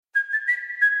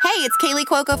Hey, it's Kaylee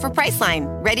Cuoco for Priceline.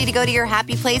 Ready to go to your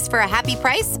happy place for a happy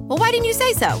price? Well, why didn't you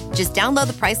say so? Just download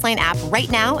the Priceline app right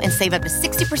now and save up to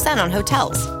 60% on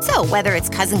hotels. So whether it's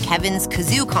Cousin Kevin's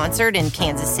Kazoo Concert in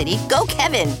Kansas City, go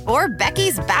Kevin, or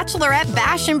Becky's Bachelorette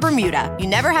Bash in Bermuda, you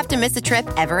never have to miss a trip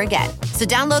ever again. So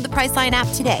download the Priceline app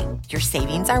today. Your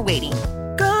savings are waiting.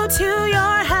 Go to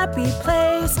your happy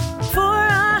place for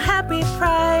a happy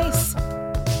price.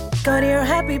 Go to your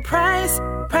happy price,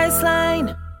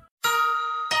 Priceline.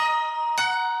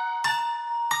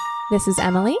 This is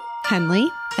Emily, Henley,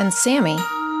 and Sammy,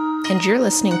 and you're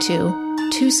listening to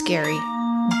Too Scary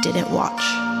Didn't Watch.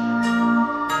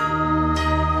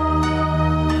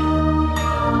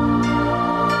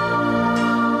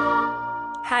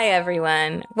 Hi,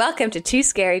 everyone. Welcome to Too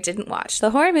Scary Didn't Watch, the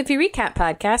horror movie recap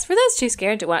podcast for those too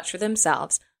scared to watch for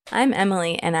themselves. I'm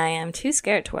Emily, and I am too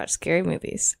scared to watch scary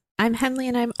movies. I'm Henley,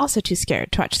 and I'm also too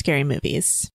scared to watch scary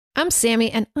movies. I'm Sammy,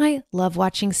 and I love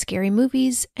watching scary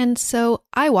movies, and so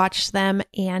I watch them,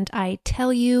 and I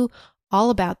tell you all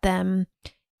about them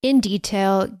in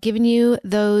detail, giving you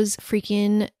those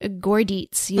freaking gore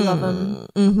deets. You love them.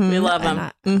 Mm-hmm. We love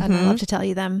them. And I love to tell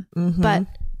you them. Mm-hmm. But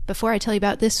before I tell you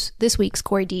about this week's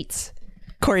gory deets.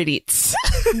 Gory deets.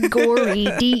 Gory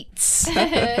deets.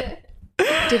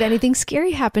 Did anything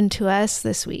scary happen to us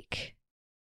this week?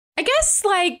 I guess,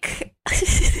 like...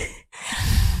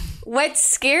 What's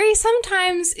scary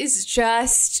sometimes is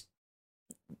just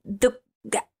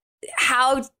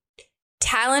how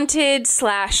talented /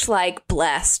 like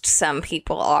blessed some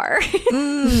people are.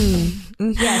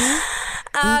 Yes.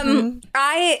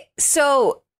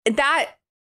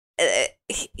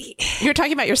 You're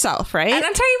talking about yourself, right? And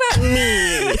I'm talking about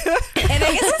me. And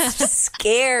I guess it's just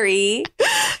scary.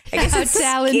 I guess how it's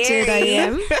talented scary. I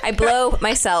am. I blow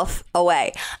myself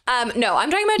away. No,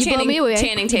 I'm talking about You blow me away.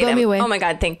 Channing You blow Tatum. me away. Oh my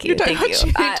God, thank you. Thank you.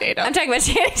 Channing Tatum. I'm talking about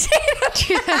Channing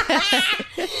Tatum.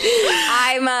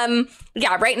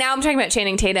 Right now I'm talking about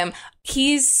Channing Tatum.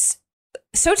 He's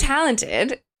so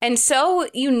talented and so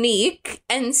unique,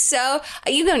 and so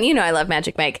you know I love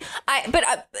Magic Mike.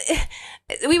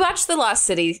 We watched The Lost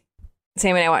City.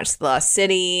 Sam and I watched The Lost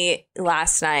City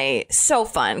last night. So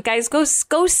fun, guys! Go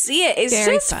see it. It's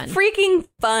very just fun. Freaking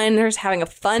fun. They're just having a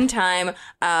fun time.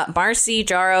 Marcy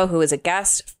Jarreau, who was a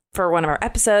guest for one of our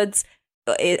episodes,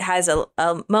 it has a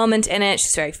moment in it.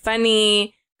 She's very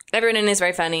funny. Everyone in it is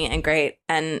very funny and great.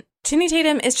 And Channing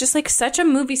Tatum is just like such a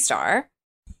movie star.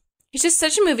 He's just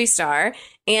such a movie star.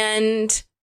 And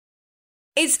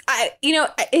it's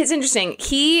interesting.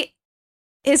 He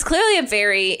is clearly a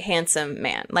very handsome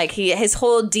man. Like his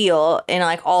whole deal in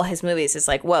like all his movies is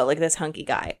like, whoa, look at this hunky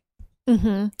guy.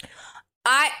 Mm-hmm.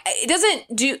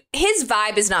 His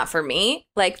vibe is not for me.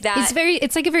 Like that.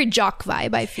 It's like a very jock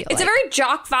vibe, I feel It's a very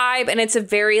jock vibe, and it's a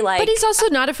very like. But he's also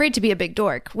not afraid to be a big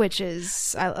dork, which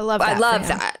is I love that. I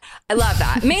love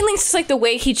that. Mainly it's just like the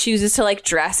way he chooses to like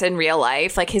dress in real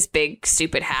life, like his big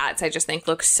stupid hats. I just think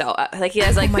look so like he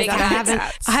has like big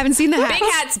hats. I haven't seen the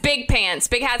hats. Big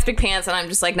hats, big pants, and I'm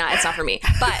just like, nah, it's not for me.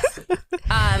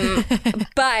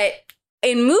 But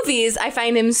in movies, I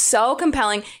find him so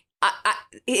compelling.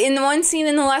 In the one scene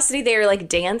in The Lost City, they were like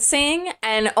dancing,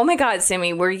 and oh my God,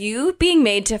 Sammy, were you being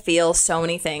made to feel so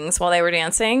many things while they were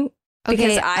dancing?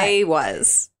 Because I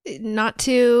was. Not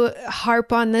to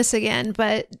harp on this again,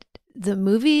 but the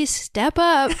movie Step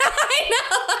Up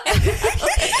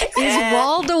is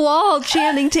wall to wall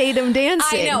Channing Tatum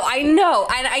dancing. I know.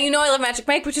 I love Magic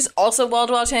Mike, which is also wall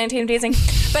to wall Channing Tatum dancing,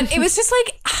 but it was just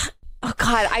like. Oh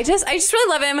God, I just really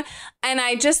love him, and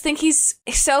I just think he's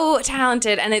so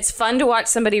talented, and it's fun to watch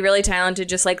somebody really talented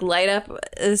just like light up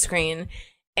the screen.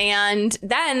 And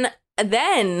then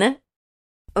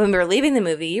when we were leaving the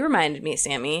movie, you reminded me,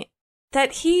 Sammy,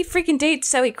 that he freaking dates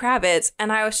Zoe Kravitz,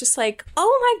 and I was just like,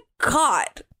 oh my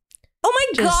God.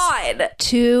 God.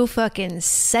 Two fucking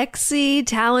sexy,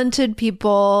 talented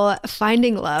people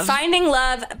finding love,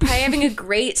 probably having a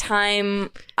great time.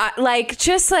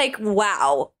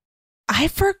 Wow. I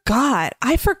forgot.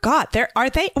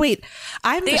 Wait,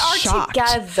 they are shocked.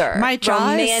 Together. My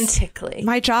jaw romantically.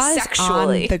 My jaw is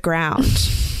sexually on the ground.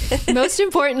 Most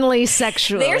importantly,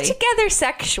 sexually. They're together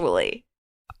sexually.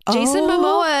 Jason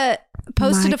Momoa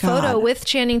posted a photo God. with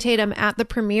Channing Tatum at the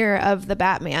premiere of The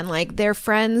Batman. Like they're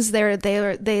friends.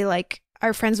 They like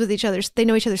are friends with each other. They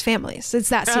know each other's families. It's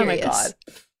that serious.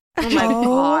 Oh my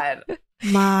God.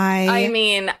 My. I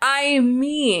mean.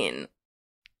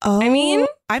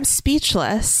 I'm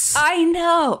speechless. I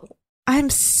know. I'm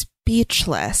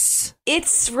speechless.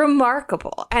 It's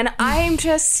remarkable. And I'm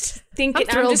just thinking.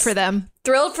 I'm thrilled for them.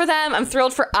 Thrilled for them. I'm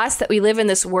thrilled for us that we live in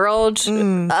this world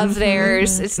of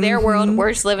theirs. It's their world.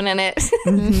 We're just living in it.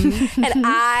 And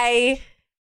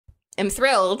am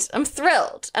thrilled. I'm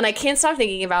thrilled. And I can't stop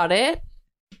thinking about it.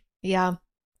 Yeah.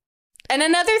 And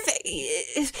another thing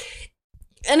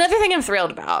I'm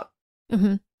thrilled about.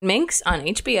 Mm-hmm. Minx on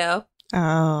HBO.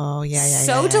 Oh, yeah.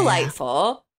 So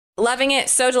delightful. Loving it.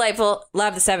 So delightful.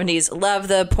 Love the 70s. Love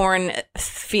the porn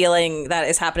feeling that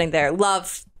is happening there.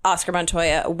 Love Oscar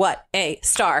Montoya. What a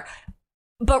star.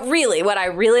 But really, what I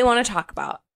really want to talk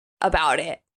about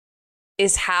it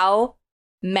is how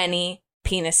many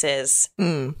penises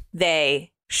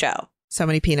they show. So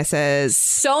many penises.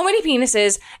 So many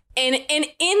penises. And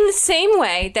in the same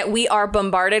way that we are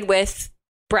bombarded with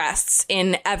breasts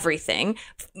in everything,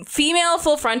 female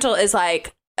full frontal is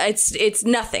like, it's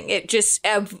nothing. It just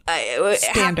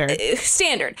standard.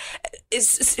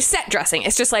 It's set dressing.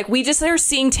 It's just like we just are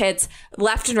seeing tits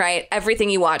left and right, everything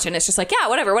you watch, and it's just like, yeah,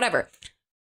 whatever.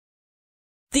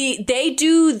 They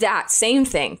do that same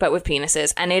thing, but with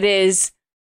penises, and it is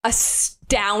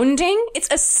astounding. It's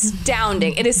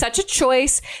astounding. It is such a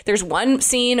choice. There's one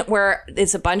scene where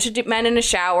it's a bunch of men in a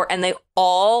shower and they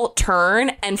all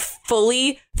turn and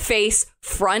fully face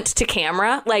front to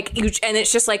camera. And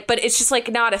it's just like, but it's just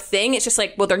like not a thing. It's just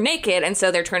like, well, they're naked. And so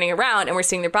they're turning around and we're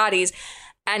seeing their bodies.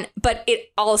 But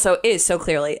it also is so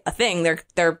clearly a thing.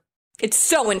 It's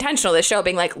so intentional, this show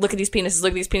being like, look at these penises,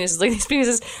 look at these penises, look at these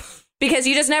penises, because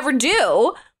you just never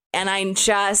do. And I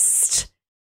just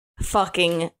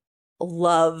fucking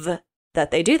love that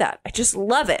they do that. I just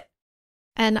love it.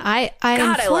 And I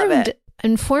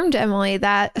informed Emily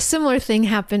that a similar thing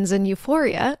happens in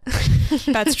Euphoria.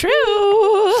 That's true.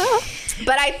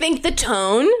 But I think the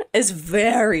tone is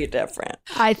very different.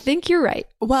 I think you're right.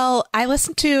 Well, I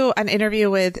listened to an interview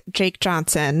with Jake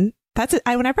Johnson. That's it.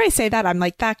 Whenever I say that, I'm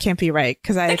like, that can't be right.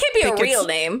 Because that can't be a real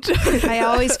name. I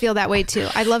always feel that way too.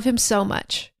 I love him so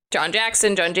much. John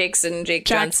Jackson, Jake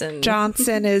Johnson.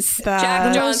 Johnson is the...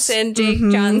 Jack Johnson, Jake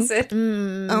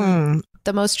Johnson.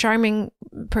 The most charming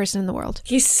person in the world.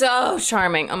 He's so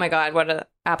charming. Oh my God, what an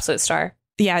absolute star.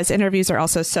 Yeah, his interviews are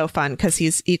also so fun because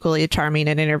he's equally charming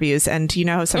in interviews. And you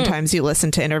know, sometimes you listen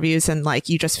to interviews and like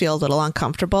you just feel a little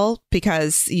uncomfortable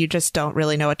because you just don't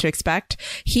really know what to expect.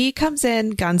 He comes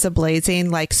in guns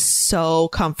a-blazing, like so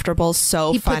comfortable,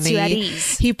 so funny. He puts you at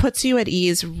ease. He puts you at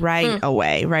ease right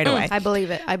away. I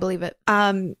believe it.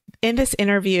 In this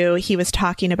interview, he was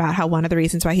talking about how one of the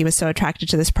reasons why he was so attracted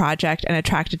to this project and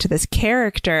attracted to this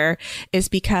character is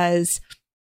because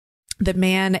the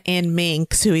man in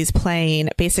Minx, who he's playing,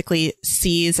 basically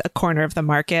sees a corner of the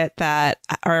market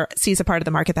sees a part of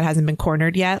the market that hasn't been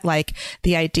cornered yet. Like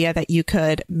the idea that you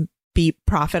could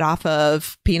profit off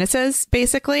of penises,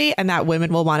 basically, and that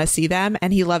women will want to see them.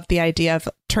 And he loved the idea of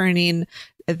turning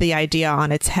the idea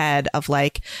on its head of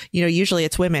like, you know, usually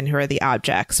it's women who are the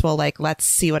objects. Well, like, let's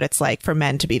see what it's like for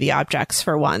men to be the objects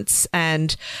for once.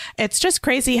 And it's just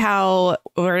crazy how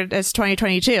it's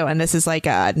 2022 and this is like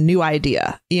a new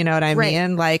idea. You know what I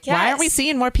mean? Like, why aren't we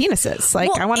seeing more penises?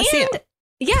 Like, I want to see it.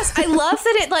 Yes, I love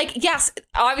that it like, yes,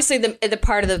 obviously the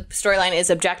part of the storyline is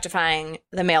objectifying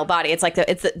the male body. It's like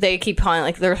they keep calling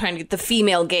like they're trying to get the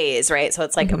female gaze, right? So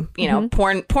it's like, you know,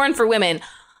 porn for women.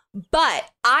 But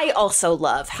I also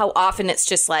love how often it's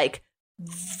just like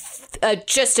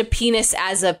just a penis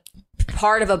as a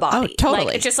part of a body. Oh, totally.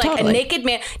 Like, it's just like a naked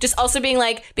man, just also being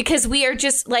like, because we are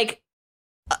just like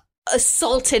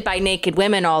assaulted by naked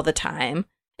women all the time.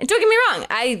 And don't get me wrong,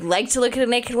 I like to look at a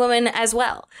naked woman as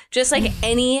well, just like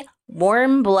any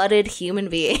warm-blooded human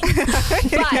being.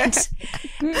 But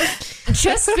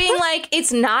just being like,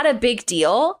 it's not a big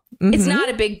deal. It's not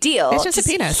a big deal. It's just a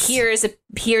penis.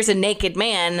 Here's a naked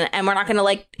man, and we're not going to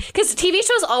like, because TV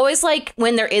shows always like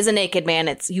when there is a naked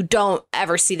man, you don't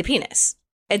ever see the penis.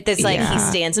 It's like he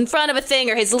stands in front of a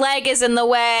thing, or his leg is in the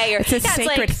way, or it's a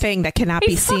sacred thing that cannot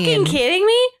be seen. Are you fucking kidding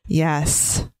me?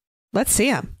 Yes. Let's see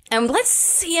him. And let's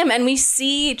see him, and we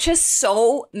see just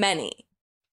so many.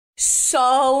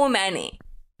 So many.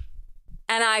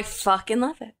 And I fucking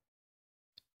love it.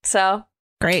 So.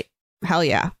 Great. Hell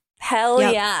yeah. Hell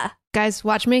yeah. Guys,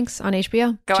 watch Minx on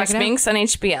HBO. Go watch Minx on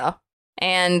HBO.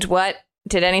 And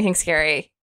did anything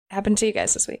scary happen to you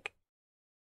guys this week?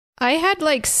 I had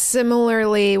like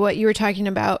similarly what you were talking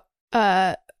about,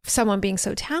 someone being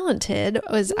so talented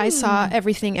was I saw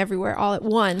Everything Everywhere All at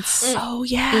Once. Oh,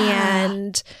 yeah.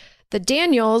 And the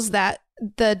Daniels,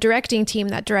 the directing team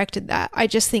that directed that, I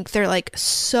just think they're like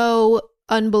so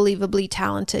unbelievably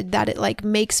talented that it like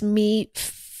makes me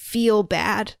feel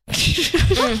bad.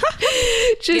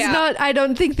 Not, I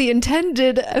don't think the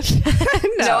intended effect.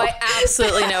 No, I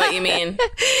absolutely know what you mean.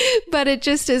 But it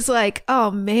just is like,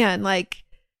 oh man, like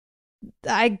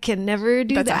I can never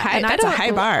do that. And that's a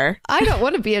high bar. I don't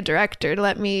want to be a director.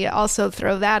 Let me also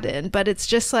throw that in. But it's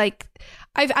just like,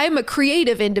 I'm a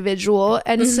creative individual.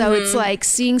 And so it's like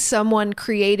seeing someone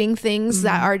creating things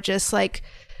that are just like,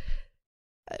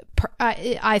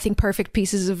 I think perfect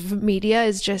pieces of media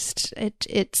is just,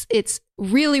 it's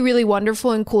really, really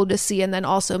wonderful and cool to see, and then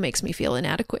also makes me feel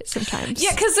inadequate sometimes.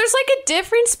 Yeah, because there's like a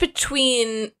difference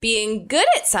between being good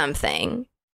at something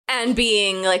and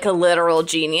being like a literal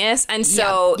genius. And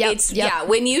so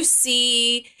when you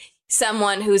see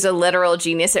someone who's a literal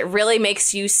genius, it really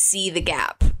makes you see the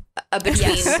gap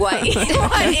between what you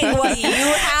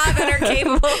have and are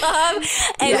capable of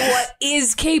and what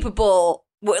is capable,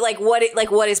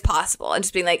 what is possible, and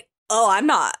just being like, I'm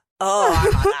not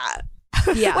that.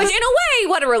 Yeah. Which in a way,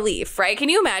 what a relief, right? Can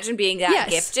you imagine being that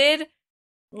gifted?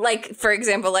 Like, for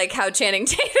example, like how Channing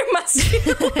Tatum must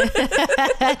feel.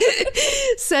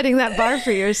 Setting that bar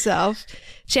for yourself.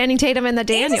 Channing Tatum and the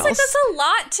Daniels. It's like, that's a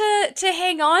lot to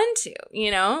hang on to,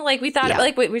 you know? Like, we thought,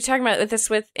 like, we were talking about this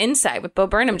with Inside, with Bo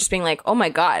Burnham, just being like, oh my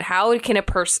God, how can a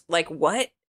person, like, what?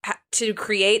 To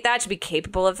create that, to be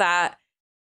capable of that,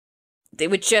 it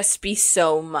would just be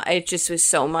so much. It just was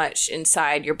so much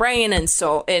inside your brain, and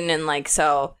so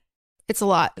it's a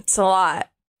lot. It's a lot.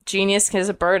 Genius is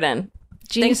a burden.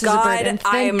 Genius is a burden.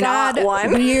 I'm not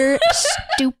one. We're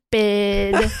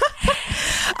stupid.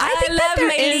 I love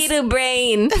my little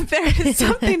brain. There is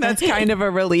something that's kind of a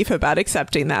relief about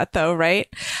accepting that, though, right?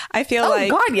 I feel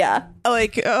like, God, yeah.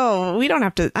 Like, we don't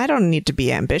have to. I don't need to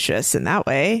be ambitious in that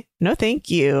way. No, thank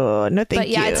you. No, thank you. But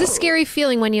yeah, it's a scary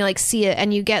feeling when you like see it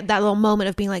and you get that little moment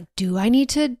of being like, do I need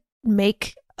to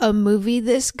make a movie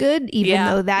this good, even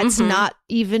though that's not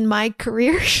even my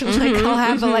career? Like, I'll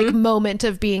have a like moment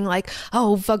of being like,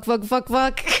 oh, fuck.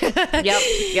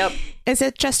 Yep. Is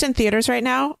it just in theaters right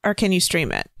now, or can you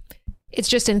stream it? It's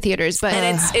just in theaters, but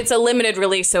and it's a limited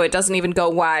release, so it doesn't even go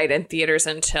wide in theaters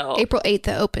until April 8th.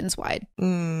 It opens wide.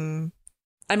 I'm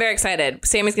very excited.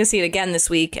 Sammy's gonna see it again this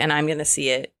week, and I'm gonna see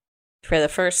it for the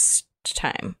first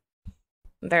time.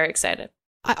 I'm very excited.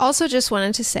 I also just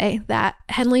wanted to say that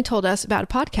Henley told us about a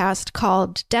podcast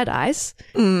called Dead Eyes,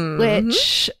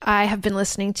 which I have been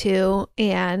listening to,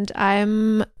 and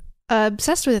I'm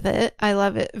obsessed with it. I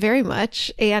love it very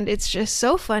much, and it's just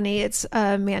so funny. It's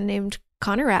a man named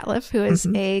Connor Ratliff, who is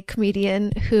a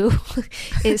comedian who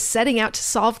is setting out to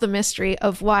solve the mystery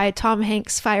of why Tom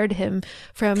Hanks fired him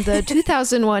from the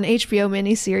 2001 HBO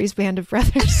miniseries Band of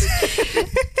Brothers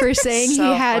for saying he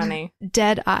had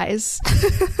dead eyes.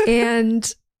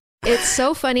 And it's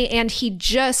so funny. And he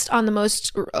just on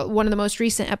one of the most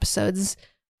recent episodes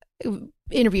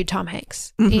interviewed Tom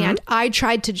Hanks, and I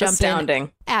tried to jump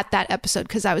in at that episode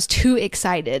because I was too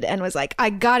excited and was like, I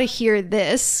gotta hear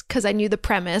this, because I knew the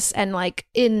premise. And like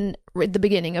in the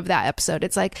beginning of that episode,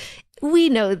 it's like, we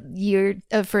know you're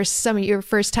some of your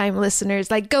first time listeners,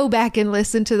 like, go back and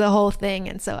listen to the whole thing.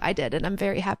 And so I did, and I'm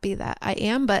very happy that I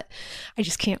am, but I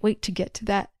just can't wait to get to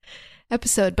that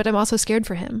episode. But I'm also scared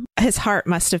for him. His heart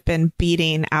must have been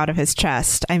beating out of his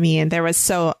chest. I mean, there was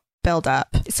so build up.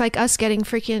 It's like us getting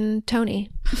freaking Tony.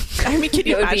 I mean, can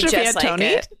you imagine if we had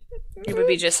Tony? It would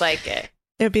be just like it.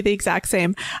 It would be the exact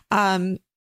same.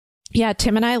 Yeah,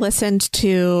 Tim and I listened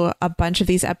to a bunch of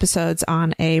these episodes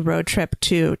on a road trip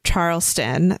to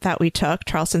Charleston,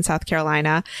 South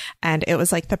Carolina. And it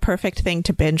was like the perfect thing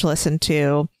to binge listen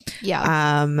to.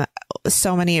 Yeah.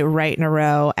 So many right in a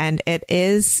row. And it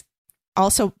is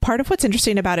also, part of what's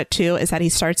interesting about it too is that he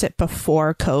starts it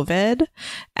before COVID,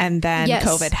 and then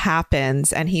COVID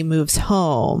happens and he moves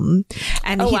home,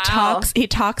 and he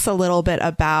talks a little bit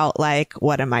about like,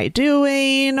 what am I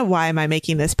doing? Why am I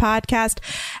making this podcast?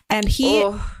 And he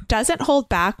doesn't hold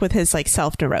back with his like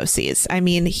self neuroses. I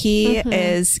mean, he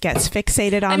gets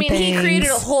fixated on things. He created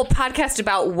a whole podcast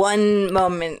about one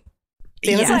moment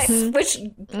in his life, which,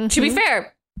 to be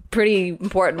fair, pretty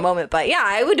important moment. But yeah,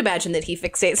 I would imagine that he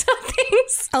fixates on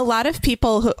things. A lot of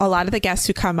the guests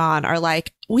who come on are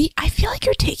like, I feel like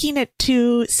you're taking it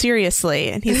too seriously.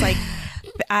 And he's like,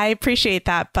 I appreciate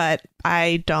that, but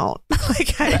I don't.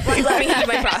 Let me have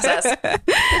my process.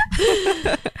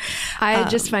 I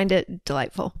just find it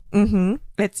delightful. I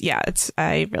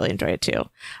really enjoy it too.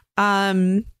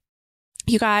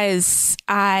 You guys,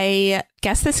 I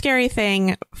guess the scary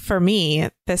thing for me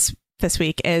this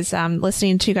week is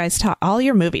listening to you guys talk all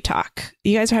your movie talk.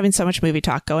 You guys are having so much movie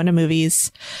talk, going to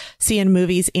movies, seeing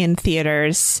movies in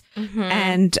theaters.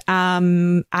 And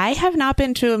I have not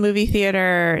been to a movie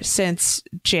theater since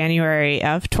January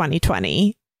of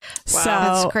 2020. Wow,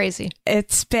 that's crazy.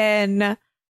 It's been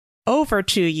over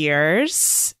 2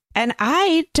 years. And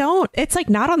I don't, it's like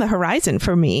not on the horizon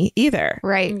for me either.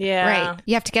 Right. Yeah. Right.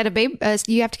 You have to get a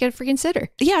you have to get a freaking sitter.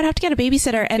 Yeah, I'd have to get a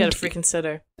babysitter. And Gotta freaking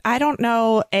sitter. I don't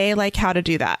know, like how to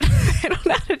do that. I don't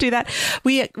know how to do that.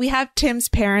 We have Tim's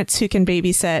parents who can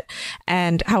babysit,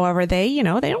 and however they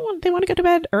want to go to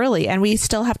bed early, and we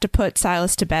still have to put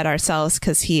Silas to bed ourselves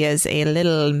because he is a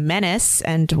little menace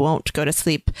and won't go to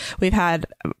sleep. We've had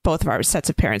both of our sets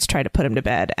of parents try to put him to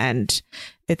bed, and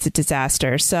it's a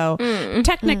disaster. So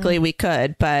technically we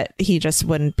could, but he just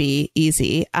wouldn't be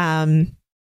easy.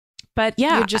 But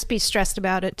yeah, You'd just be stressed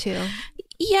about it too.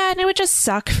 yeah, and it would just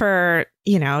suck for,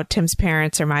 Tim's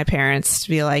parents or my parents to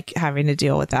be like having to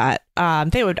deal with that.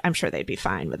 I'm sure they'd be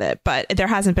fine with it, but there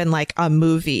hasn't been like a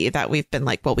movie that we've been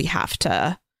like, well, we have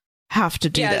to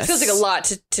do Yeah, this. it feels like a lot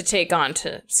to take on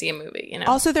to see a movie,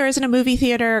 Also, there isn't a movie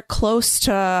theater close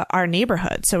to our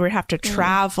neighborhood, so we'd have to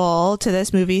travel to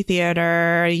this movie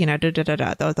theater,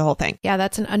 the whole thing. Yeah,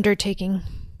 that's an undertaking.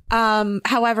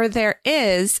 However, there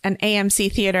is an AMC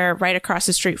theater right across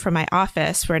the street from my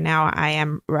office where now I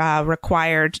am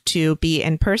required to be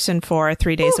in person for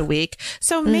 3 days a week.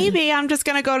 So maybe I'm just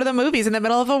going to go to the movies in the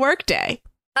middle of a work day.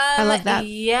 I love that.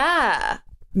 Yeah.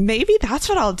 Maybe that's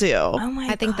what I'll do. Oh my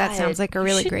god. I think that sounds like a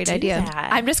really great idea.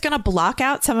 I'm just going to block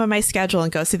out some of my schedule and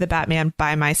go see the Batman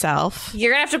by myself.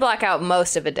 You're gonna have to block out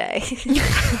most of a day.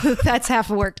 That's half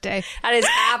a work day. That is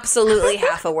absolutely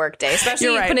half a work day, especially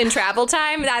You're you right. put in travel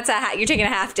time. That's you're taking a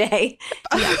half day.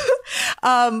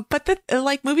 But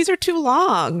the movies are too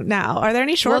long now. Are there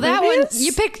any short Well, that movies?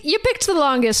 one you picked the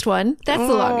longest one. That's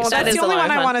the longest. that That's is the the only one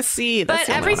longest I one. want to see. That's But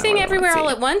the only one I Everything wanna Everywhere All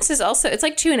see. at Once is also, it's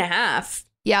like 2.5.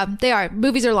 Yeah, they are.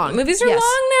 Movies are long. Movies are Yes.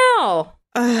 long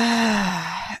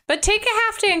now. But take a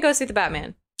half day and go see the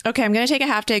Batman. Okay, I'm going to take a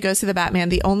half day to go see the Batman.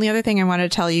 The only other thing I want to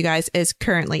tell you guys is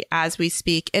currently, as we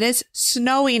speak, it is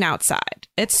snowing outside.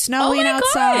 It's snowing my God.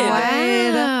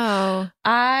 outside.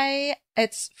 Wow.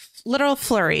 It's literal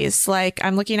flurries. Like,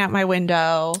 I'm looking out my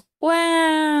window,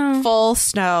 Wow. full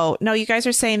snow. No, you guys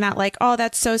are saying that like, oh,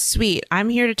 that's so sweet. I'm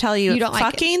here to tell you, You it don't like it.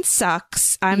 fucking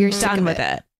sucks. I'm You're sick done of with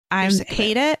it. it. I sick of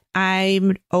hate it.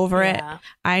 I'm over it. Yeah.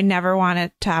 I never want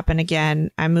it to happen again.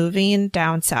 I'm moving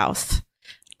down south.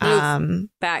 Move.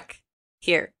 Back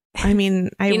here. I mean,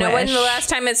 I You know when wish. the last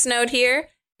time it snowed here?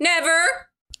 Never.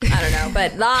 I don't know,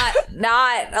 but not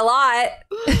a lot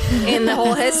in the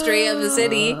whole history of the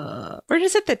city. We're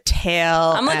just at the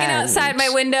tail. I'm looking outside my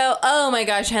window. Oh my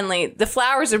gosh, Henley, the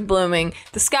flowers are blooming.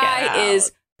 The Get sky out.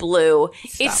 is blue.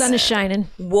 It's Sun is shining.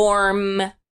 warm.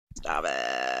 Stop it.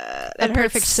 A It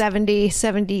perfect hurts. 70,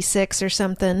 76 or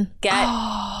something. Get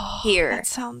here. That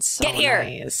sounds so Get here.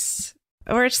 nice.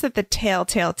 We're just at the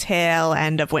tail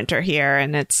end of winter here,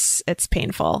 and it's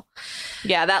painful.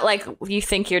 Yeah, that like you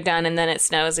think you're done and then it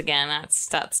snows again.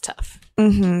 That's tough.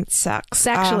 Mm-hmm. It sucks. It's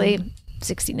actually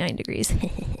 69 degrees.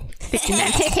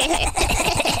 69.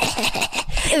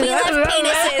 We love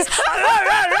penises.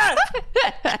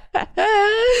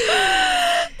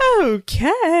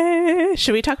 Okay.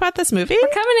 Should we talk about this movie? We're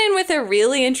coming in with a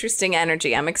really interesting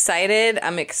energy. I'm excited.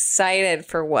 I'm excited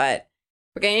for what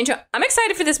we're getting into. I'm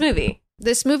excited for this movie.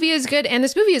 This movie is good, and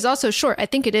this movie is also short. I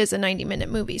think it is a 90-minute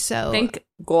movie. So Thank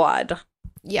God.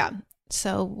 yeah,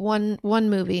 so one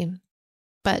movie,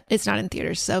 but it's not in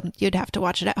theaters, so you'd have to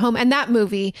watch it at home. And that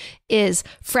movie is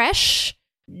fresh,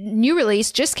 new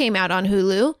release, just came out on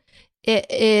Hulu.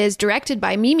 It is directed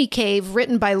by Mimi Cave,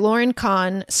 written by Lauren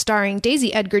Kahn, starring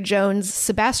Daisy Edgar Jones,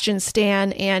 Sebastian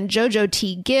Stan, and JoJo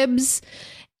T. Gibbs.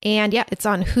 And yeah, it's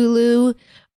on Hulu,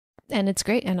 and it's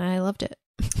great, and I loved it.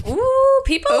 Ooh,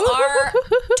 people are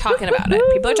talking about it.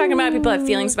 People are talking about it. People have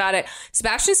feelings about it.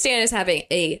 Sebastian Stan is having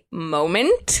a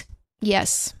moment,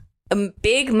 Yes. a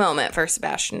big moment for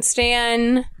Sebastian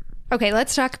Stan. Okay,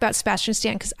 let's talk about Sebastian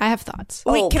Stan, because I have thoughts.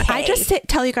 Wait, can I Okay. just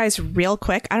tell you guys real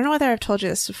quick? I don't know whether I've told you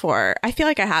this before. I feel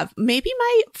like I have. Maybe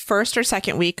my first or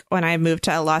second week when I moved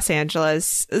to Los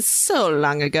Angeles so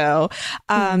long ago,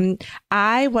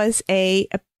 I was a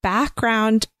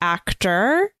background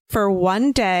actor for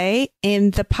one day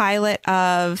in the pilot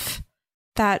of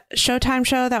that Showtime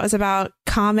show that was about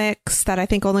comics that I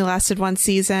think only lasted one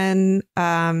season.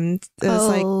 It was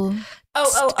like,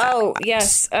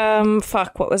 Yes.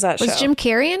 Fuck. What was that show? Was Jim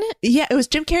Carrey in it? yeah, it was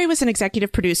Jim Carrey was an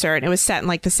executive producer, and it was set in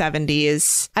like the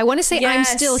 70s. I want to say I'm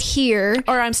Yes. Still Here.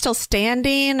 Or I'm Still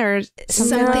Standing, or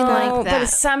Something like But that.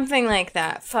 it's something like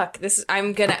that. Fuck.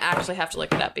 I'm gonna actually have to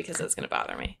look it up because it's gonna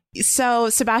bother me. So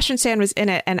Sebastian Stan was in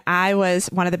it, and I was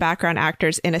one of the background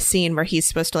actors in a scene where he's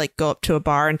supposed to like go up to a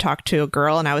bar and talk to a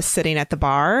girl, and I was sitting at the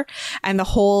bar, and the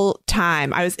whole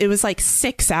time it was like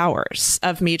 6 hours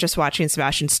of me just watching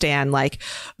Sebastian Stan like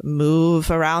move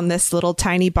around this little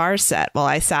tiny bar set while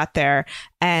I sat there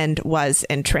and was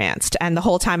entranced. And the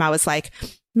whole time I was like,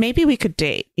 maybe we could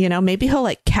date, maybe he'll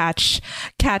like catch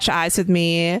eyes with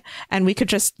me and we could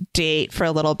just date for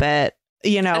a little bit, I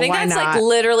think why that's not? like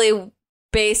literally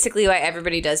basically why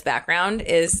everybody does background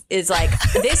is like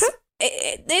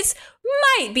this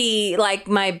might be like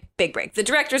my big break. The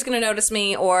director's going to notice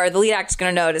me or the lead actor's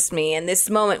going to notice me, and this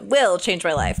moment will change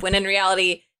my life, when in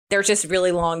reality they're just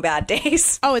really long bad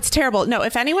days. Oh, it's terrible. No,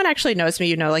 if anyone actually knows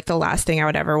me, like the last thing I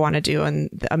would ever want to do in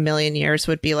a million years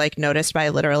would be like noticed by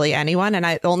literally anyone. And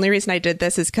the only reason I did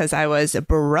this is because I was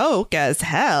broke as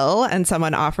hell and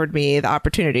someone offered me the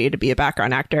opportunity to be a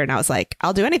background actor. And I was like,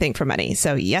 I'll do anything for money.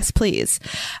 So yes, please.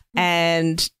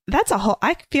 And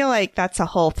I feel like that's a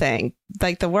whole thing.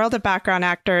 Like the world of background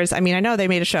actors. I mean, I know they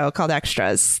made a show called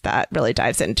Extras that really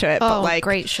dives into it. But like,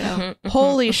 great show.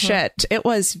 Holy shit. It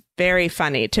was very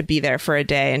funny to be there for a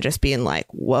day and just being like,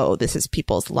 whoa, this is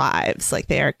people's lives. Like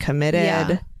they are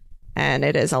committed and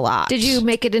it is a lot. Did you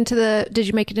make it into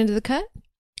the cut?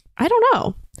 I don't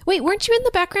know. Wait, weren't you in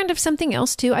the background of something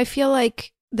else too? I feel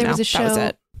like there was a show. That was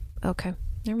it. Okay.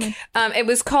 Never mind. It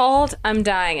was called I'm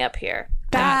Dying Up Here.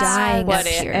 That's what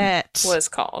it was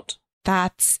called.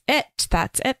 That's it.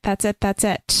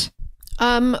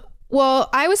 Well,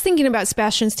 I was thinking about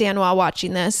Sebastian Stan while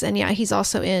watching this, and yeah, he's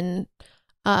also in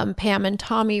Pam and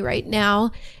Tommy right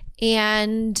now,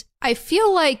 and I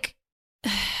feel like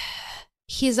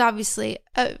he's obviously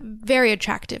a very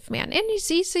attractive man, and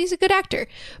he's a good actor,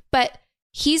 but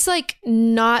he's like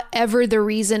not ever the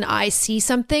reason I see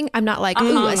something. I'm not like,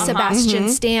 ooh, a Sebastian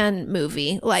Stan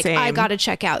movie. Like, Same. I got to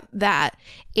check out that.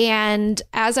 And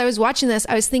as I was watching this,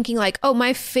 I was thinking like, oh,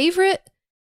 my favorite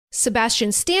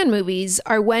Sebastian Stan movies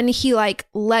are when he like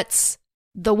lets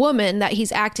the woman that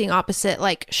he's acting opposite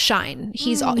like shine.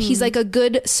 He's like a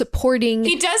good supporting.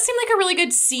 He does seem like a really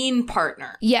good scene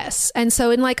partner. Yes. And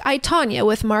so in like I, Tonya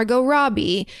with Margot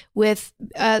Robbie, with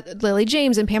Lily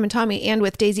James and Pam and Tommy, and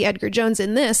with Daisy Edgar Jones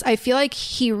in this, I feel like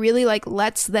he really like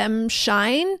lets them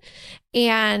shine.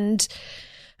 And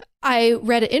I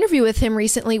read an interview with him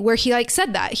recently where he like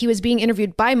said that he was being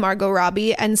interviewed by Margot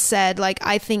Robbie and said like,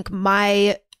 I think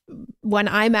when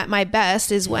I'm at my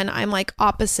best is when I'm like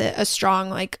opposite a strong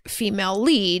like female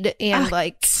lead. And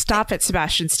like, stop it,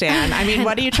 Sebastian Stan. I mean,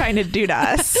 what are you trying to do to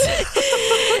us?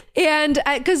 And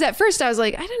because at first I was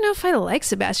like, I don't know if I like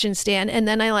Sebastian Stan. And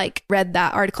then I like read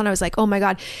that article and I was like, oh my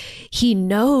God, he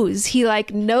knows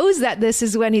that this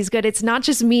is when he's good. It's not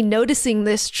just me noticing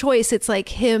this choice. It's like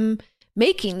him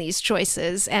making these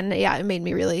choices. And yeah, it made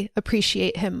me really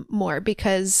appreciate him more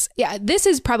because this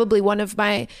is probably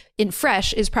in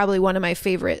Fresh is probably one of my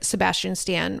favorite Sebastian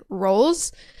Stan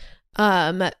roles.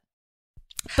 But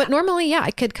normally,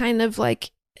 I could kind of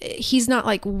like, he's not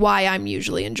like why I'm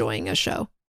usually enjoying a show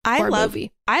or a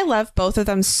movie. I love both of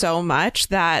them so much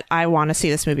that I want to see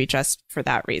this movie just for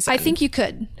that reason. I think you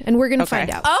could, and we're going to find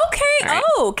out. Okay. Right.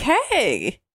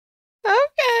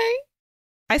 Okay.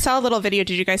 I saw a little video.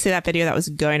 Did you guys see that video that was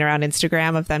going around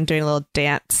Instagram of them doing a little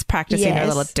dance, practicing their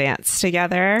little dance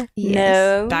together?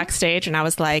 No. Backstage. And I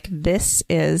was like, this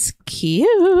is cute.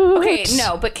 Okay,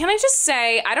 no, but can I just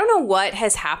say, I don't know what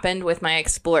has happened with my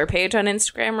Explore page on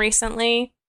Instagram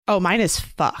recently. Oh, mine is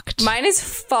fucked. Mine is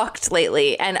fucked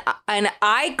lately. And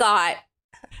I got...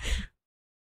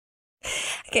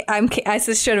 Okay,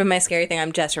 this should have been my scary thing.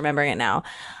 I'm just remembering it now.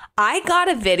 I got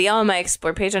a video on my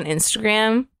Explore page on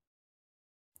Instagram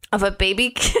of a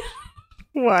baby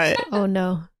What? Oh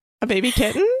no. A baby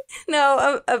kitten?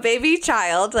 No, a baby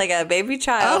child, like a baby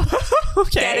child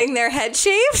getting their head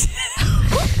shaved.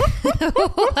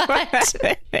 What?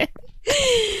 Baby had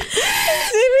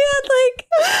like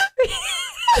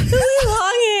really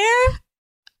long hair.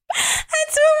 And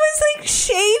someone was like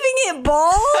shaving it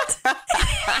bald.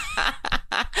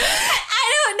 I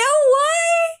don't know why.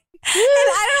 And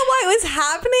I don't know why it was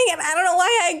happening, and I don't know why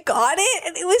I got it,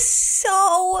 and it was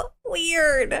so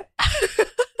weird. Why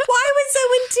would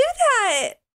someone do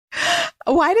that?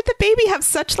 Why did the baby have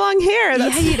such long hair?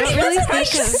 You don't really think It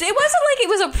wasn't like it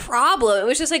was a problem. It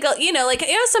was just like,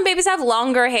 some babies have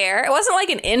longer hair. It wasn't like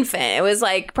an infant. It was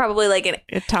like probably like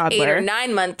a toddler. 8 or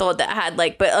 9 month old that had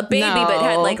like, but a baby, but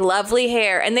had like lovely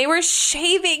hair. And they were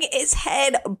shaving his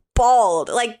head bald,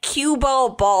 like cue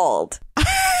ball bald.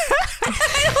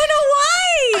 I don't know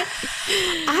why.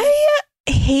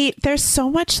 I hate, there's so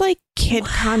much like kid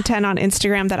content on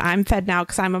Instagram that I'm fed now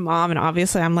because I'm a mom, and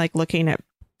obviously I'm like looking at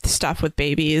stuff with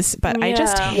babies, but I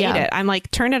just hate it. I'm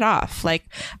like, turn it off. Like,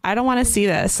 I don't want to see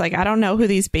this. Like, I don't know who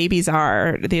these babies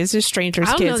are. These are strangers'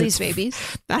 kids. I don't know these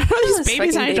babies. I don't know these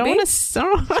babies, and I don't want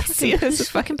to see this. This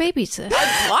fucking babies. I'd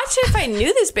watch it if I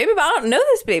knew this baby, but I don't know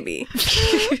this baby.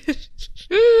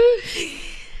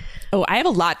 Oh, I have a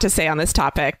lot to say on this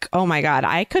topic. Oh my God.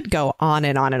 I could go on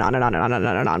and on and on and on and on and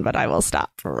on and on, but I will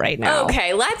stop right now.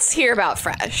 Okay, let's hear about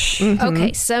Fresh. Mm-hmm.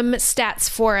 Okay, some stats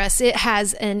for us. It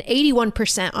has an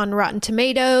 81% on Rotten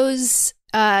Tomatoes,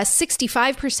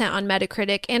 65% on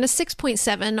Metacritic, and a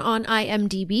 6.7 on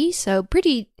IMDb. So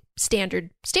pretty standard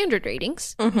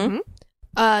ratings. Mm-hmm.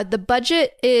 The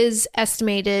budget is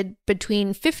estimated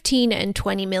between 15 and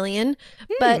 20 million,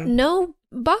 but no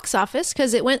box office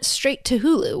because it went straight to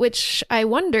Hulu, which I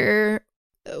wonder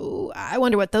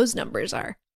what those numbers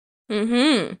are.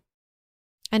 Mm-hmm.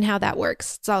 And how that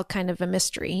works. It's all kind of a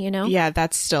mystery, you know? Yeah,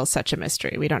 that's still such a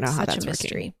mystery. We don't know how Such that's a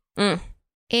mystery. Mm.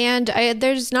 And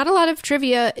there's not a lot of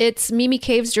trivia. It's Mimi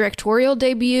Cave's directorial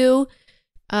debut.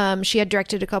 She had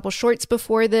directed a couple shorts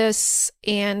before this,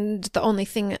 and the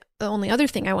only other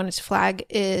thing I wanted to flag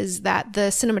is that the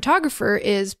cinematographer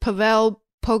is Pavel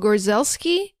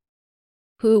Pogorzelski,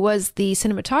 who was the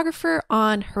cinematographer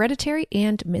on Hereditary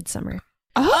and Midsommar.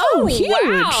 Oh, huge.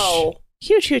 Wow.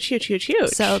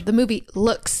 Huge. So the movie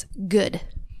looks good.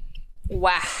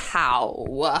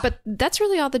 Wow. But that's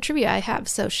really all the trivia I have.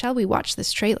 So shall we watch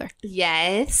this trailer?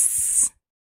 Yes.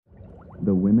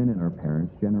 The women in our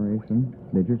parents' generation,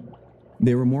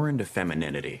 they were more into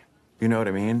femininity. You know what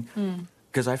I mean?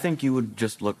 Because I think you would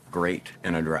just look great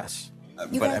in a dress.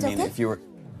 But I mean, if you were...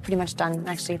 Pretty much done,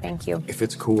 actually, thank you. If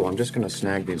it's cool, I'm just gonna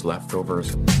snag these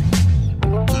leftovers.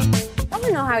 I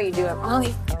don't know how you do it,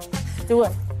 Molly. Do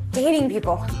it. Dating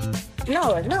people.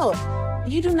 No,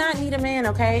 you do not need a man,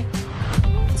 okay?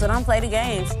 So don't play the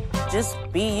games. Just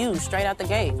be you, straight out the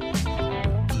gate.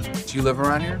 Do you live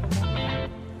around here?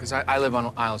 Because I live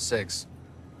on aisle 6.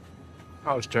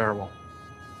 That was terrible.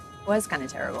 It was kind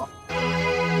of terrible.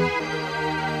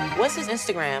 What's his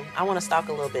Instagram? I want to stalk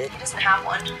a little bit. He doesn't have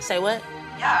one. Say what?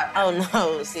 Yeah. Oh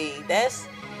no, see, that's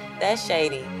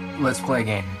shady. Let's play a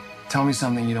game. Tell me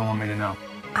something you don't want me to know.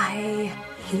 I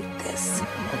hate this.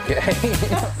 Okay.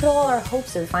 Put all our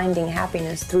hopes in finding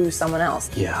happiness through someone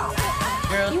else. Yeah.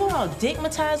 Girl, you all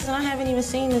digmatized and I haven't even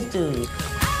seen this dude.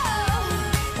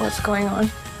 What's going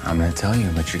on? I'm gonna tell you,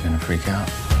 but you're gonna freak out.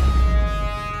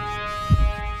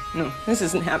 No, this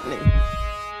isn't happening.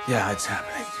 Yeah, it's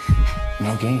happening.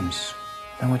 No games.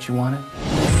 Know what you wanted?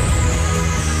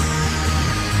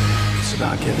 It's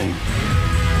about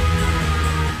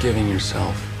giving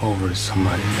yourself over to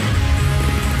somebody,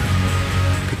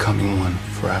 becoming one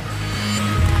forever.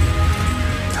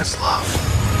 That's love.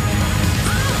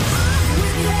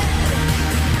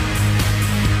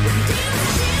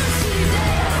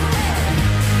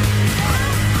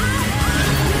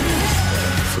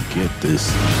 Forget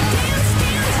this.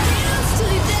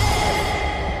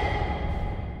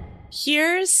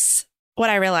 Here's what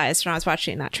I realized when I was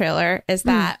watching that trailer is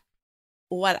that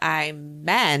what I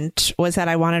meant was that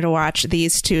I wanted to watch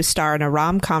these two star in a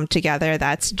rom-com together.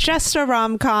 That's just a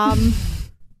rom-com,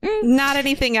 not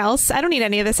anything else. I don't need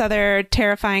any of this other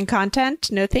terrifying content.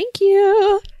 No, thank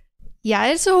you. Yeah,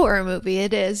 it's a horror movie.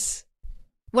 It is.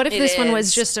 What if this one was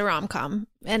is. just a rom-com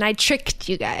and I tricked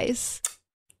you guys?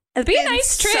 It'd be a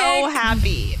nice trick. So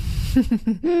happy.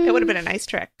 It would have been a nice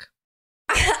trick.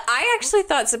 I actually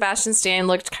thought Sebastian Stan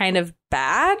looked kind of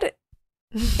bad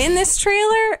in this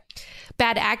trailer.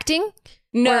 Bad acting?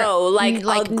 No, Or, like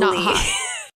ugly. not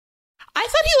hot. I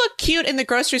thought he looked cute in the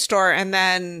grocery store and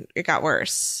then it got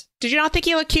worse. Did you not think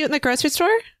he looked cute in the grocery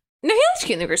store? No, he looks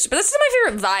cute in the grocery, but this is my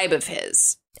favorite vibe of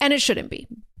his. And it shouldn't be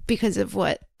because of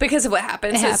what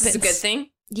happens. It So this is a happens. good thing.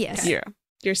 Yes. Yeah.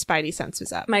 Your spidey sense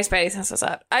was up. My spidey sense was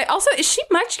up. Is she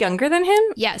much younger than him?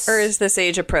 Yes. Or is this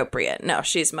age appropriate? No,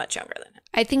 she's much younger than him.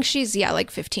 I think she's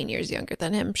like 15 years younger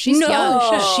than him. She's No.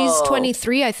 young. She's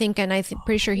 23, I think, and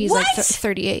pretty sure he's like What?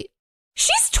 38.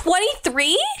 She's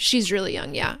 23? She's really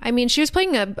young, yeah. I mean, she was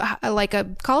playing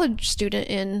a college student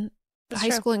in high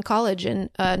school and college in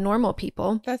Normal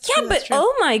People. That's Yeah, true, but that's true.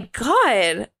 oh my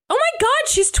God. Oh my God,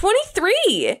 she's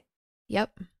 23.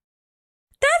 Yep.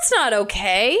 That's not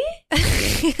okay.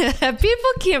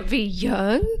 People can't be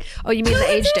young. Oh, you mean the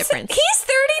age difference? He's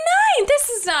 39. This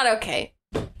is not okay.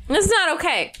 This is not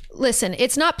okay. Listen,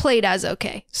 it's not played as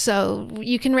okay, so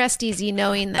you can rest easy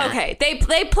knowing that. Okay, they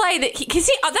play that because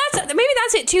maybe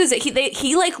that's it too. Is that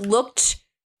he like looked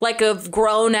like a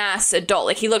grown ass adult,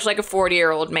 like he looked like a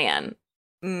 40-year-old man.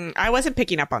 I wasn't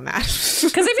picking up on that.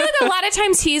 Because I feel like a lot of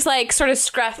times he's like sort of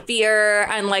scruffier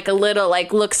and like a little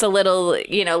like looks a little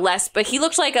less, but he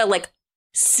looked like a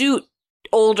suit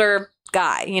older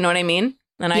guy. You know what I mean?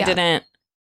 And I didn't.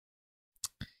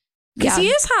 Because he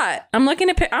is hot. I'm looking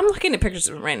at pictures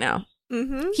of him right now.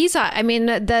 Mm-hmm. He's hot. I mean,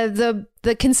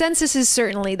 the consensus is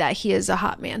certainly that he is a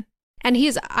hot man. And he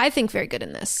is, I think, very good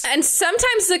in this. And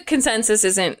sometimes the consensus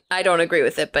isn't, I don't agree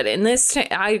with it. But in this,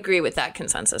 I agree with that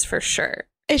consensus for sure.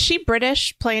 Is she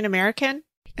British playing American?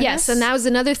 Yes. And that was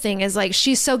another thing is like,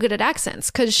 she's so good at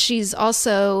accents because she's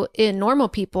also in Normal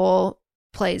People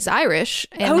plays Irish.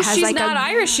 And has she's like not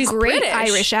Irish. She's great British.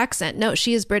 Irish accent. No,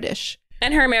 she is British.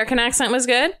 And her American accent was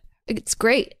good? It's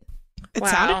great. It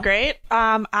sounded great.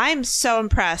 I'm so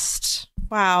impressed.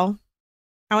 Wow.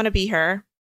 I want to be her.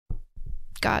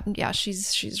 God, yeah,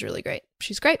 she's really great.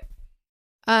 She's great.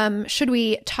 Should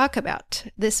we talk about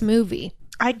this movie?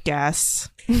 I guess.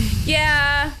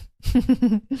 Yeah.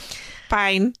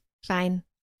 Fine.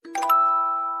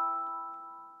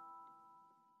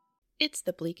 It's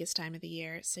the bleakest time of the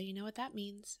year, so you know what that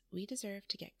means. We deserve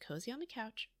to get cozy on the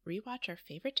couch, rewatch our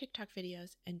favorite TikTok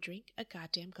videos, and drink a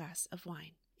goddamn glass of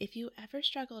wine. If you ever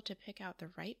struggle to pick out the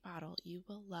right bottle, you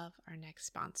will love our next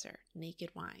sponsor,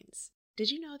 Naked Wines. Did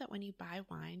you know that when you buy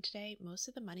wine today, most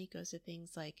of the money goes to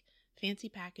things like fancy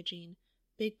packaging,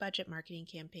 big budget marketing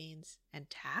campaigns, and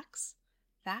tax?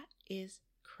 That is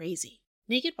crazy.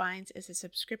 Naked Wines is a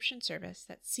subscription service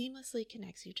that seamlessly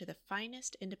connects you to the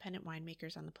finest independent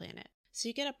winemakers on the planet. So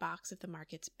you get a box of the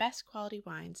market's best quality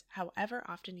wines, however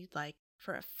often you'd like,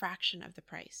 for a fraction of the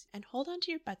price. And hold on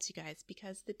to your butts, you guys,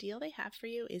 because the deal they have for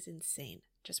you is insane.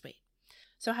 Just wait.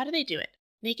 So how do they do it?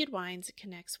 Naked Wines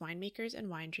connects winemakers and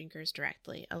wine drinkers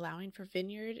directly, allowing for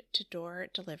vineyard-to-door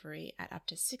delivery at up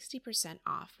to 60%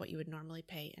 off what you would normally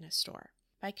pay in a store.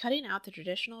 By cutting out the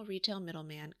traditional retail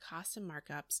middleman costs and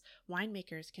markups,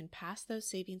 winemakers can pass those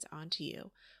savings on to you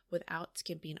without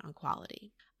skimping on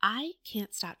quality. I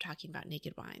can't stop talking about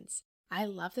Naked Wines. I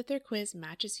love that their quiz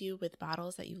matches you with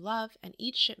bottles that you love, and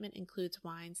each shipment includes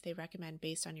wines they recommend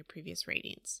based on your previous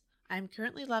ratings. I'm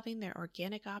currently loving their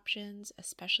organic options,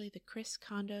 especially the Chris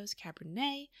Condos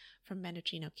Cabernet from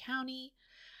Mendocino County.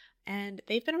 And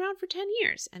they've been around for 10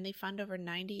 years, and they fund over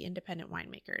 90 independent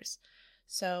winemakers.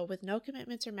 So with no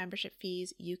commitments or membership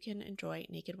fees, you can enjoy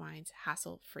Naked Wines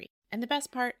hassle-free. And the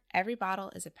best part, every bottle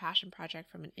is a passion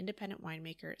project from an independent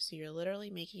winemaker, so you're literally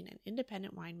making an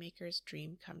independent winemaker's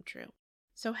dream come true.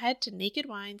 So head to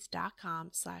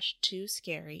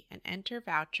nakedwines.com/tooscary and enter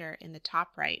voucher in the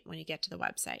top right when you get to the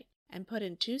website. And put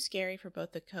in Too Scary for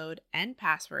both the code and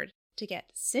password to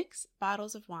get 6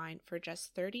 bottles of wine for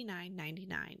just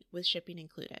 $39.99 with shipping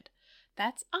included.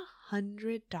 That's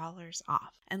 $100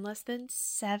 off and less than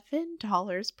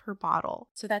 $7 per bottle.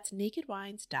 So that's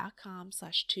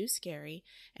nakedwines.com/tooscary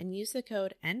and use the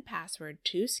code and password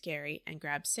TOOSCARY and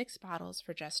grab 6 bottles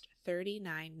for just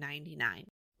 $39.99.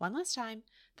 One last time,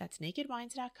 that's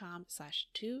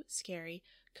nakedwines.com/tooscary,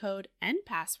 code and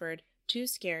password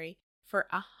TOOSCARY for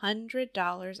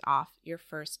 $100 off your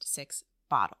first 6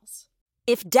 bottles.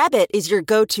 If debit is your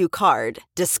go-to card,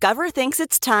 Discover thinks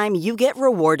it's time you get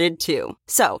rewarded too.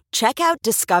 So, check out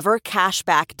Discover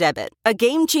Cashback Debit, a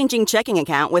game-changing checking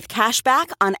account with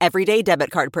cashback on everyday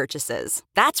debit card purchases.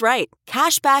 That's right,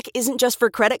 cashback isn't just for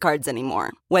credit cards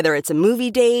anymore. Whether it's a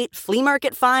movie date, flea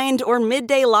market find, or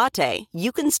midday latte,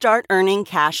 you can start earning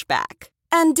cash back.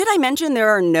 And did I mention there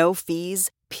are no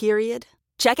fees, period?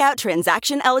 Check out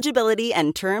transaction eligibility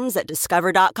and terms at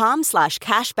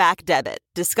discover.com/cashbackdebit.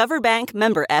 Discover Bank,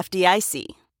 member FDIC.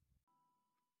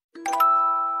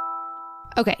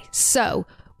 Okay, so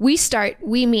we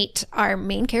meet our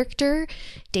main character,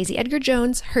 Daisy Edgar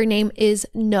Jones. Her name is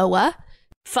Noah.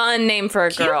 Fun name for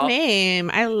a girl. Cute name.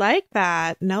 I like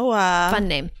that. Noah. Fun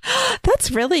name.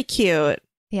 That's really cute.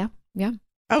 Yeah.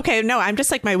 Okay, no, I'm just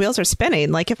like, my wheels are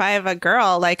spinning. Like, if I have a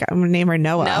girl, like, I'm gonna name her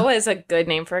Noah. Noah is a good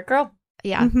name for a girl.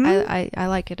 Yeah, I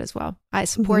like it as well. I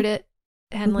support it,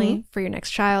 Henley, for your next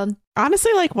child.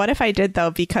 Honestly, like, what if I did, though,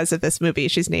 because of this movie?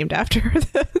 She's named after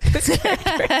this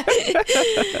character.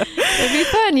 It'd be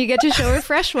fun. You get to show her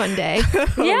Fresh one day.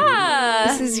 Yeah.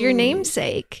 This is your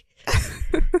namesake.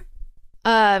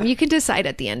 You can decide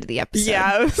at the end of the episode. Yeah,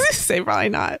 I was going to say probably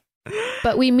not.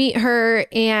 But we meet her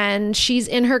and she's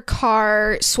in her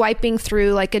car swiping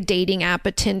through like a dating app,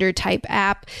 a Tinder type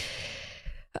app.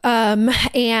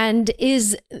 And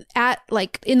is at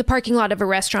like in the parking lot of a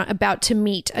restaurant about to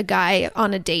meet a guy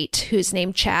on a date who's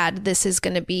named Chad. This is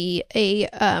going to be a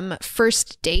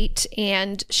first date,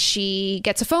 and she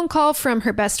gets a phone call from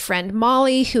her best friend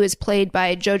Molly, who is played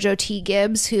by JoJo T.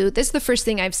 Gibbs, who this is the first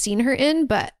thing I've seen her in,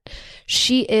 but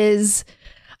she is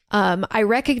I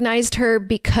recognized her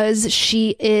because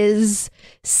she is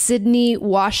Sydney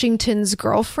Washington's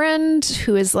girlfriend,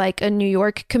 who is like a New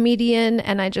York comedian.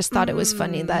 And I just thought it was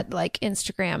funny that like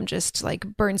Instagram just like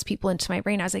burns people into my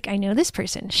brain. I was like, I know this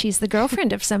person. She's the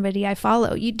girlfriend of somebody I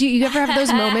follow. Do you ever have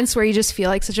those moments where you just feel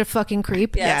like such a fucking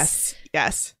creep? Yes.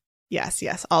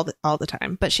 All the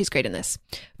time. But she's great in this.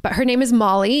 But her name is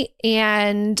Molly,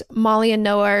 and Molly and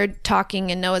Noah are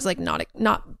talking, and Noah's like not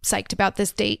psyched about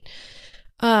this date.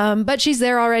 But she's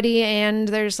there already, and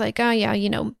there's like, oh yeah,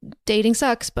 dating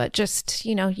sucks, but just,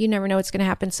 you never know what's going to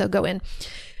happen. So go in.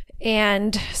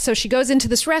 And so she goes into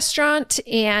this restaurant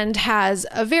and has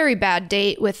a very bad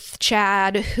date with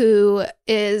Chad, who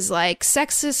is like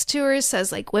sexist to her,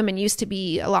 says like women used to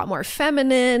be a lot more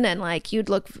feminine and like you'd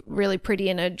look really pretty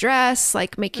in a dress,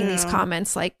 like making these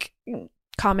comments, like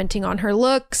commenting on her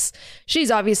looks.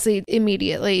 She's obviously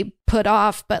immediately put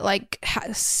off, but like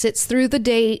sits through the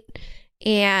date.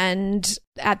 And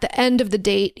at the end of the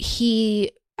date,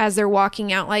 he, as they're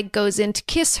walking out, like goes in to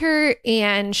kiss her,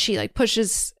 and she like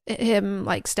pushes him,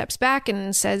 like steps back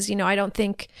and says, I don't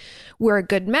think we're a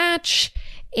good match.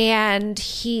 And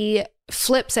he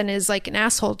flips and is like an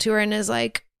asshole to her and is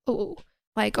like, oh,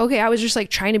 like, okay, I was just like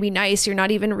trying to be nice. You're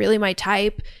not even really my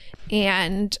type.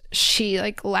 And she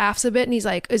like laughs a bit, and he's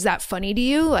like, is that funny to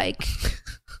you? Like,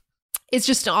 it's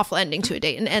just an awful ending to a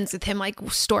date, and ends with him like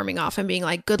storming off and being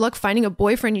like, good luck finding a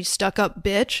boyfriend, you stuck up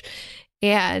bitch.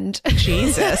 And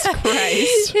Jesus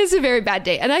Christ. It's a very bad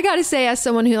date. And I gotta say, as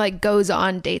someone who like goes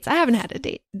on dates, I haven't had a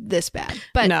date this bad,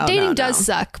 but dating does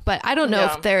suck. But I don't know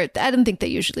if I don't think they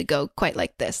usually go quite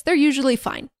like this. They're usually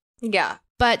fine. Yeah.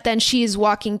 But then she's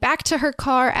walking back to her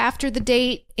car after the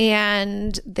date,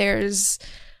 and there's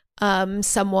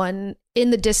someone in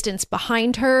the distance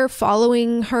behind her,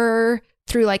 following her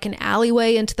through like an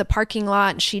alleyway into the parking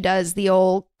lot. She does the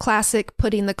old classic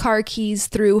putting the car keys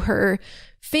through her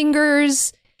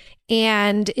fingers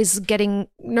and is getting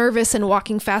nervous and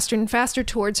walking faster and faster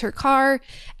towards her car.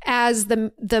 As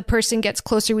the person gets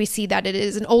closer, we see that it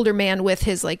is an older man with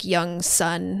his like young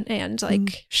son, and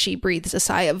like she breathes a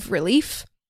sigh of relief.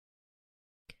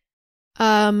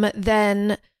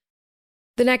 Then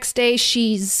the next day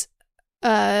she's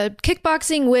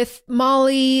kickboxing with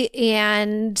Molly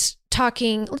and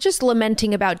talking, just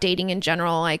lamenting about dating in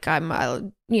general. Like, I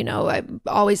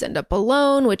always end up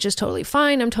alone, which is totally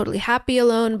fine. I'm totally happy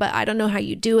alone, but I don't know how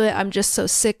you do it. I'm just so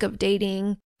sick of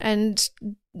dating. And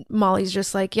Molly's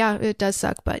just like, yeah, it does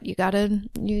suck, but you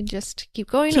just keep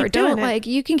going, or don't. Like,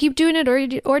 you can keep doing it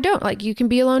or don't. Like, you can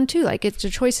be alone too. Like, the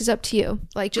choice is up to you.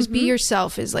 Like, just be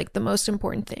yourself is like the most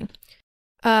important thing.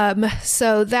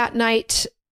 So that night,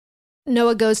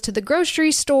 Noah goes to the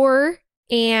grocery store,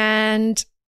 and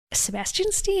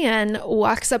Sebastian Stan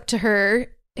walks up to her.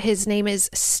 His name is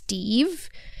Steve,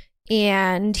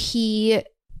 and they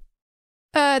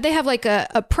have like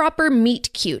a proper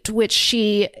meet cute, which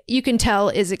you can tell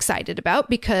is excited about,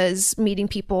 because meeting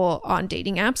people on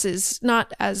dating apps is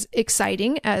not as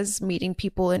exciting as meeting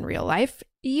people in real life.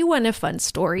 You want a fun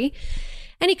story.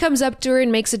 And he comes up to her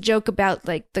and makes a joke about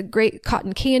like the great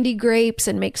cotton candy grapes,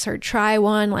 and makes her try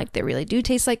one. Like, they really do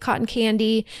taste like cotton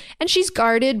candy. And she's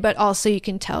guarded, but also you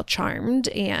can tell charmed.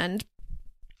 And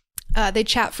they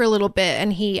chat for a little bit,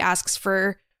 and he asks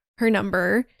for her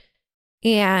number,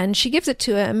 and she gives it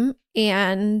to him,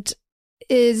 and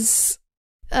lets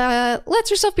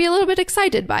herself be a little bit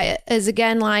excited by it. As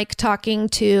again, like talking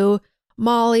to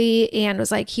Molly, and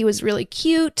was like, he was really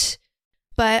cute,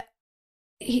 but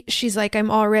she's like, I'm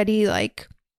already like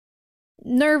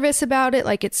nervous about it.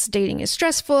 Like, dating is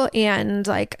stressful, and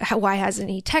like, why hasn't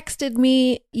he texted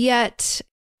me yet?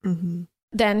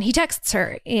 Then he texts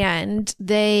her, and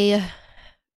they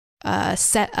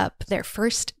set up their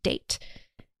first date,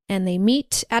 and they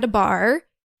meet at a bar,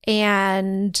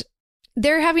 and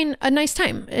they're having a nice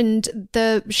time. And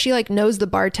she like knows the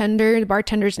bartender. The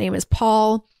bartender's name is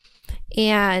Paul,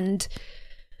 and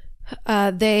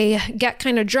they get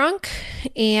kind of drunk,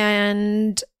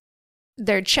 and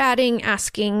they're chatting,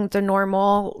 asking the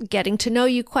normal getting to know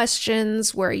you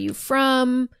questions. Where are you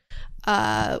from?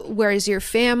 Where is your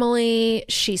family?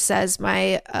 She says,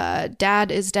 my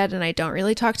dad is dead, and I don't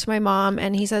really talk to my mom.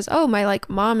 And he says, oh, my like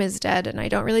mom is dead, and I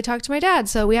don't really talk to my dad.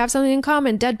 So we have something in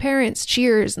common. Dead parents.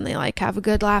 Cheers. And they like have a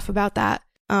good laugh about that.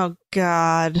 Oh,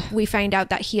 God. We find out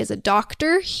that he is a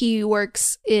doctor. He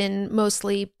works in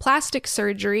mostly plastic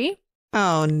surgery.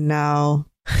 Oh, no.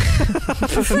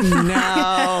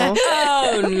 No.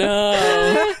 Oh,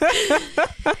 no.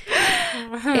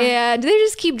 And they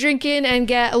just keep drinking and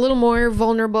get a little more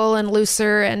vulnerable and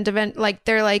looser, and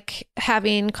they're like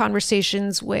having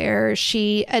conversations where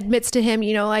she admits to him,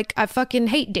 like, I fucking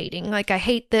hate dating. Like, I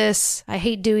hate this. I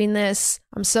hate doing this.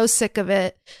 I'm so sick of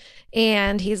it.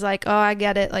 And he's like, oh, I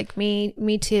get it. Like,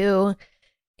 me too.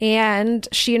 And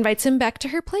she invites him back to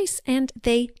her place and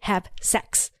they have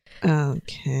sex.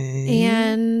 Okay.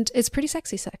 And it's pretty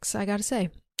sexy sex, I gotta say.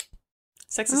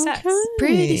 Sexy sex.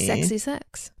 Pretty sexy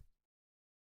sex.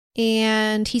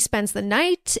 And he spends the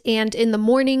night, and in the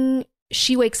morning,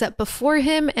 she wakes up before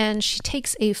him and she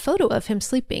takes a photo of him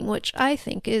sleeping, which I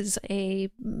think is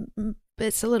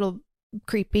it's a little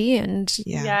creepy. And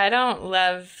I don't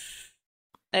love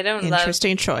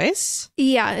Interesting choice.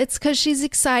 Yeah, it's because she's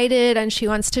excited and she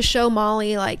wants to show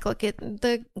Molly, like, look at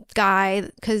the guy,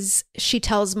 because she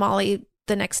tells Molly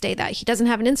the next day that he doesn't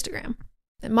have an Instagram.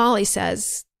 And Molly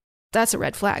says, that's a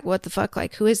red flag. What the fuck?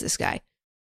 Like, who is this guy?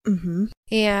 Mm-hmm.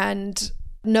 And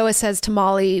Noah says to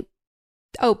Molly,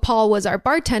 oh, Paul was our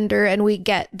bartender, and we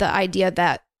get the idea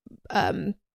that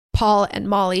Paul and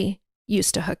Molly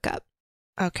used to hook up.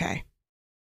 Okay.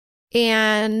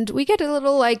 And we get a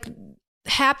little, like,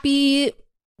 happy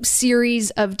series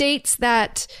of dates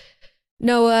that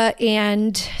Noah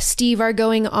and Steve are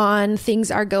going on.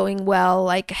 Things are going well,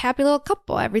 like a happy little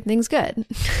couple. Everything's good.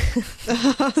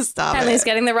 Stop Emily's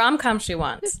getting the rom-com she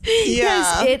wants.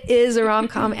 Yes, it is a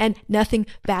rom-com and nothing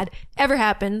bad ever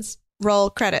happens. Roll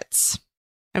credits.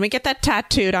 And we get that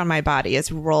tattooed on my body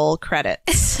as roll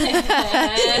credits.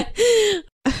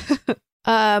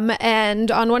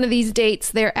 And on one of these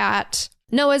dates, they're at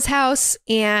Noah's house,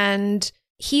 and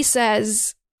he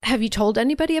says, have you told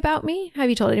anybody about me? Have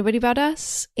you told anybody about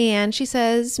us? And she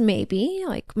says, maybe,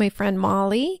 like my friend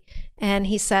Molly. And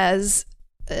he says,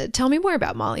 tell me more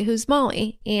about Molly. Who's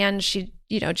Molly? And she,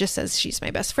 just says she's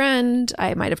my best friend.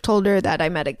 I might have told her that I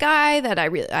met a guy that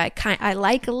I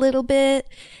like a little bit.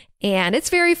 And it's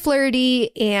very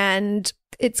flirty, and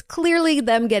it's clearly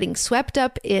them getting swept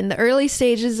up in the early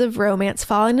stages of romance,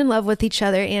 falling in love with each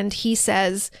other. And he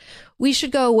says, we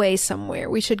should go away somewhere.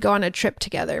 We should go on a trip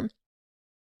together.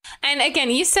 And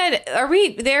again, you said, are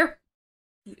we there?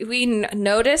 We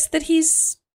noticed that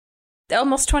he's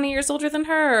almost 20 years older than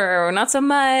her, or not so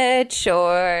much,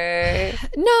 or...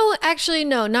 No, actually,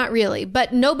 no, not really.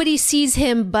 But nobody sees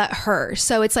him but her.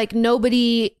 So it's like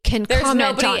nobody can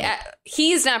comment on it.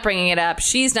 He's not bringing it up.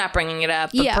 She's not bringing it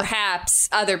up. But perhaps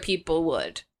other people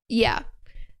would. Yeah.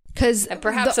 And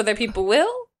perhaps other people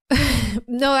will?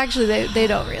 No, actually, they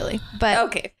don't really. But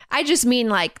okay. I just mean,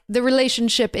 like, the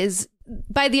relationship is...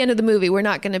 By the end of the movie, we're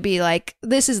not going to be like,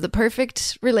 this is the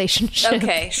perfect relationship.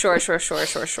 Okay, sure. Okay.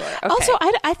 Also,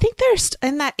 I think there's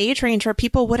in that age range where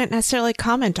people wouldn't necessarily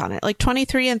comment on it. Like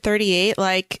 23 and 38,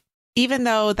 like, even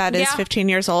though that is 15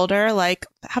 years older, like,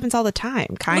 happens all the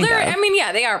time, kind of. I mean,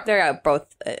 yeah, they are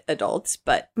both adults,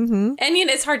 but... Mm-hmm. And,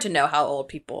 it's hard to know how old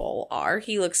people are.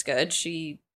 He looks good.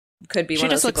 She could be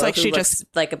one of those people who looks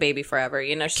like a baby forever.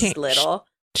 She's little.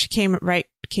 She came right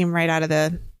out of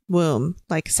the... womb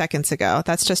like seconds ago.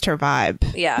 That's just her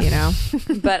vibe. Yeah.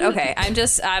 But okay,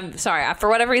 I'm sorry. For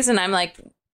whatever reason, I'm like,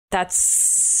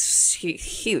 that's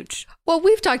huge. Well,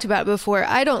 we've talked about it before.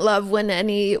 I don't love when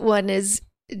anyone is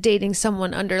dating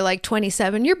someone under like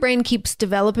 27. Your brain keeps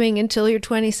developing until you're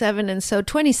 27. And so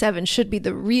 27 should be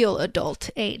the real adult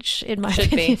age, in my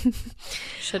opinion.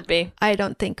 Should be. I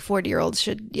don't think 40-year-olds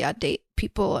should, date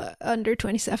people under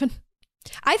 27.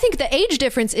 I think the age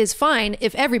difference is fine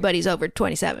if everybody's over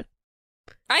 27.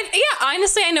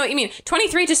 Honestly, I know what you mean.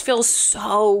 23 just feels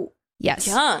so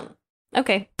young.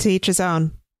 Okay. To each his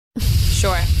own.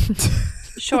 Sure.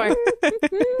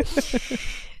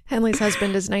 Henley's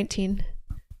husband is 19.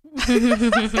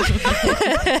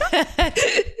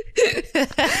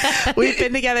 We've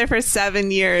been together for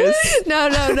 7 years. No.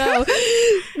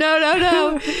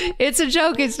 It's a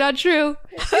joke. It's not true.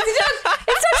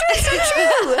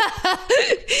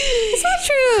 It's not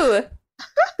true.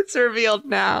 It's revealed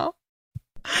now.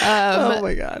 Oh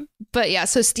my God. But yeah,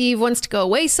 so Steve wants to go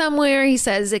away somewhere. He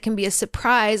says it can be a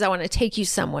surprise. I want to take you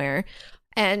somewhere.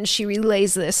 And she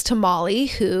relays this to Molly,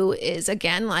 who is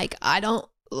again like, I don't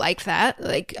like that.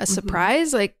 Like a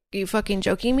surprise? Like, you fucking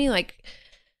joking me? Like,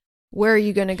 where are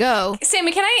you going to go?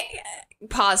 Sammy, can I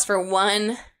pause for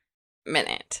 1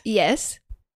 minute? Yes.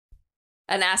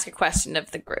 And ask a question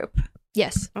of the group?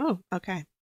 Yes. Oh, okay.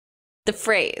 The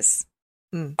phrase,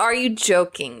 are you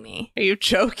joking me? Are you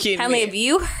joking Henley, me? have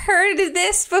you heard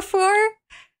this before?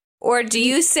 Or do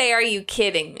you say, are you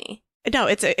kidding me? No,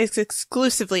 it's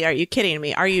exclusively, are you kidding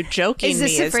me? Are you joking me? Is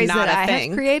this a phrase not that a I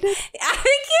thing. have created? I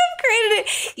think you've reiterated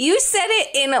it. You said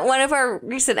it in one of our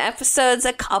recent episodes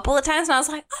a couple of times, and I was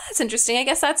like, oh, that's interesting. I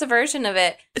guess that's a version of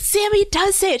it. Sammy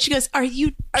does say it. She goes, Are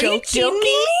you joking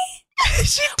me?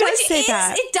 She does say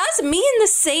that. It does mean the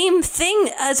same thing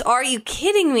as "Are you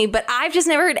kidding me?" But I've just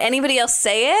never heard anybody else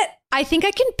say it. I think I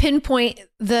can pinpoint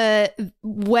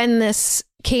when this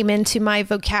came into my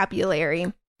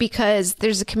vocabulary because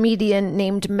there's a comedian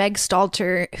named Meg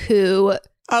Stalter who...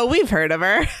 Oh, we've heard of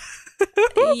her.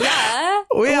 Yeah.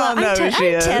 We all know who she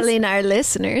is. I'm telling our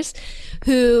listeners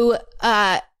who...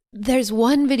 there's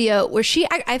one video where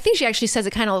I think she actually says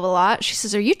it kind of a lot. She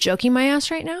says, "Are you joking my ass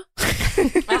right now?"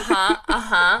 And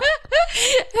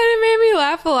it made me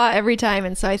laugh a lot every time.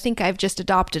 And so I think I've just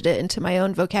adopted it into my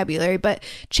own vocabulary, but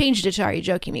changed it to "Are you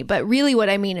joking me?" But really what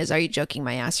I mean is, "Are you joking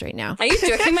my ass right now?" Are you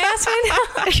joking my ass right now?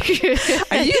 Are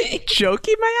you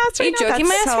joking my ass right now? Are you joking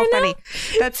my ass right now?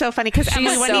 That's so funny. Because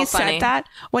Emily, when you said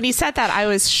that, I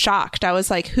was shocked. I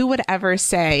was like, who would ever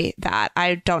say that?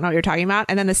 I don't know what you're talking about.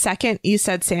 And then the second you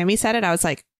said Sammy said it, I was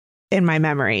like, in my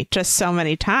memory, just so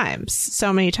many times.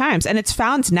 And it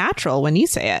sounds natural when you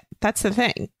say it. That's the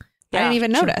thing. Yeah. I didn't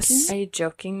even notice. Are you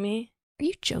joking me? Are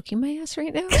you joking my ass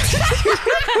right now?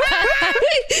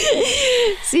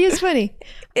 See, it's funny.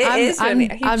 It is funny.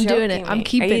 I'm doing it. I'm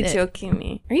keeping it. Are you joking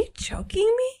me? Are you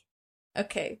joking me?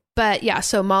 Okay. But yeah,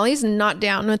 so Molly's not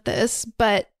down with this,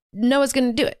 but Noah's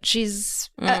going to do it. She's,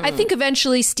 I think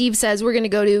eventually Steve says we're going to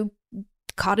go to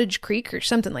Cottage Creek or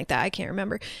something like that. I can't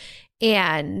remember.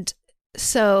 And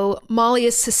so Molly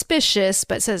is suspicious,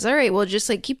 but says, all right, well, just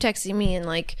like keep texting me and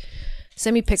like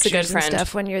send me pictures and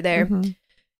stuff when you're there. Mm-hmm.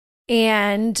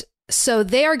 And so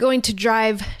they are going to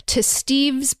drive to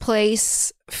Steve's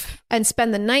place and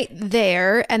spend the night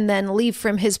there and then leave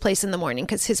from his place in the morning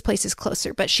because his place is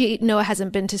closer. But Noah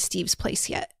hasn't been to Steve's place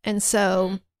yet. And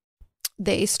so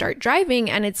they start driving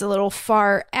and it's a little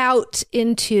far out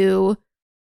into...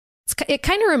 It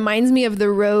kind of reminds me of the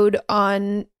road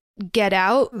on Get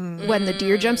Out when the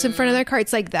deer jumps in front of their car.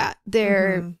 It's like that.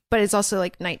 But it's also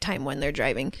like nighttime when they're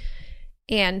driving.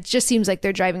 And just seems like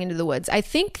they're driving into the woods. I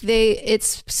think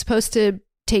it's supposed to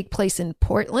take place in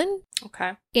Portland.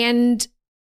 Okay. And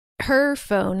her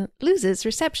phone loses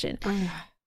reception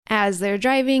as they're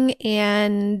driving,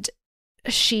 and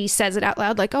she says it out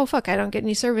loud like, "Oh fuck, I don't get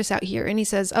any service out here." And he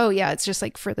says, "Oh yeah, it's just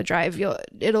like for the drive.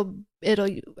 There's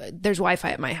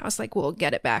Wi-Fi at my house. Like we'll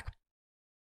get it back."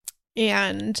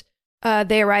 And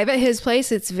they arrive at his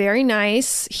place. It's very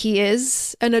nice. He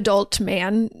is an adult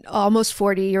man, almost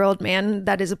 40-year-old man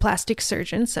that is a plastic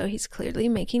surgeon. So he's clearly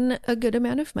making a good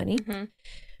amount of money. Mm-hmm.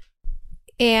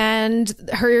 And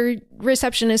her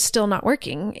reception is still not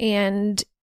working. And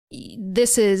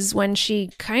this is when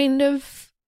she kind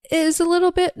of is a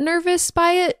little bit nervous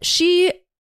by it. She,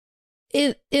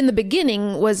 in the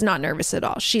beginning, was not nervous at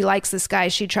all. She likes this guy.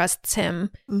 She trusts him.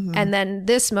 Mm-hmm. And then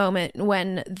this moment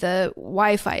when the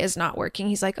Wi-Fi is not working,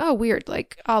 he's like, "Oh, weird.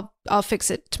 Like, I'll fix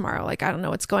it tomorrow. Like, I don't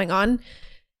know what's going on."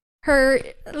 Her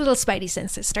little spidey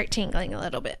senses start tingling a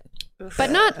little bit, but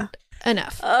not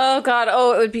enough. Oh, God.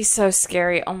 Oh, it would be so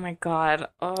scary. Oh, my God.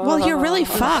 Oh. Well, you're really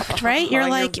fucked, right? You're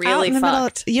like you're really out in the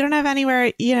fucked. Middle. You don't have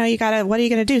anywhere, you gotta, what are you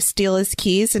going to do? Steal his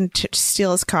keys and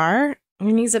steal his car? I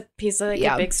mean, he's like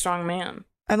a big, strong man.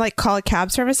 And like call a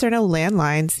cab service. There are no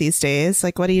landlines these days.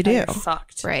 Like, what do you do? You're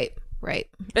fucked. Right.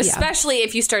 Especially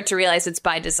if you start to realize it's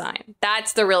by design.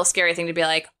 That's the real scary thing, to be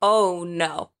like, oh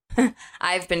no,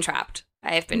 I've been trapped.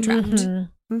 I have been trapped.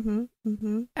 Mm-hmm. Mm-hmm.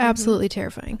 Mm-hmm. Absolutely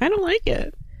terrifying. I don't like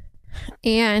it.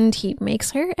 And he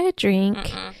makes her a drink.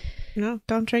 Mm-mm. No,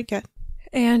 don't drink it.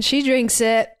 And she drinks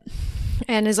it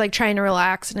and is like trying to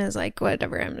relax and is like,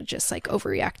 whatever, I'm just like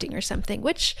overreacting or something,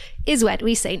 which is what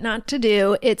we say not to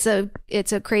do. It's a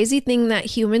crazy thing that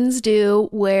humans do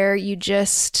where you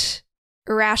just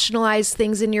rationalize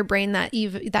things in your brain that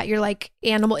your like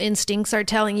animal instincts are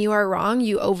telling you are wrong.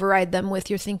 You override them with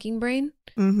your thinking brain.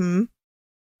 Mm-hmm.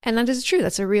 And that is true.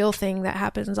 That's a real thing that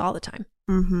happens all the time.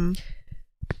 Mm-hmm.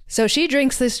 So she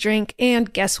drinks this drink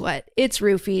and guess what? It's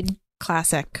roofied.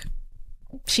 Classic.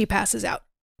 She passes out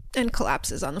and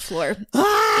collapses on the floor.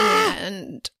 Ah!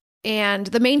 And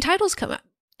the main titles come up.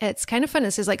 It's kind of fun.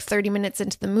 This is like 30 minutes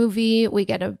into the movie. We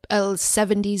get a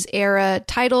 70s era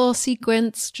title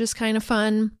sequence, just kind of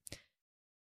fun.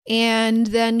 And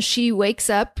then she wakes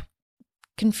up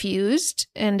confused,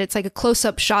 and it's like a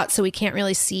close-up shot, so we can't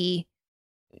really see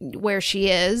where she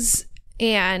is.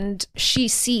 And she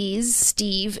sees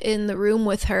Steve in the room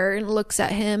with her and looks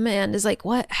at him and is like,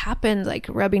 "What happened?" Like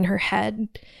rubbing her head.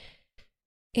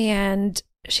 And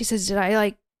she says, "Did I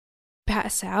like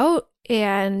pass out?"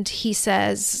 And he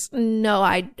says, "No,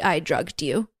 I drugged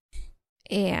you."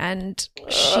 And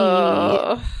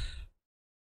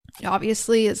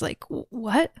obviously is like,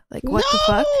 what? Like, what the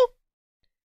fuck?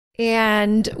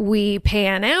 And we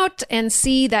pan out and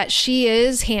see that she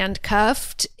is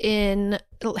handcuffed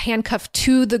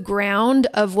to the ground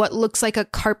of what looks like a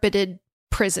carpeted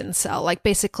prison cell, like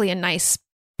basically a nice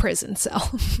prison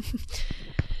cell.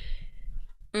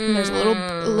 And there's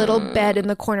a little bed in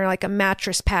the corner, like a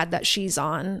mattress pad that she's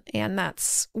on, and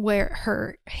that's where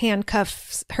her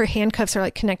handcuffs are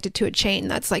like connected to a chain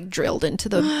that's like drilled into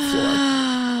the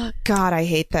floor. God, I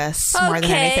hate this more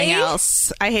than anything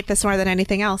else. I hate this more than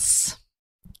anything else.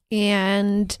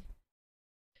 And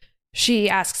she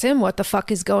asks him what the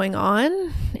fuck is going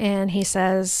on, and he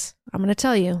says, I'm going to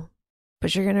tell you,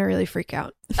 but you're going to really freak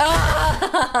out. Which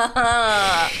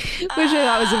I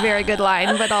thought was a very good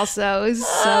line, but also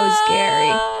so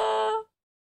scary.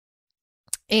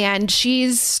 And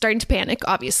she's starting to panic,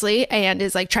 obviously, and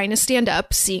is like trying to stand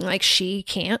up, seeing like she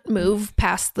can't move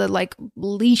past the like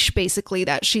leash basically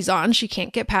that she's on. She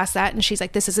can't get past that. And she's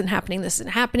like, this isn't happening. This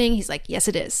isn't happening. He's like, yes,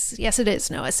 it is. Yes, it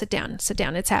is. Noah, sit down. Sit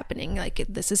down. It's happening. Like,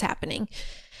 this is happening.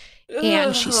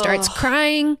 And she starts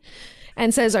crying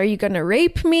and says, are you going to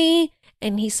rape me?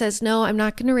 And he says, no, I'm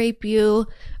not going to rape you.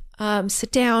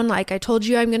 Sit down. Like I told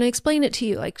you, I'm going to explain it to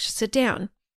you. Like, sit down.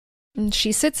 And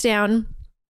she sits down.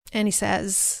 And he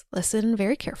says, listen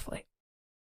very carefully.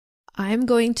 I'm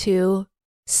going to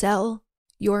sell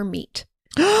your meat.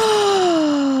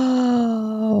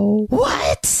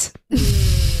 What?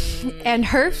 And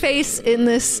her face in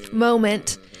this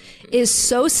moment is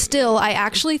so still. I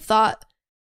actually thought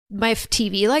my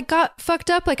TV like got fucked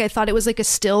up. Like I thought it was like a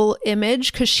still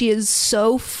image because she is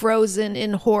so frozen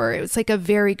in horror. It was like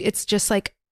it's just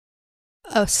like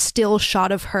a still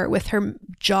shot of her with her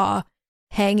jaw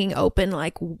hanging open,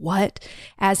 like, what?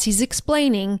 As he's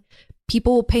explaining,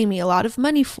 people will pay me a lot of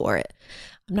money for it.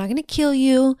 I'm not going to kill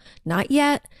you, not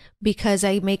yet, because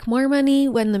I make more money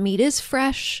when the meat is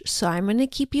fresh. So I'm going to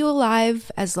keep you alive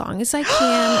as long as I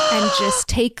can and just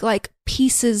take like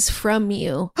pieces from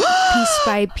you, piece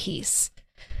by piece.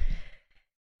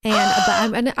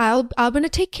 And I'm gonna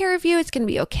take care of you. It's gonna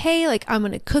be okay. Like, I'm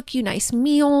gonna cook you nice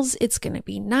meals. It's gonna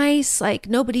be nice. Like,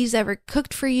 nobody's ever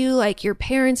cooked for you. Like, your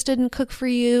parents didn't cook for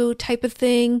you, type of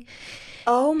thing.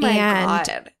 Oh my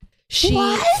God. She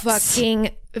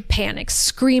fucking panics,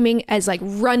 screaming as like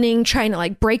running, trying to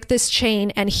like break this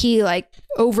chain. And he like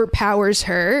overpowers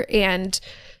her and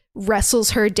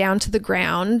wrestles her down to the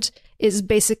ground, is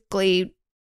basically,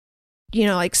 you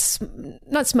know, like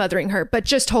not smothering her, but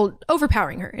just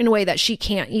overpowering her in a way that she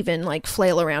can't even like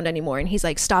flail around anymore. And he's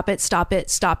like, stop it, stop it,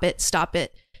 stop it, stop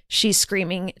it. She's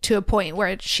screaming to a point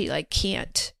where she like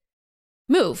can't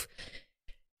move.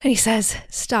 And he says,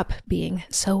 stop being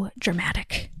so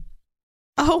dramatic.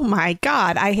 Oh my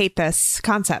God. I hate this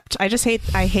concept. I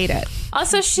hate it.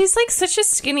 Also, she's like such a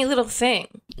skinny little thing.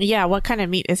 Yeah. What kind of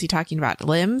meat is he talking about?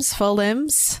 Limbs? Full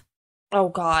limbs? Oh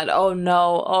God. Oh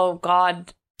no. Oh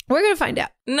God. We're going to find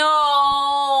out.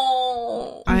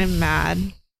 No. I'm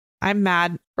mad.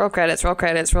 Roll credits.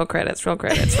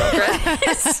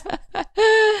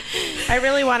 I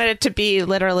really wanted it to be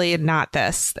literally not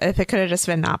this. If it could have just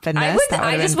been not been this,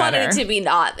 I just wanted it to be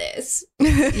not this.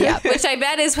 Yeah. Which I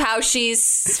bet is how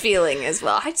she's feeling as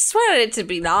well. I just wanted it to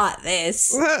be not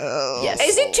this. Yes.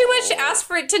 Is it too much to ask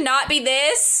for it to not be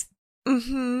this?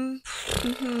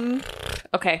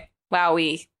 Okay. Wow.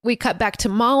 We cut back to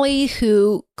Molly,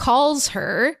 who calls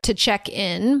her to check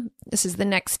in. This is the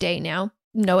next day now.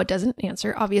 Noah doesn't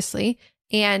answer, obviously.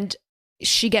 And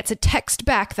she gets a text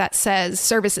back that says,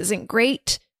 service isn't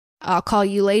great. I'll call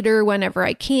you later whenever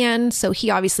I can. So he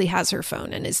obviously has her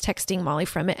phone and is texting Molly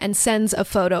from it and sends a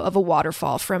photo of a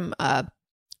waterfall from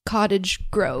Cottage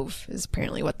Grove, is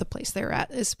apparently what the place they're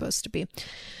at is supposed to be.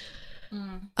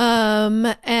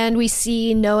 And we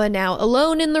see Noah now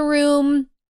alone in the room,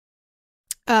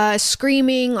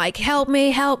 screaming like, help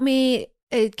me,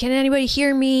 can anybody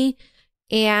hear me?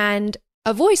 And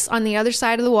a voice on the other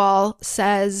side of the wall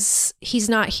says, he's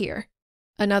not here.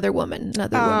 Another woman's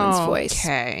voice.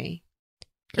 Okay.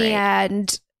 Great.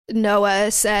 And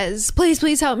Noah says,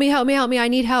 please help me, I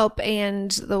need help. And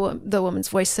the woman's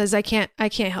voice says, I can't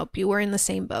help you, we're in the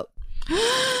same boat.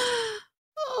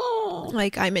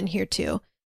 Like, I'm in here too.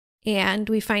 And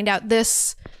we find out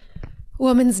this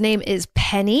woman's name is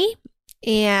Penny.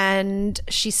 And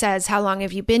she says, how long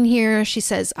have you been here? She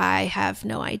says, I have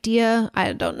no idea.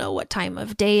 I don't know what time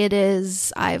of day it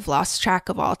is. I've lost track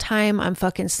of all time. I'm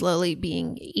fucking slowly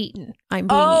being eaten. I'm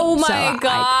being eaten. Oh my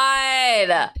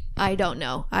God. I don't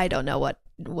know. I don't know what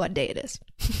day it is.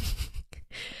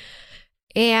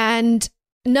 And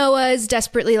Noah is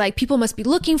desperately like, people must be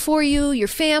looking for you, your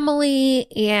family.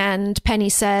 And Penny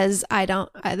says,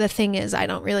 the thing is, I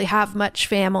don't really have much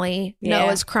family. Yeah.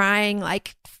 Noah's crying,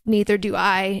 like, neither do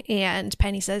I. And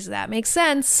Penny says, that makes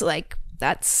sense. Like,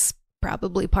 that's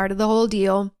probably part of the whole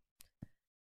deal.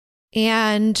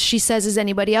 And she says, is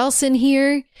anybody else in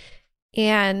here?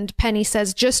 And Penny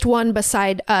says, just one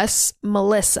beside us,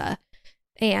 Melissa.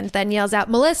 And then yells out,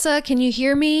 Melissa, can you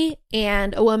hear me?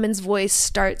 And a woman's voice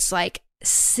starts like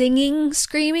singing,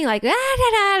 screaming, like, da,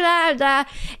 da, da, da.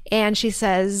 And she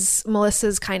says,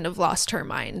 Melissa's kind of lost her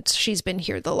mind. She's been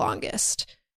here the longest.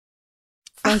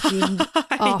 Fucking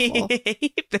awful. I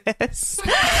hate this.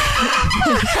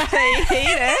 I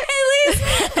hate it.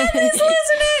 At least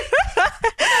listen it.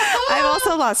 I've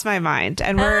also lost my mind,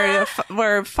 and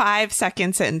we're 5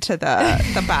 seconds into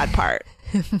the bad part.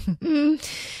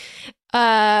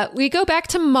 We go back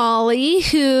to Molly,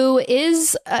 who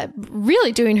is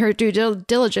really doing her due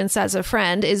diligence as a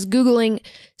friend, is Googling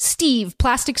Steve,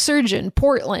 plastic surgeon,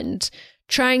 Portland,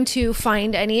 trying to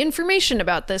find any information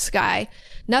about this guy.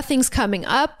 Nothing's coming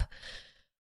up.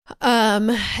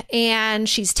 And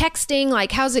she's texting,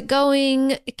 like, how's it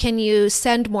going? Can you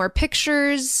send more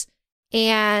pictures?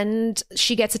 And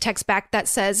she gets a text back that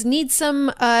says, need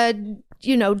some,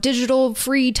 digital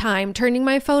free time, turning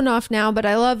my phone off now, but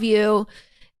I love you.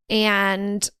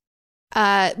 And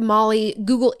Molly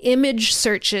Google image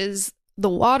searches the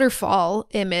waterfall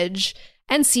image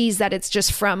and sees that it's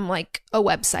just from like a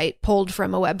website, pulled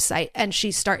from a website. And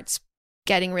she starts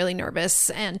getting really nervous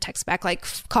and texts back like,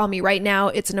 call me right now.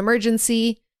 It's an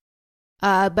emergency.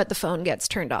 But the phone gets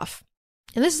turned off.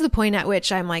 And this is the point at which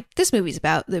I'm like, this movie's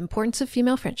about the importance of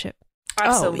female friendship.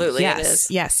 Absolutely, yes,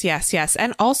 it is. Yes.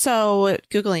 And also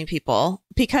Googling people,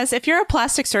 because if you're a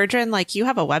plastic surgeon, like, you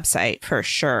have a website for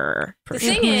sure. The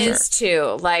thing is,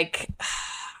 too, like,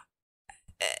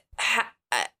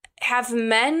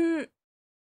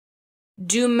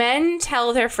 do men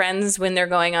tell their friends when they're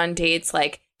going on dates,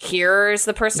 like, here's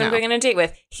the person I'm going on a date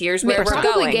with, here's where we're going?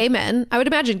 Probably gay men. I would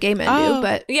imagine gay men do,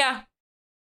 but yeah.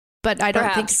 But I don't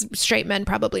Perhaps. think straight men,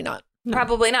 probably not. No.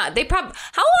 Probably not.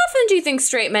 How often do you think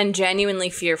straight men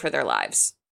genuinely fear for their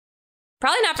lives?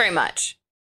 Probably not very much.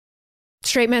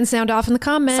 Straight men sound off in the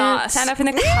comments. Sound off in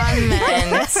the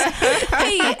comments.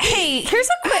 hey, here's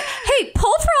a quick. Hey,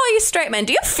 poll for all you straight men.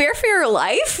 Do you have fear for your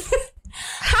life?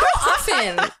 How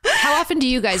often do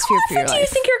you guys fear for your life? How often do you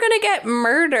think you're going to get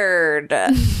murdered?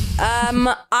 I mean,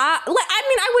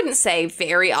 I wouldn't say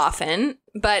very often,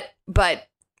 but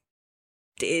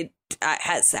it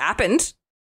has happened.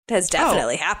 It has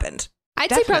definitely happened.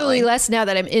 I'd say probably less now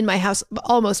that I'm in my house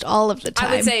almost all of the time.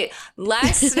 I would say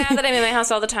less now that I'm in my house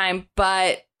all the time,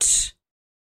 but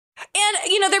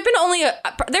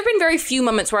there've been very few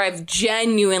moments where I've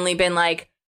genuinely been like,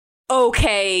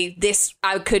 okay, this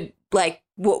I could like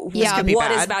what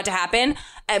is about to happen.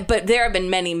 But there have been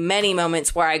many, many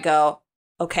moments where I go,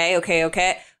 okay,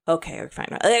 we're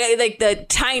fine. Like the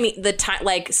tiny,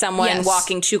 like someone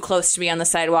walking too close to me on the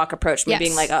sidewalk approached me,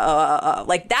 being like, oh,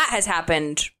 like that has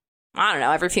happened. I don't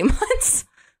know, every few months.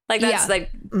 Like that's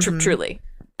truly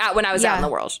when I was out in the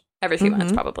world, every few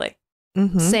months probably.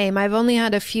 Mm-hmm. Same. I've only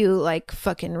had a few like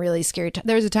fucking really scary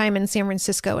there was a time in San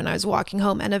Francisco when I was walking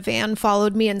home and a van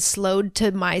followed me and slowed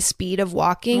to my speed of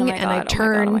walking, and I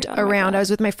turned around. I was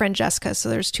with my friend Jessica, so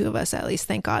there's two of us at least,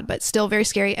 thank God, but still very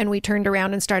scary. And we turned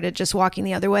around and started just walking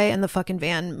the other way, and the fucking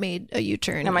van made a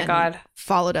U-turn. Oh my God.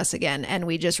 Followed us again, and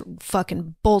we just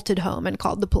fucking bolted home and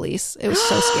called the police. It was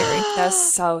so scary.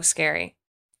 That's so scary.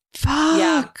 Fuck.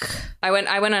 Yeah. I went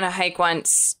on a hike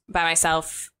once by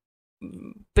myself,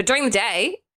 but during the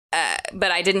day,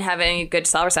 but I didn't have any good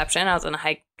cell reception. I was on a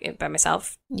hike by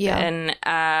myself. Yeah.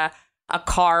 And a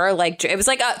car, like, it was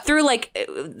like through like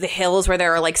the hills where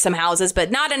there are like some houses, but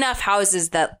not enough houses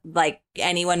that like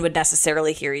anyone would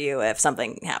necessarily hear you if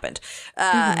something happened.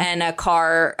 And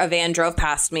a van drove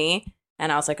past me.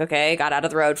 And I was like, okay, got out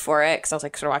of the road for it because I was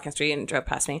like sort of walking the street and it drove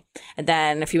past me. And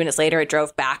then a few minutes later, it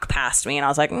drove back past me. And I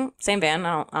was like, same van.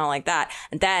 I don't like that.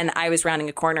 And then I was rounding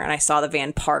a corner and I saw the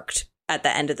van parked at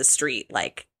the end of the street,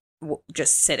 like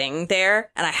just sitting there.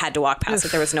 And I had to walk past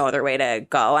it. There was no other way to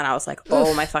go. And I was like,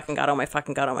 oh my fucking God, oh my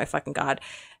fucking God, oh my fucking God.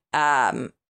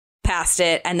 Past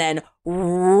it and then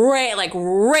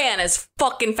ran as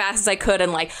fucking fast as I could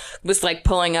and like was like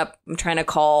pulling up, I'm trying to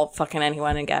call fucking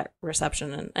anyone and get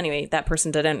reception. And anyway, that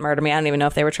person didn't murder me. I don't even know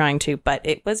if they were trying to, but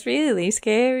it was really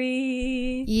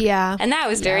scary. Yeah. And that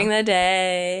was during the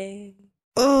day.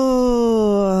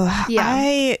 Oh,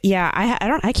 yeah.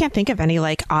 I can't think of any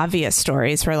like obvious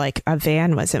stories where like a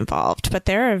van was involved, but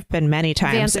there have been many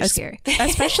times. Vans are scary.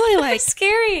 Especially like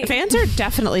scary. Vans are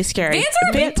definitely scary. Vans are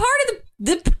a big part of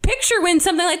the picture when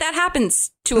something like that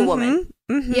happens to a woman.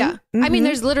 Yeah. I mean,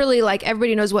 there's literally like,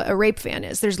 everybody knows what a rape fan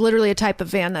is. There's literally a type of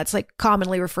van that's like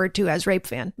commonly referred to as rape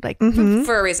fan. Like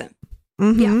for a reason.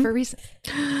 Yeah, for a reason.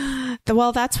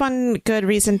 Well, that's one good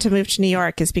reason to move to New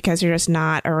York is because you're just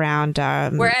not around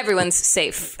where everyone's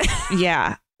safe.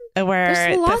 Yeah. Where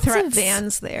there's lots the of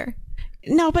vans there.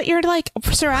 No, but you're like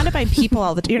surrounded by people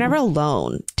all the time. You're never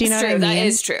alone. Do you know what I mean? That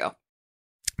is true.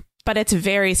 But it's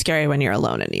very scary when you're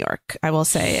alone in New York. I will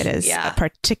say it is a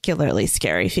particularly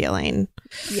scary feeling.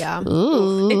 Yeah.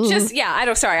 Ooh. It just,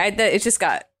 it just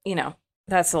got,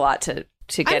 that's a lot to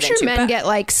get into. I'm sure men get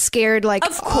like scared, like,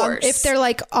 of course, if they're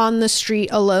like on the street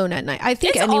alone at night. I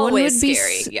think it's anyone would be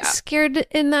scared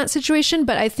in that situation,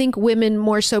 but I think women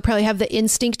more so probably have the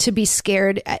instinct to be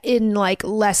scared in like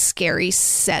less scary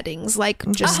settings, like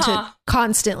just to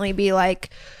constantly be like,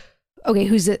 okay,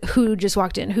 who just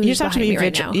walked in? Who's behind me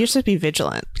right now? You just have to be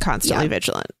vigilant, constantly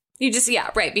vigilant. You just,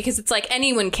 right, because it's like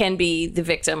anyone can be the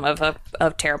victim of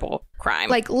a terrible crime.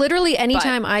 Like literally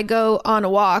anytime I go on a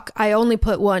walk, I only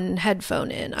put one headphone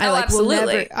in.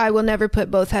 I will never put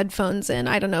both headphones in.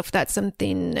 I don't know if that's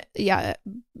something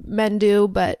men do,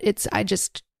 but I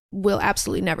just will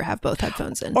absolutely never have both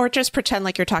headphones in. Or just pretend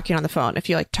like you're talking on the phone. If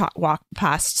you like walk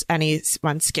past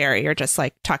anyone scary, you're just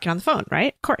like talking on the phone,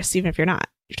 right? Of course, even if you're not,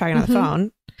 you're talking on the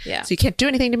phone. Yeah. So you can't do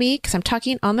anything to me because I'm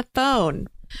talking on the phone.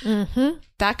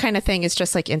 That kind of thing is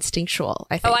just like instinctual,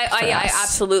 I think. I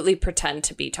absolutely pretend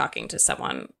to be talking to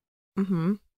someone.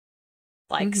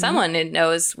 Like someone it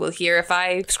knows will hear if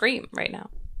I scream right now.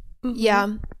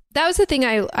 Yeah. That was the thing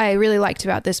I really liked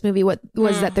about this movie. What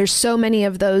was that there's so many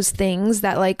of those things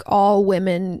that like all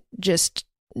women just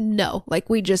know. Like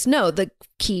we just know the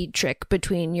key trick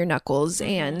between your knuckles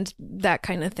and that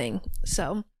kind of thing.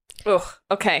 So. Oh,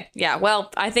 okay. Yeah.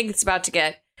 Well, I think it's about to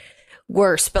get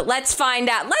worse, but let's find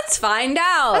out.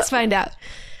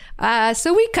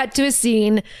 So we cut to a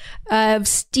scene of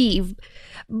Steve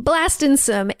blasting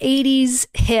some 80s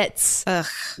hits,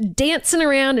 dancing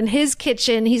around in his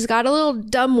kitchen. He's got a little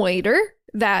dumbwaiter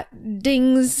that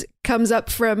comes up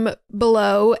from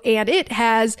below, and it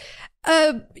has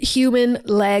a human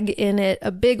leg in it,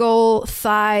 a big old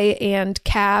thigh and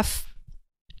calf.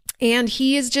 And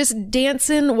he is just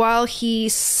dancing while he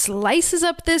slices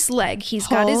up this leg. He's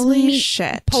got his meat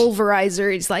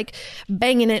pulverizer. He's like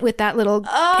banging it with that little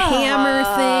hammer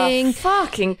thing.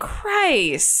 Fucking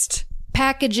Christ.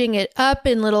 Packaging it up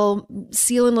in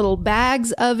sealing little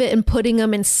bags of it and putting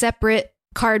them in separate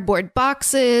cardboard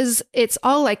boxes. It's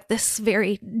all like this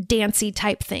very dancey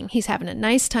type thing. He's having a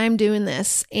nice time doing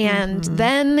this. And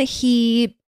then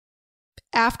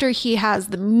after he has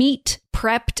the meat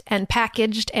prepped and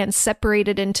packaged and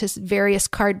separated into various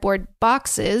cardboard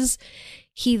boxes,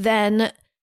 he then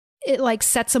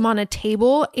sets them on a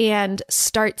table and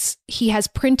he has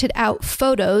printed out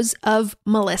photos of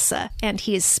Melissa, and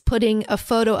he is putting a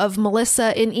photo of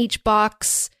Melissa in each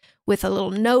box with a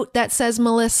little note that says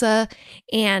Melissa,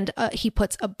 and he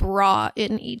puts a bra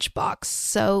in each box.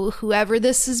 So whoever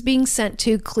this is being sent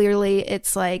to, clearly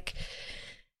it's like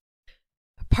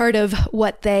part of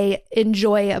what they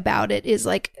enjoy about it is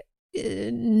like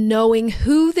knowing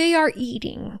who they are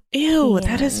eating. Ew, and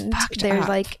that is fucked there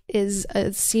up. Is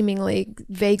a seemingly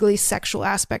vaguely sexual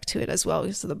aspect to it as well,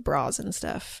 because of the bras and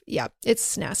stuff. Yeah,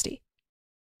 it's nasty.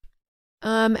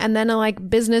 And then a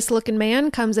business looking man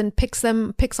comes and picks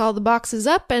all the boxes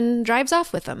up and drives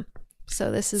off with them. So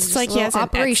this is like a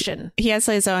operation. He has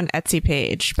his own Etsy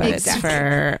page, but it's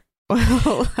for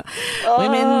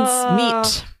women's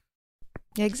meat.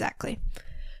 Exactly.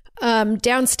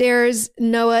 Downstairs,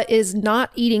 Noah is not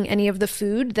eating any of the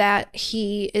food that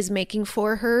he is making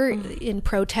for her in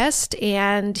protest,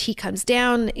 and he comes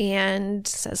down and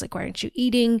says, why aren't you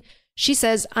eating? She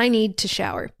says, I need to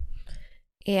shower.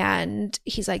 And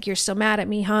he's like, you're still mad at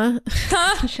me, huh?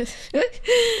 Which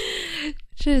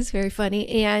is very funny.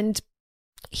 And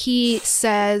he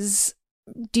says,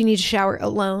 do you need to shower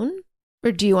alone?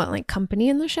 Or do you want company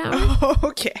in the shower? Oh,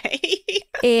 okay.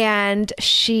 And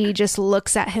she just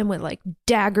looks at him with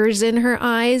daggers in her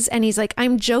eyes. And he's like,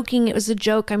 I'm joking. It was a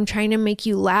joke. I'm trying to make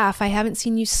you laugh. I haven't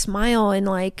seen you smile in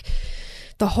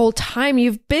the whole time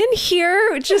you've been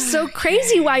here, which is so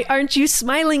crazy. Why aren't you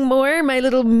smiling more, my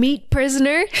little meat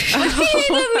prisoner? My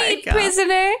little meat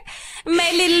prisoner.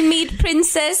 My little meat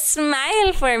princess,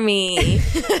 smile for me.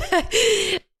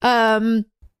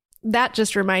 That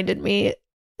just reminded me.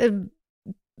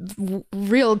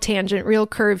 Real tangent, real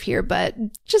curve here, but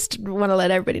just want to let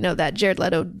everybody know that Jared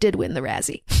Leto did win the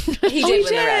Razzie. He did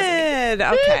win the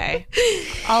Razzie. Okay.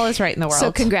 All is right in the world.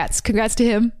 So congrats to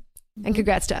him and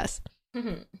congrats to us.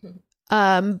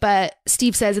 But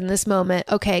Steve says in this moment,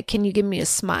 okay, can you give me a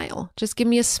smile? Just give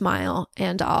me a smile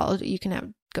and you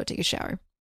can go take a shower.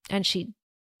 And she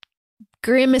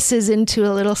grimaces into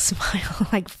a little smile,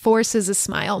 like forces a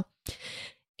smile.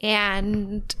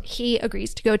 And he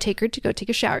agrees to go take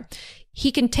a shower.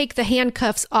 He can take the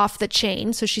handcuffs off the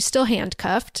chain. So she's still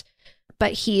handcuffed,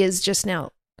 but he is just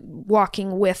now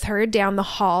walking with her down the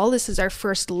hall. This is our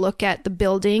first look at the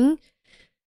building.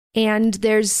 And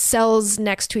there's cells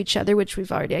next to each other, which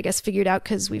we've already, I guess, figured out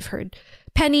because we've heard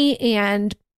Penny.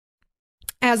 And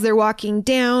as they're walking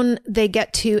down, they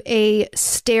get to a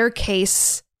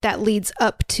staircase that leads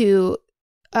up to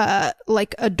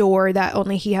like a door that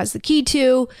only he has the key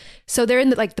to. So they're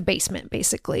in the basement,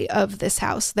 basically, of this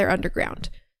house. They're underground.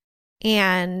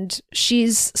 And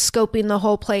she's scoping the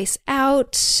whole place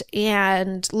out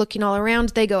and looking all around.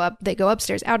 They go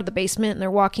upstairs out of the basement and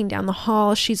they're walking down the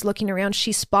hall. She's looking around.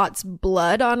 She spots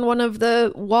blood on one of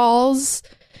the walls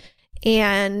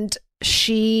and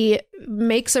she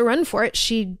makes a run for it.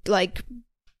 She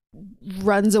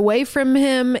runs away from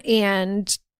him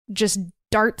and just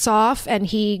darts off, and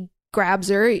he grabs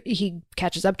her. He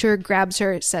catches up to her, grabs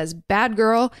her, says, "Bad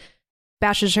girl,"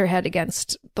 bashes her head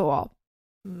against the wall.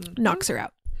 Knocks her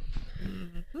out.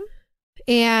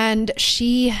 And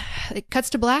it cuts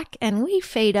to black and we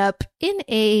fade up in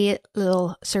a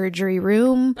little surgery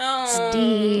room.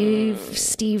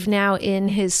 Steve now in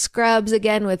his scrubs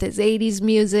again with his 80s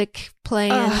music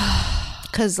playing.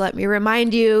 Because let me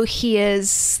remind you, he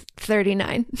is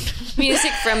 39.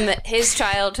 Music from his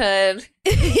childhood.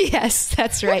 Yes,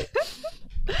 that's right.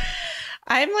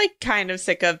 I'm kind of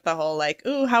sick of the whole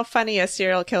ooh, how funny, a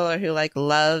serial killer who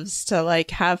loves to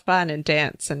have fun and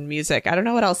dance and music. I don't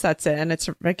know what else that's in. It's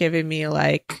giving me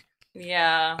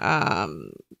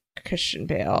Christian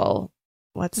Bale.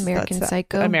 American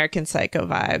Psycho? American Psycho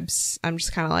vibes. I'm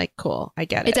just kind of cool. I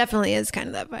get it. It definitely is kind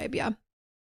of that vibe, yeah.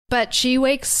 But she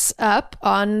wakes up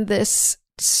on this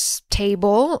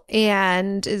table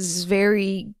and is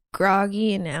very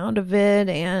groggy and out of it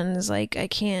and is like, I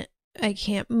can't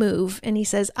move. And he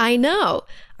says, I know.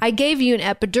 I gave you an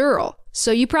epidural,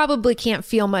 so you probably can't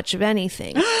feel much of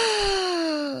anything.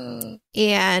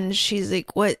 And she's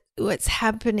like, what's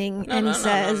happening? And he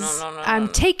says, I'm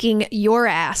taking your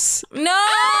ass. No!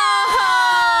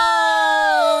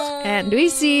 And we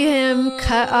see him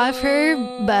cut off her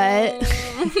butt.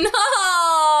 No!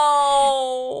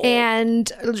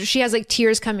 And she has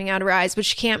tears coming out of her eyes, but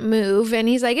she can't move. And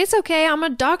he's like, it's okay. I'm a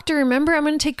doctor. Remember, I'm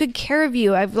going to take good care of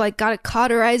you. I've got to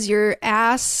cauterize your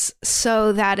ass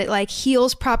so that it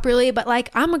heals properly. But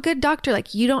I'm a good doctor.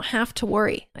 You don't have to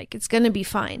worry. It's going to be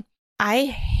fine. I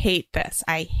hate this.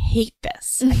 I hate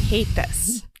this. I hate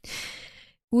this.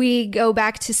 We go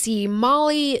back to see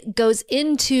Molly goes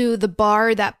into the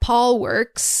bar that Paul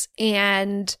works,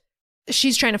 and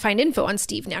she's trying to find info on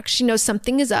Steve now because she knows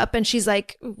something is up. And she's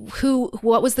like,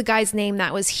 what was the guy's name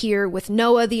that was here with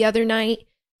Noah the other night?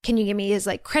 Can you give me his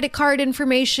credit card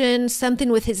information,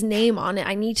 something with his name on it?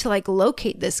 I need to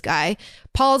locate this guy.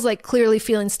 Paul's clearly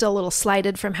feeling still a little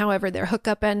slighted from however their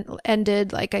hookup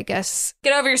ended. I guess.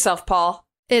 Get over yourself, Paul.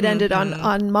 It ended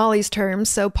on Molly's terms.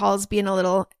 So Paul's being a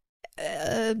little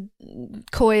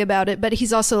coy about it, but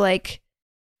he's also I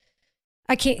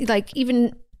can't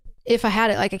even if I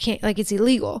had it, I can't, it's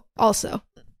illegal also.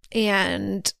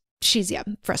 And she's,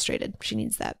 frustrated. She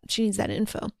needs that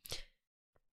info.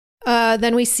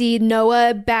 Then we see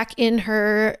Noah back in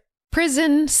her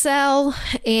prison cell,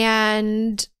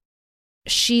 and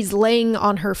she's laying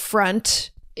on her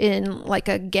front in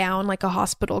a gown, a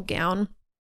hospital gown.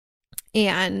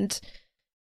 And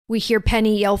we hear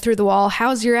Penny yell through the wall,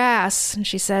 "How's your ass?" And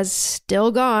she says,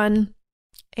 "Still gone."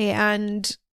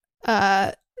 And,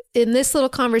 in this little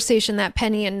conversation that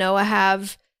Penny and Noah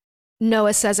have,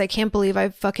 Noah says, "I can't believe I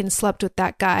fucking slept with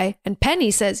that guy." And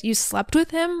Penny says, "You slept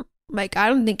with him? I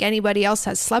don't think anybody else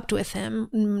has slept with him.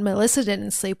 Melissa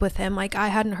didn't sleep with him. I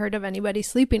hadn't heard of anybody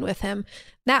sleeping with him."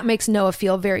 That makes Noah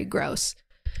feel very gross.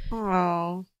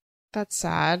 Oh, that's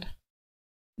sad.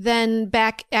 Then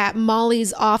back at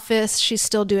Molly's office, she's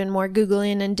still doing more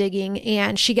Googling and digging,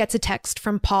 and she gets a text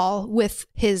from Paul with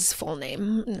his full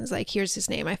name. And it's here's his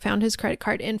name. I found his credit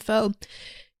card info.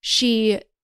 She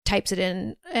types it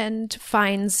in and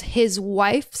finds his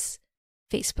wife's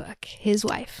Facebook. His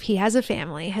wife. He has a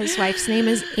family. His wife's name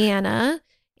is Anna,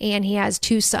 and he has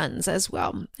 2 sons as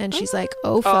well. And she's like,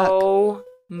 oh, fuck. Oh,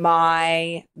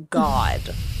 my God.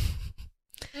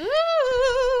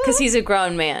 Because he's a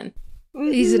grown man.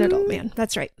 He's an adult man.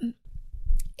 That's right.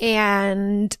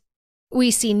 And we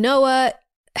see Noah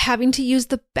having to use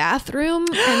the bathroom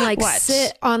and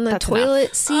sit on the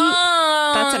toilet seat.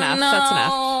 Oh, that's enough. No. That's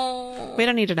enough. We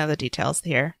don't need to know the details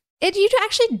here. You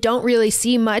actually don't really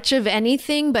see much of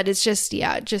anything, but it's just,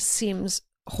 it just seems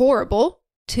horrible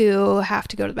to have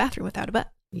to go to the bathroom without a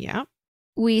butt. Yeah.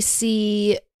 We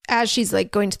see, as she's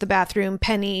like going to the bathroom,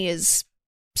 Penny is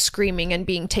screaming and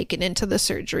being taken into the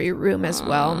surgery room as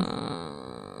well.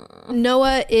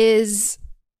 Noah is,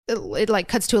 it like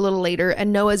cuts to a little later,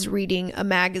 and Noah's reading a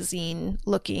magazine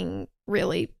looking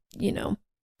really,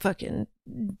 fucking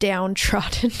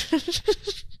downtrodden.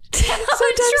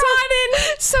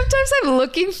 Sometimes I'm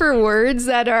looking for words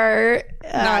that are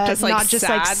not just like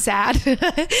sad. And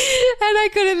I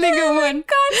couldn't think of one.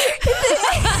 God.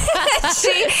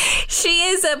 she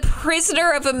is a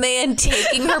prisoner of a man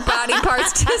taking her body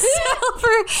parts to sell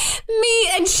for meat,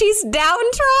 and she's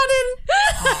downtrodden.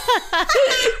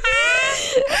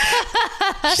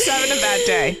 She's having a bad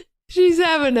day. She's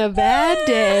having a bad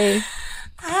day.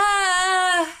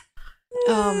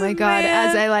 Oh my God. Man.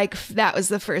 As I that was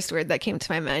the first word that came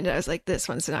to my mind. I was like, this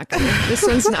one's not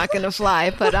gonna fly,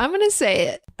 but I'm gonna say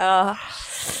it. A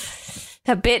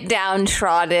bit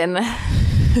downtrodden.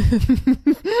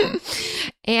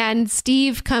 And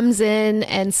Steve comes in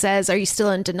and says, are you still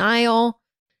in denial?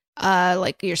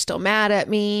 You're still mad at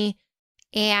me.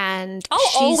 And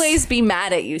I'll always be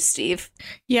mad at you, Steve.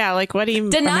 Yeah, like what do you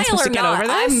denial or to get not? over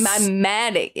this? I'm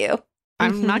mad at you.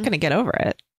 I'm not gonna get over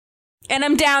it. And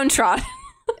I'm downtrodden.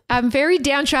 I'm very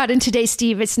downtrodden today,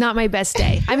 Steve. It's not my best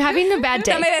day. I'm having a bad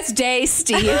day. Not my best day,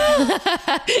 Steve.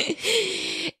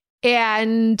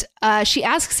 And she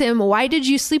asks him, why did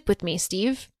you sleep with me,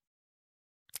 Steve?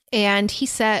 And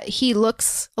he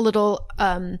looks a little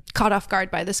caught off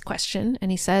guard by this question.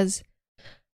 And he says,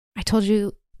 I told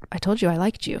you I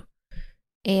liked you.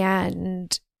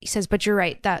 And he says, but you're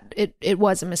right, that it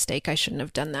was a mistake. I shouldn't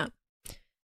have done that.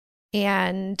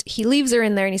 And he leaves her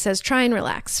in there and he says, try and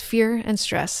relax. Fear and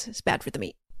stress is bad for the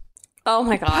meat. Oh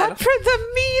my God. Bad for the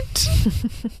meat.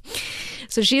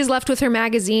 So she is left with her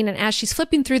magazine, and as she's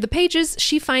flipping through the pages,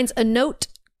 she finds a note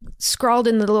scrawled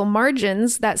in the little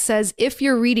margins that says, if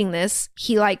you're reading this,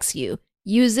 he likes you.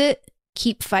 Use it.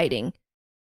 Keep fighting.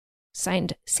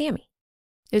 Signed, Sammy.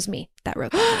 It was me that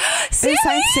wrote that. They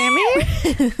signed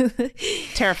Sammy?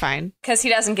 Terrifying. Because he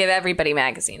doesn't give everybody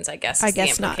magazines, I guess. I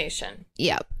guess the implication. Not.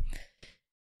 Yep.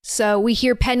 So we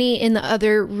hear Penny in the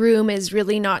other room is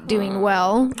really not doing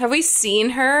well. Have we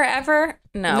seen her ever?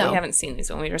 No, we haven't seen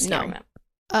these when we were scaring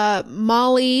them.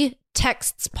 Molly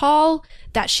texts Paul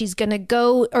that she's gonna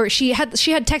go, or she had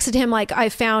texted him like, I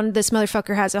found this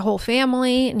motherfucker has a whole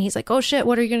family, and he's like, oh shit,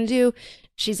 what are you gonna do?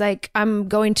 She's like, I'm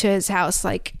going to his house,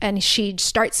 and she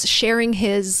starts sharing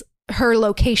her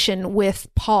location with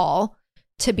Paul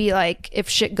to be like, if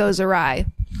shit goes awry,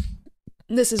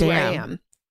 this is where I am.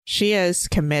 She is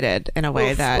committed in a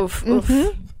way that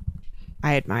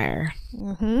I admire.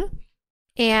 Mm-hmm.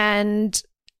 And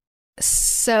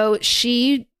so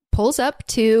she pulls up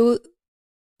to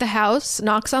the house,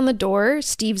 knocks on the door.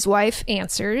 Steve's wife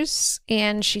answers,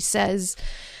 and she says,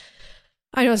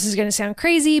 I know this is going to sound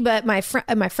crazy, but my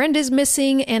friend is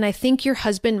missing, and I think your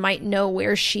husband might know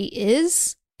where she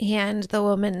is. And the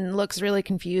woman looks really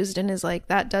confused and is like,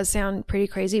 that does sound pretty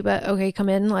crazy, but okay, come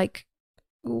in. Like,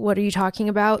 what are you talking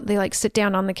about? They sit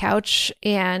down on the couch,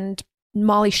 and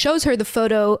Molly shows her the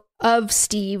photo of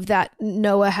Steve that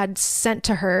Noah had sent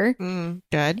to her.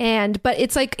 Good. But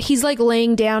it's he's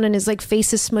laying down and his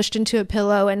face is smushed into a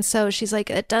pillow. And so she's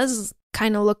like, it does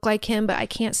kind of look like him, but I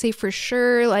can't say for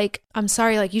sure. I'm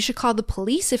sorry, you should call the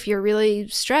police if you're really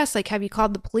stressed. Have you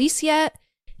called the police yet?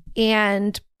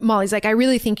 And Molly's like, I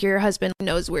really think your husband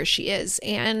knows where she is.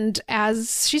 And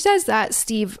as she says that,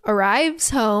 Steve arrives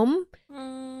home.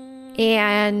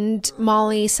 And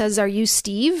Molly says, are you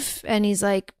Steve? And he's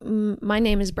like, my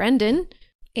name is Brendan.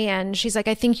 And she's like,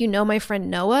 I think you know my friend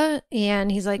Noah.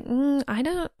 And he's like, I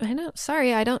don't,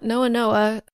 sorry, I don't know a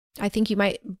Noah. I think you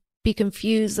might be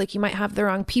confused. You might have the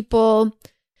wrong people.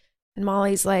 And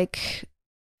Molly's like,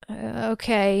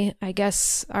 okay, I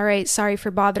guess. All right. Sorry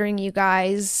for bothering you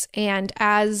guys. And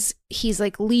as he's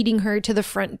leading her to the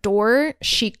front door,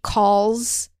 she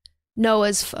calls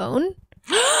Noah's phone.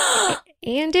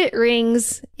 And it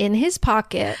rings in his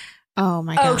pocket. Oh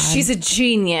my God. Oh, she's a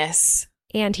genius.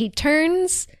 And he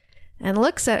turns and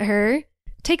looks at her,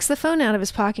 takes the phone out of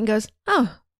his pocket and goes,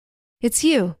 oh, it's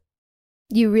you.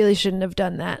 You really shouldn't have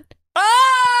done that.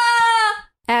 Ah!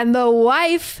 And the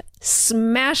wife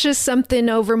smashes something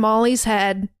over Molly's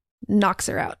head, knocks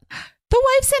her out. The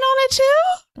wife's in on it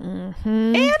too?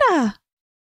 Mm-hmm. Anna.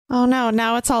 Oh no,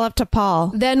 now it's all up to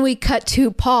Paul. Then we cut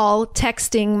to Paul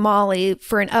texting Molly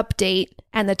for an update,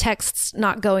 and the text's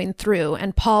not going through,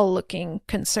 and Paul looking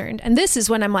concerned. And this is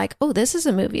when I'm like, oh, this is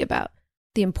a movie about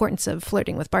the importance of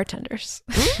flirting with bartenders,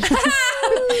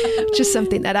 which is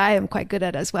something that I am quite good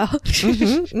at as well.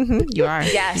 You are.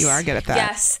 Yes. You are good at that.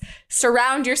 Yes.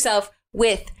 Surround yourself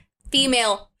with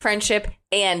female friendship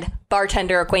and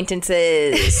bartender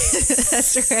acquaintances.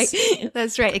 That's right.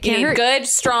 That's right. It You can't need hurt. good,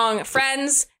 strong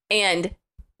friends and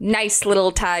nice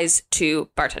little ties to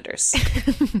bartenders.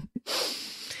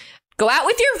 Go out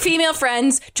with your female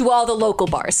friends to all the local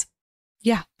bars.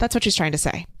 Yeah, that's what she's trying to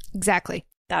say. Exactly.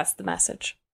 That's the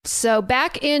message. So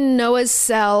back in Noah's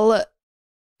cell,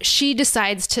 she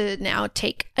decides to now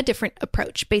take a different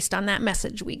approach based on that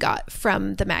message we got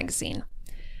from the magazine,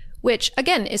 which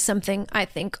again is something I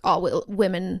think all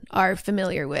women are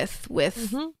familiar with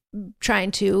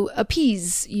trying to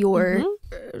appease your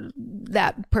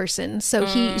that person. So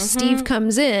Steve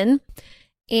comes in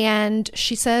and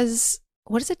she says,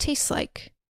 "What does it taste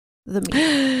like?" The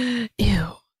meat.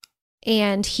 Ew.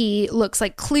 And he looks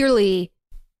like clearly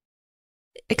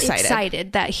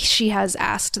Excited that she has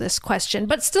asked this question,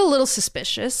 but still a little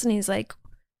suspicious. And he's like,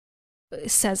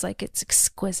 says like, "It's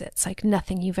exquisite. It's like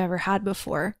nothing you've ever had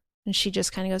before." And she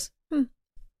just kind of goes,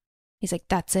 He's like,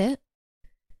 "That's it?"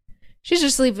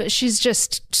 She's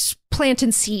just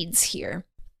planting seeds here.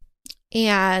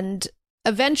 And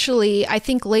eventually, I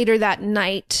think later that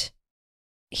night,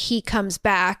 he comes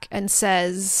back and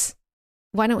says,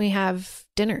 "Why don't we have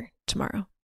dinner tomorrow?"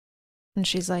 And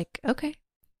she's like, "Okay."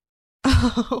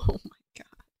 Oh my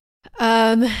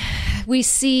God. We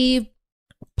see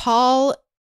Paul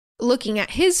looking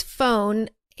at his phone,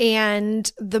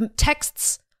 and the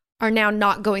texts are now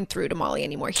not going through to Molly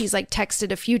anymore. He's like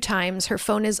texted a few times. Her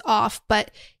phone is off,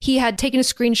 but he had taken a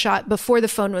screenshot before the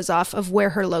phone was off of where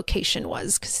her location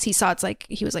was, because he saw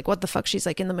he was like, "What the fuck?" She's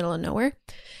like in the middle of nowhere.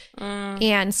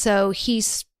 And so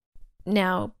he's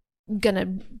now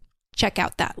gonna check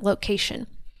out that location.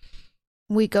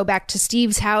 We go back to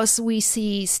Steve's house. We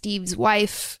see Steve's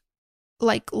wife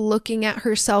like looking at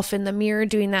herself in the mirror,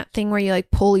 doing that thing where you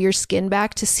like pull your skin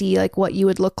back to see like what you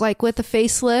would look like with a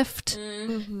facelift.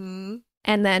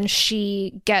 And then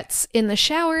she gets in the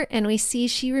shower and we see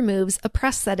she removes a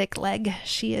prosthetic leg.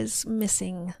 She is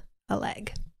missing a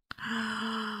leg.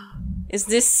 Is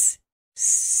this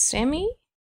Sammy?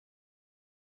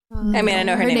 I mean, I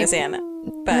know her name is Anna.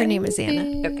 But her name is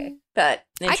Anna. Okay. But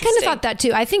I kind of thought that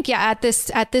too. I think, yeah, at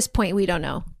this point, we don't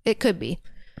know. It could be,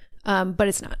 but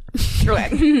it's not. Okay.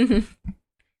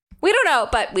 We don't know,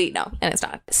 but we know, and it's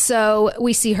not. So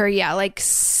we see her, yeah, like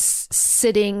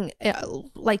sitting,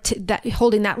 like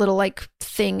holding that little like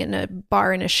thing in a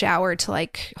bar in a shower to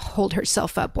like hold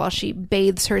herself up while she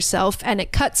bathes herself. And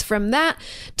it cuts from that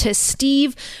to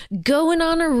Steve going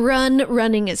on a run,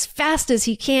 running as fast as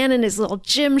he can in his little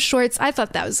gym shorts. I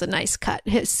thought that was a nice cut,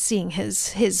 seeing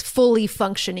his fully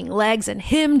functioning legs and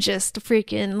him just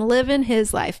freaking living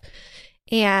his life.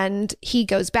 And he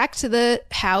goes back to the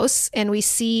house and we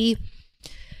see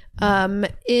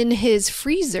in his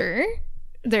freezer,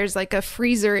 there's like a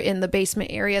freezer in the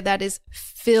basement area that is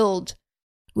filled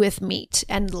with meat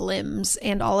and limbs,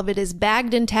 and all of it is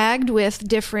bagged and tagged with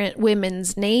different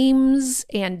women's names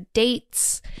and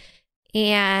dates.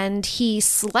 And he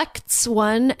selects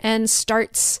one and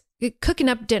starts cooking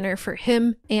up dinner for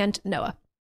him and Noah.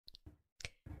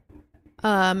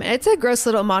 It's a gross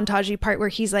little montagey part where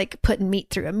he's like putting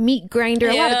meat through a meat grinder.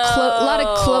 A lot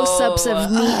of close-ups of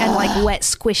meat and like wet,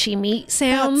 squishy meat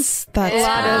sounds.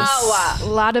 That's a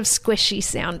lot of squishy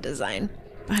sound design.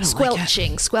 I don't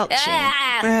squelching.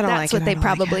 That's what they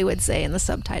probably would say in the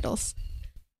subtitles.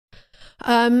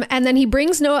 And then he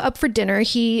brings Noah up for dinner.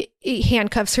 He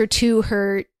handcuffs her to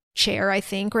her chair, I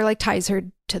think, or like ties her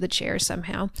to the chair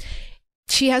somehow.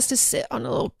 She has to sit on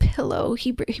a little pillow.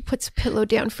 He puts a pillow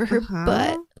down for her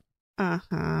butt.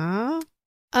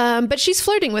 But she's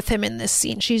flirting with him in this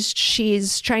scene.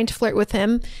 She's trying to flirt with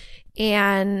him,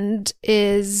 and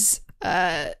is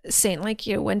saying like,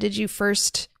 you know, when did you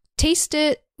first taste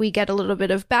it? We get a little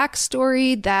bit of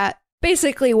backstory that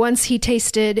basically once he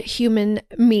tasted human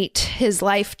meat, his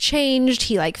life changed.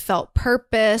 He like felt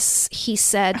purpose. He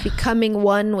said becoming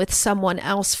one with someone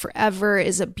else forever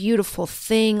is a beautiful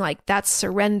thing. Like that's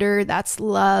surrender, that's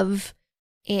love.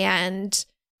 And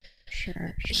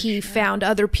he found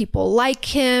other people like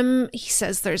him. He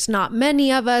says there's not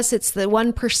many of us. It's the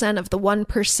 1% of the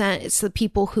 1%. It's the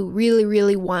people who really,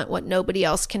 really want what nobody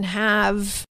else can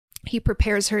have. He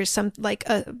prepares her some like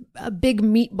a big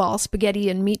meatball,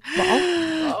 spaghetti and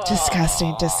meatball.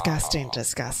 Disgusting.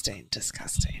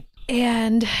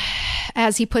 And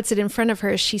as he puts it in front of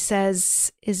her, she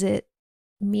says, "Is it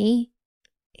me?"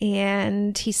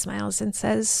 And he smiles and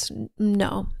says,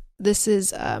 "No, this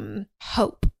is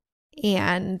Hope."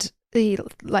 And he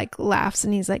like laughs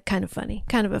and he's like, kind of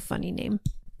a funny name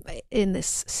in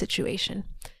this situation.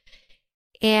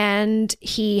 And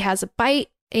he has a bite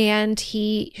and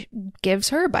he gives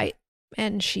her a bite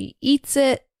and she eats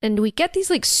it. And we get these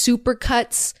like super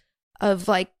cuts of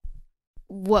like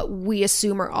what we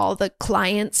assume are all the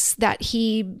clients that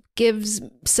he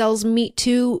sells meat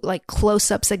to, like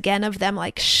close-ups again of them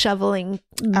like shoveling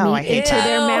meat into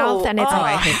their mouth, and it's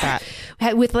I hate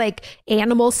that with like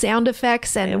animal sound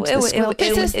effects and this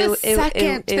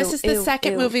is the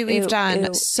second movie we've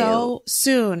done so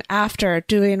soon after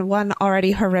doing one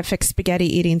already horrific spaghetti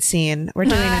eating scene. We're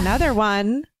doing another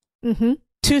one.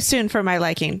 Too soon for my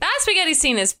liking. That spaghetti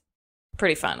scene is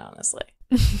pretty fun, honestly.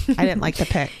 I didn't like the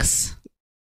pics.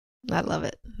 I love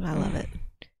it.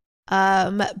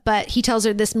 But he tells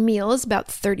her this meal is about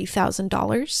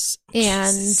 $30,000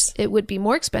 and it would be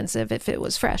more expensive if it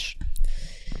was fresh.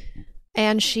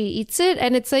 And she eats it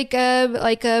and it's like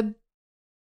a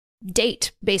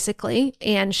date basically.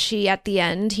 And she, at the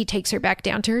end, he takes her back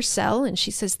down to her cell and she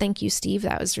says, "Thank you, Steve.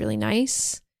 That was really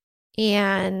nice."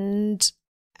 And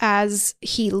as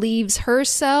he leaves her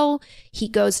cell, he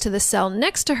goes to the cell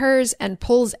next to hers and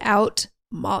pulls out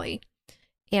Molly.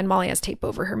 And Molly has tape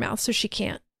over her mouth, so she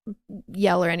can't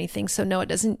yell or anything. So Noah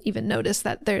doesn't even notice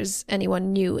that there's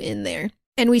anyone new in there.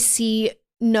 And we see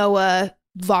Noah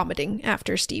vomiting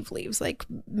after Steve leaves, like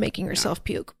making herself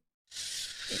puke.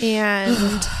 And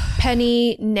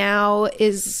Penny now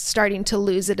is starting to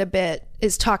lose it a bit,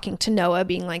 is talking to Noah,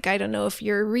 being like, "I don't know if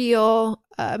you're real.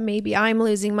 Maybe I'm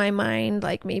losing my mind.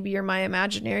 Like, maybe you're my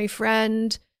imaginary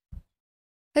friend."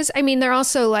 Because, I mean, they're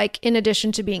also like, in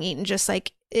addition to being eaten, just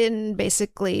like in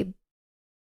basically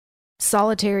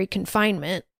solitary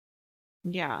confinement.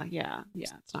 Yeah.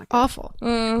 It's not good. Awful.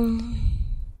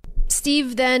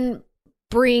 Steve then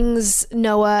brings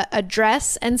Noah a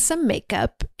dress and some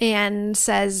makeup and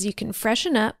says, "You can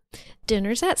freshen up.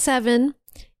 Dinner's at 7.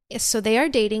 So they are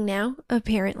dating now,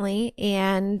 apparently.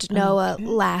 And Noah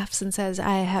laughs and says,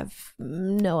 "I have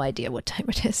no idea what time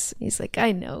it is." He's like,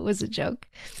 "I know, it was a joke."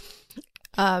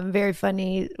 Very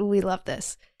funny. We love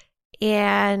this.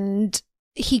 And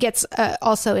he gets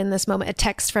also in this moment a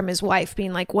text from his wife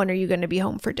being like, "When are you going to be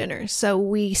home for dinner?" So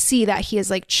we see that he is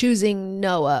like choosing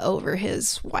Noah over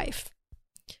his wife.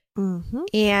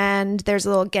 And there's a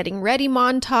little getting ready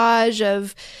montage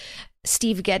of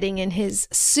Steve getting in his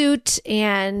suit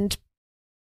and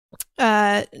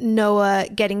Noah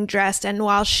getting dressed. And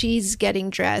while she's getting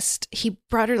dressed, he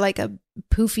brought her like a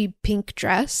poofy pink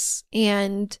dress.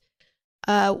 And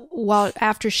while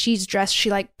after she's dressed, she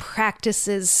like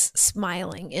practices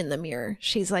smiling in the mirror.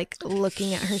 She's like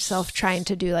looking at herself, trying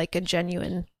to do like a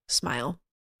genuine smile.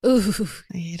 Ooh,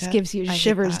 this gives you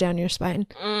shivers down your spine.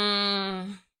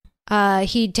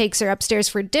 He takes her upstairs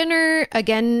for dinner.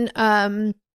 Again,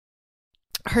 her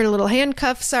little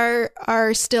handcuffs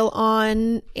are still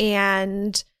on,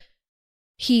 and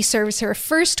he serves her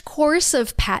first course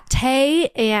of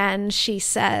pate, and she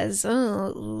says,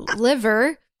 "Oh,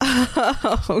 liver."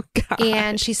 Oh, God.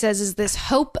 And she says, "Is this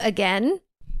Hope again?"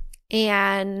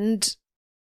 And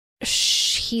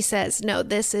he says, "No,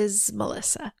 this is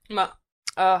Melissa." Melissa.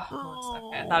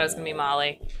 Okay. I thought it was going to be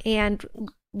Molly. And,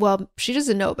 well, she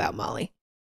doesn't know about Molly.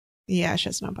 Yeah, she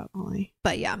doesn't know about Molly.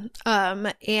 But yeah.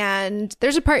 And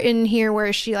there's a part in here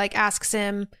where she like asks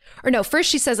him, or no, first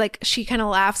she says like, she kind of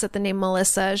laughs at the name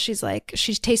Melissa. She's like,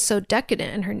 she tastes so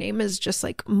decadent and her name is just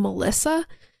like Melissa.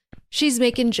 She's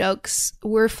making jokes.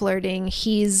 We're flirting.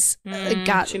 He's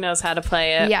she knows how to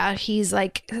play it. Yeah, he's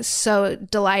like so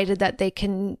delighted that they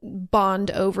can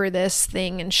bond over this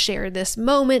thing and share this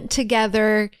moment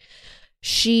together.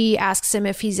 She asks him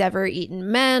if he's ever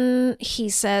eaten men. He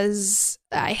says,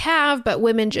 "I have, but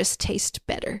women just taste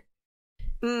better."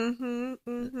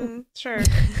 Sure.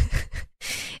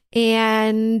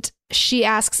 And she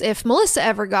asks if Melissa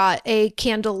ever got a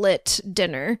candlelit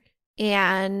dinner.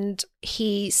 And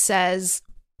he says,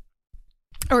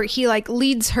 or he like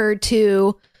leads her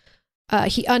to,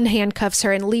 he unhandcuffs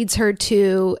her and leads her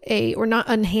to or not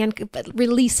unhandcuffs, but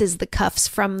releases the cuffs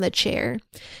from the chair.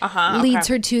 Leads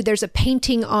her to, there's a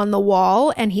painting on the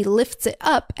wall, and he lifts it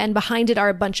up, and behind it are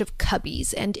a bunch of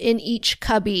cubbies. And in each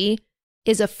cubby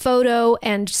is a photo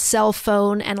and cell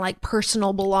phone and like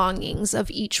personal belongings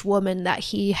of each woman that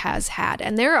he has had.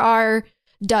 And there are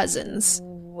dozens.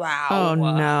 Wow. Oh,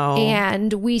 no.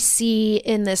 And we see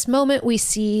in this moment, we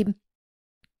see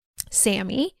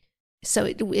Sammy. So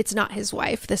it's not his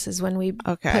wife. This is when we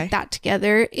put that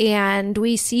together. And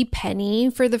we see Penny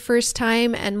for the first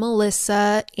time and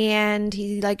Melissa. And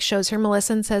he like shows her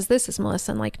Melissa and says, "This is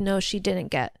Melissa." And like, no, she didn't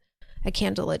get a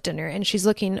candlelit dinner. And she's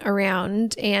looking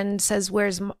around and says,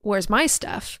 where's my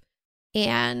stuff?"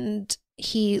 And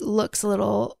he looks a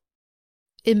little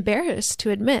embarrassed to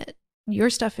admit, your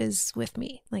stuff is with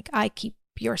me. Like, I keep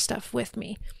your stuff with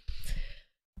me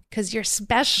because you're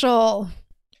special.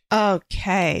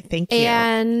 Okay, thank you.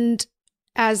 And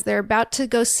as they're about to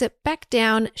go sit back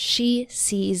down, she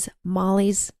sees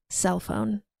Molly's cell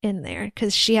phone in there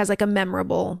because she has like a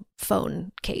memorable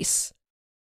phone case.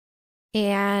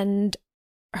 And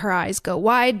her eyes go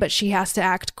wide, but she has to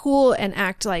act cool and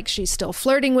act like she's still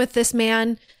flirting with this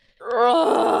man.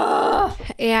 Ugh.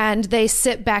 And they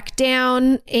sit back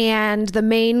down, and the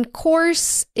main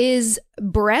course is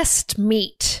breast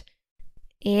meat.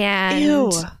 And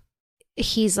Ew.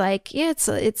 He's like, yeah,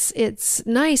 it's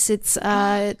nice. It's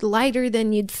lighter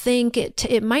than you'd think.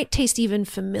 It might taste even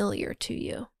familiar to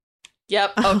you.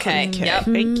 Yep. Okay. Yep.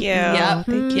 Thank you. Yep.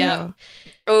 Thank you. Yep.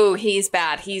 Oh, he's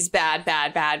bad. He's bad,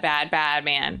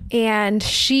 man. And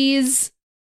she's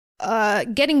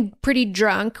getting pretty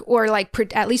drunk, or like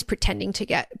at least pretending to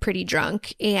get pretty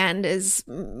drunk, and is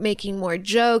making more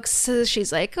jokes. So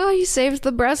she's like, oh, you saved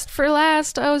the breast for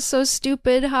last. Oh, so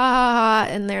stupid. Ha ha ha.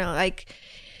 And they're like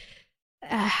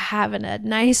having a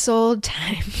nice old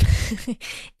time.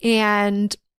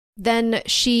 And then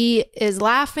she is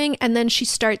laughing, and then she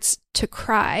starts to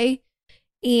cry.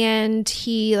 And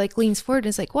he like leans forward and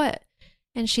is like, what?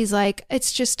 And she's like,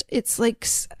 it's like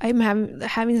I'm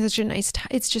having such a nice time.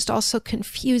 It's just all so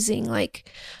confusing.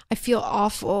 Like, I feel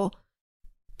awful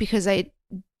because I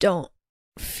don't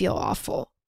feel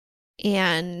awful.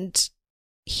 And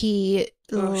she's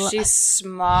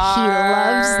smart. He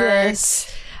loves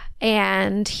this.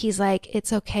 And he's like,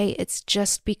 it's okay. It's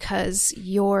just because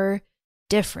you're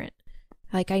different.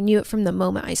 Like, I knew it from the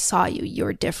moment I saw you.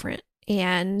 You're different.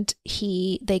 And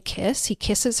they kiss. He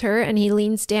kisses her, and he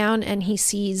leans down, and he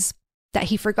sees that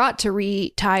he forgot to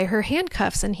retie her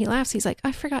handcuffs, and he laughs. He's like,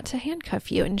 I forgot to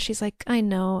handcuff you. And she's like, I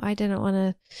know, I didn't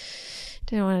want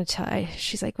to tie.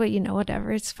 She's like, well,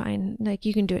 whatever, it's fine. Like,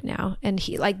 you can do it now. And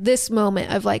he, like, this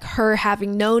moment of like her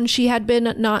having known she had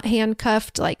been not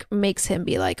handcuffed, like, makes him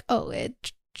be like, oh,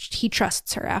 he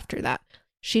trusts her after that.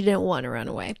 She didn't want to run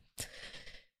away.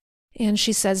 And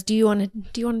she says, do you want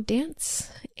to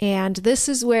dance? And this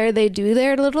is where they do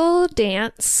their little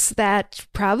dance that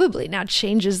probably now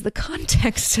changes the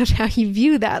context of how you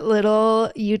view that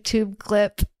little YouTube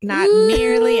clip. Not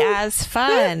nearly as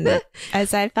fun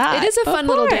as I thought. It is a fun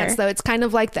little dance, though. It's kind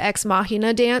of like the Ex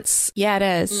Machina dance. Yeah,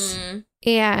 it is.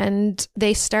 And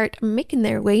they start making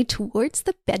their way towards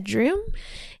the bedroom.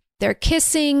 They're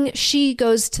kissing. She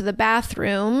goes to the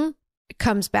bathroom,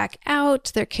 comes back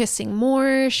out. They're kissing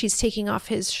more. She's taking off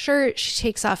his shirt. She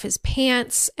takes off his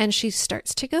pants, and she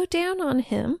starts to go down on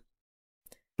him.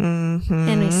 Mm-hmm.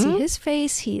 And we see his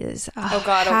face. He is oh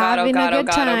god, oh god, oh god, oh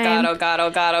god, oh god, oh god, oh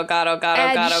god, oh god, oh god,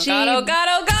 oh god, oh god, oh god,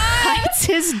 oh god, bites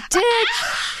his dick.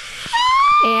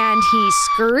 And he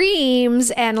screams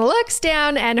and looks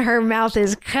down, and her mouth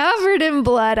is covered in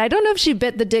blood. I don't know if she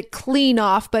bit the dick clean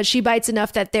off, but she bites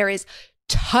enough that there is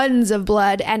tons of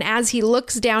blood. And as he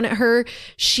looks down at her,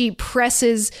 she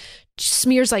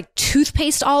smears like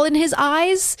toothpaste all in his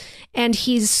eyes. And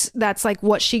that's like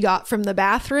what she got from the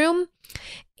bathroom.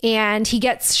 And she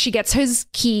gets his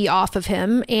key off of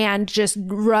him and just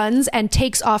runs and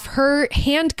takes off her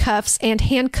handcuffs and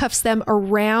handcuffs them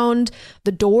around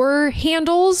the door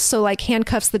handles. So like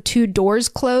handcuffs the two doors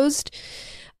closed,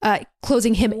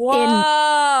 closing him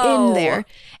in there,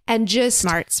 and just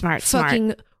smart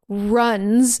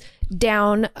runs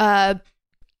down,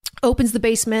 opens the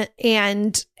basement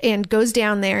and goes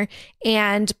down there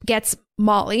and finds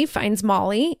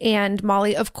Molly. And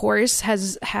Molly, of course,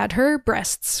 has had her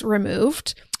breasts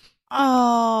removed.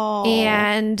 Oh.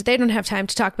 And they don't have time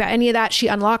to talk about any of that. She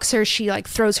unlocks her. She like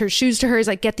throws her shoes to her. Is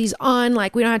like, get these on.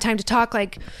 Like, we don't have time to talk.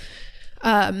 Like,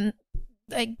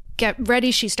 get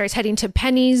ready. She starts heading to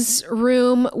Penny's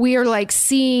room. We are like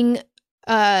seeing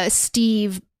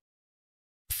Steve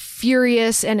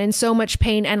furious and in so much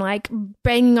pain and like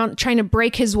banging on, trying to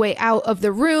break his way out of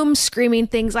the room, screaming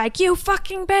things like, you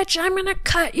fucking bitch, I'm gonna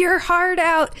cut your heart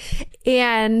out.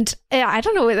 And I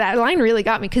don't know, that line really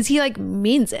got me because he like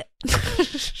means it.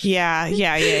 Yeah.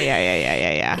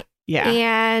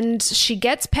 And she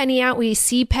gets Penny out. We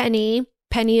see Penny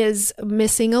is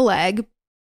missing a leg,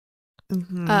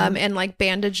 and like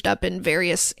bandaged up in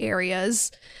various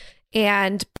areas.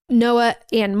 And Noah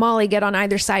and Molly get on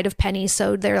either side of Penny,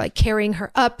 so they're like carrying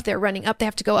her up. They're running up. They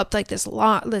have to go up like this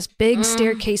big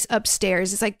staircase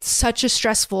upstairs. It's like such a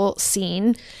stressful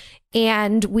scene.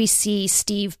 And we see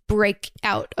Steve break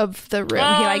out of the room.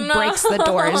 He like breaks the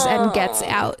doors and gets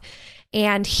out.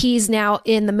 And he's now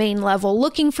in the main level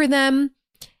looking for them.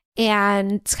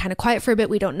 and it's kind of quiet for a bit.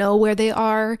 We don't know where they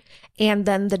are. And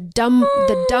then the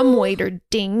dumbwaiter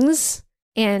dings.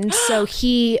 And so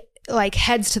he like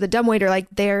heads to the dumbwaiter, like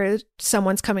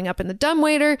someone's coming up in the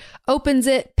dumbwaiter, opens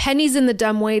it. Penny's in the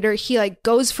dumbwaiter. He like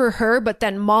goes for her, but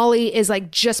then Molly is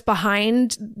like just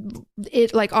behind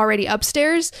it, like already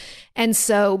upstairs. And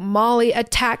so Molly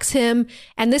attacks him.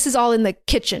 And this is all in the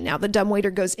kitchen now. The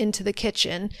dumbwaiter goes into the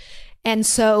kitchen. And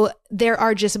so there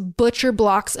are just butcher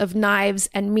blocks of knives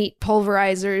and meat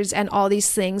pulverizers and all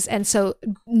these things. And so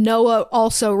Noah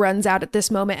also runs out at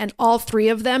this moment, and all three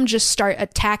of them just start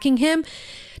attacking him.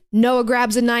 Noah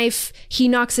grabs a knife. He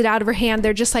knocks it out of her hand.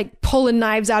 They're just like pulling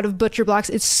knives out of butcher blocks.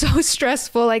 It's so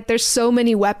stressful. Like there's so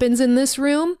many weapons in this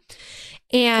room.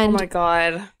 And oh my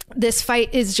God, this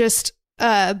fight is just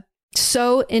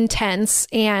so intense.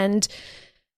 And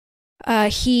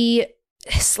he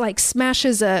like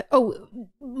smashes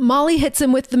Molly hits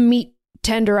him with the meat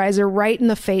tenderizer right in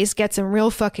the face, gets him real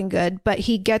fucking good, but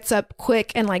he gets up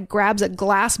quick and like grabs a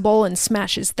glass bowl and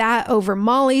smashes that over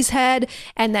Molly's head.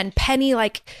 And then Penny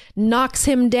like knocks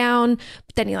him down,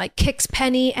 but then he like kicks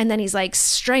Penny, and then he's like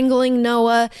strangling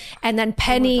Noah, and then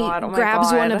Penny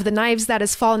grabs one of the knives that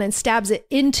has fallen and stabs it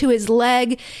into his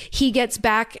leg. He gets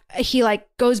back, he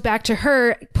like goes back to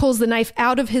her, pulls the knife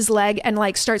out of his leg and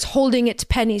like starts holding it to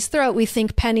Penny's throat. We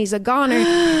think Penny's a goner,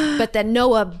 but then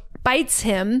Noah bites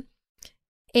him.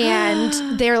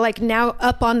 And they're like now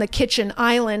up on the kitchen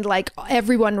island, like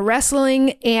everyone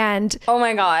wrestling, and oh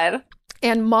my God.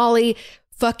 And Molly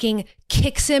fucking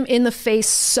kicks him in the face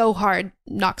so hard,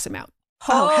 knocks him out.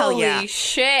 Oh, hell yeah. Holy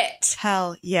shit.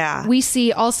 Hell yeah. We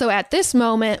see also at this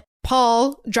moment,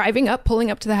 Paul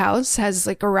pulling up to the house, has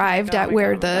like arrived at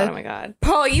where oh my God.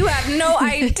 Paul, you have no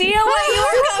idea what you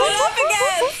are coming up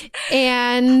against.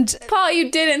 And Paul,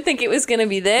 you didn't think it was going to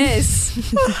be this.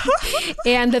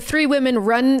 And the three women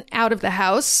run out of the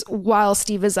house while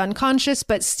Steve is unconscious,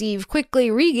 but Steve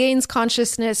quickly regains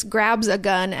consciousness, grabs a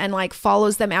gun, and like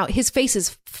follows them out. His face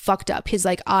is fucked up. His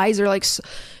like eyes are like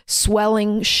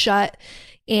swelling shut,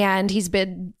 and he's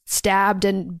been stabbed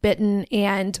and bitten,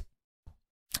 and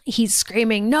he's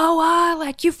screaming, Noah,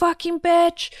 like, you fucking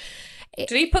bitch.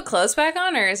 Did he put clothes back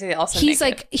on, or is he also he's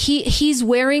naked? Like he's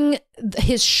wearing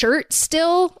his shirt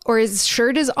still, or his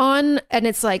shirt is on, and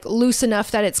it's like loose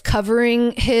enough that it's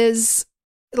covering his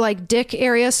like dick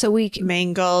area, so we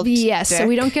mangled yes dick. So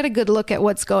we don't get a good look at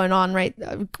what's going on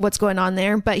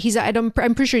there, but I'm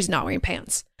pretty sure he's not wearing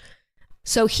pants.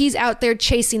 So he's out there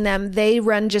chasing them. They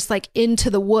run just like into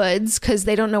the woods because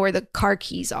they don't know where the car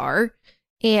keys are.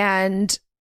 And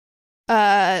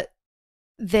I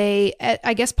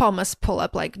guess Paul must pull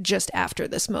up like just after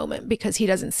this moment because he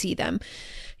doesn't see them.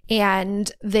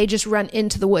 And they just run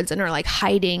into the woods and are like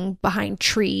hiding behind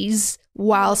trees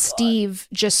while Steve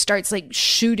just starts like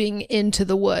shooting into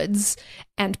the woods.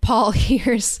 And Paul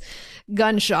hears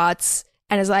gunshots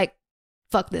and is like,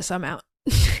 fuck this, I'm out.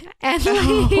 And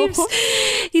leaves.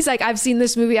 He's like, I've seen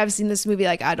this movie.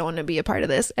 Like, I don't want to be a part of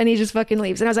this. And he just fucking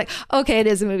leaves. And I was like, okay, it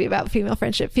is a movie about female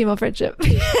friendship. He's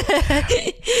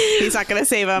not going to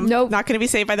save him. Nope. Not going to be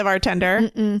saved by the bartender.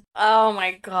 Mm-mm. Oh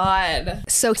my God.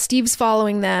 So Steve's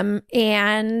following them,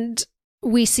 and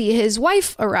we see his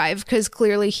wife arrive because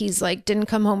clearly he's like didn't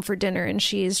come home for dinner, and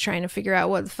she's trying to figure out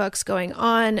what the fuck's going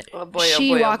on.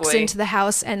 She walks into the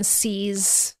house and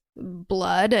sees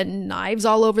blood and knives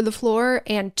all over the floor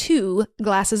and 2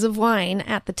 glasses of wine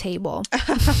at the table.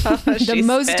 The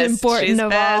most pissed. Important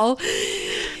of all.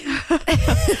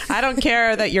 I don't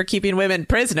care that you're keeping women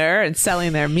prisoner and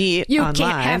selling their meat online. You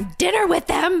can't have dinner with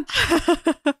them.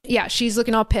 Yeah, she's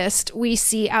looking all pissed. We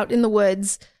see out in the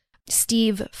woods,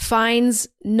 Steve finds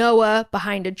Noah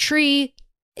behind a tree,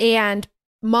 and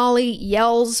Molly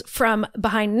yells from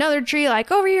behind another tree,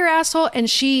 like, over here, asshole. And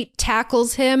she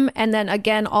tackles him. And then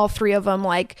again, all 3 of them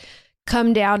like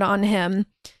come down on him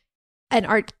and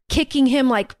are kicking him,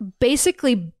 like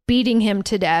basically beating him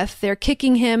to death. They're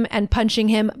kicking him and punching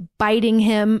him, biting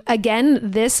him. Again,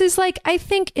 this is like, I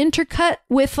think, intercut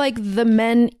with like the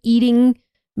men eating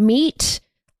meat.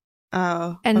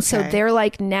 Oh, and so they're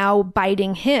like now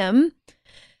biting him.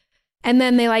 And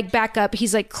then they like back up.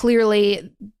 He's like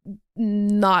clearly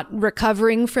not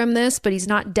recovering from this, but he's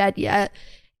not dead yet.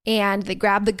 And they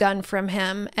grab the gun from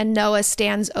him, and Noah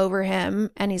stands over him,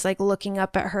 and he's like looking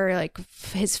up at her, like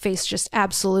his face just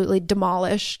absolutely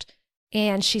demolished.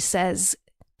 And she says,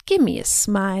 give me a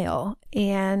smile.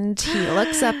 And he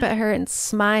looks up at her and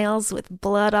smiles with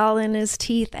blood all in his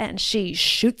teeth, and she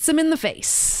shoots him in the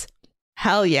face.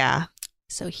 Hell yeah.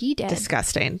 So he dead.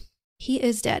 Disgusting. He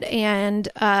is dead. And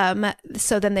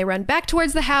so then they run back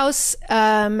towards the house,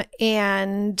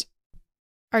 and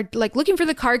are like looking for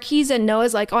the car keys, and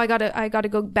Noah's like, oh, I gotta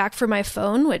go back for my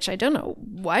phone, which I don't know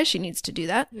why she needs to do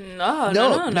that. No,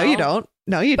 you don't.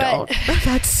 No, you don't.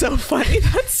 That's so funny.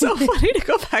 That's so funny to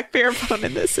go back for your phone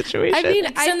in this situation. I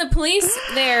mean, send the police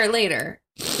there later.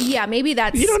 Yeah, maybe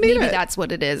that's that's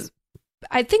what it is.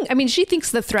 I mean, she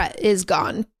thinks the threat is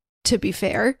gone, to be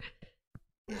fair.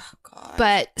 Oh, God.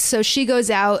 But so she goes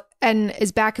out and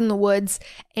is back in the woods,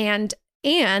 and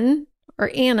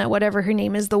Anna, whatever her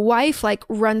name is, the wife, like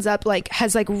runs up, like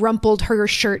has like rumpled her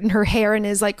shirt and her hair and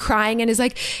is like crying and is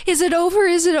like, is it over?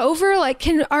 Is it over? Like,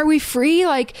 are we free?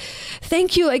 Like,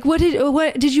 thank you. Like, what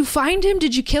did you find him?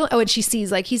 Did you kill him? Oh, and she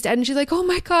sees like he's dead and she's like, oh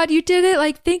my God, you did it.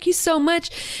 Like, thank you so much.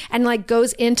 And like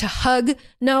goes in to hug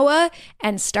Noah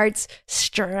and starts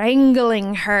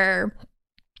strangling her.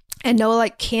 And Noah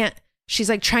like can't. She's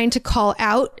like trying to call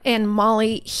out, and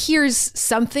Molly hears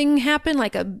something happen,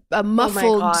 like a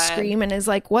muffled scream, and is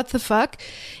like, what the fuck?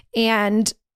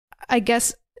 And I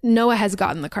guess Noah has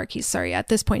gotten the car keys. Sorry, at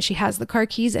this point she has the car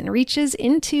keys and reaches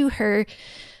into her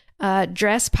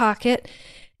dress pocket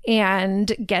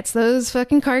and gets those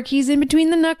fucking car keys in between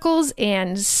the knuckles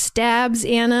and stabs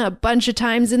Anna a bunch of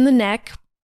times in the neck.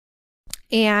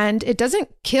 And it doesn't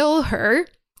kill her.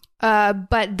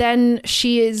 But then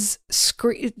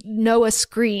Noah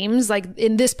screams, like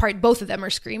in this part, both of them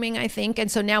are screaming, I think. And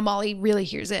so now Molly really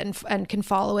hears it and can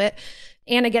follow it.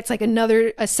 Anna gets like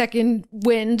a second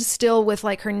wind still with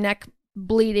like her neck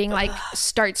bleeding, like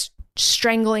starts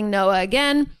strangling Noah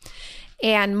again.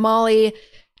 And Molly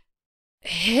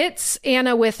hits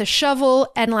Anna with a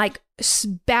shovel and like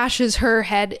bashes her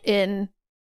head in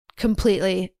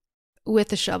completely with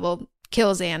the shovel,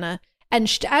 kills Anna. And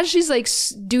as she's like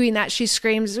doing that, she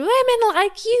screams, women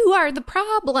like you are the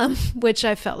problem, which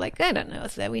I felt like, I don't know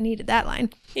if we needed that line.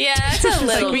 Yeah, it's a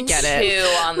little like we get too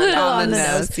it. on the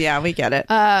nose. Yeah, we get it.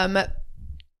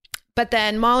 But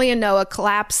then Molly and Noah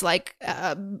collapse like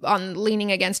on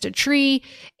leaning against a tree,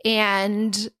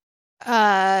 and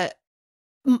Noah's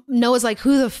like,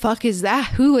 who the fuck is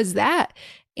that? Who is that?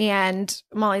 And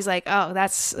Molly's like, oh,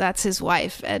 that's his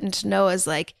wife. And Noah's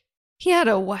like, he had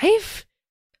a wife?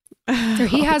 Or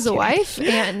he has a wife?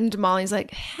 And Molly's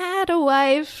like, had a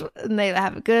wife. And they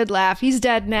have a good laugh. He's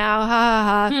dead now. Ha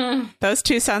ha ha. Those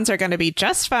two sons are going to be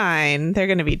just fine. They're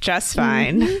going to be just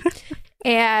fine.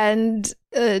 And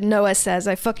Noah says,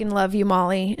 I fucking love you,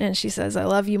 Molly. And she says, I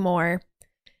love you more.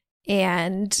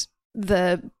 And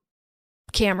the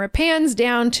camera pans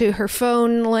down to her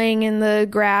phone laying in the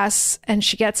grass, and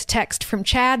she gets a text from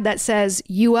Chad that says,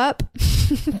 you up?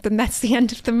 Then that's the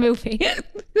end of the movie.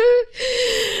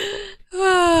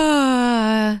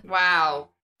 Wow.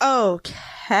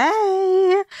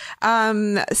 Okay.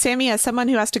 Sammy, as someone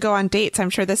who has to go on dates, I'm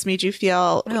sure this made you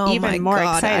feel even more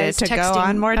excited to go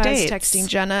on more dates. I was texting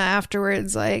Jenna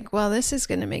afterwards like, well, this is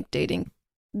going to make dating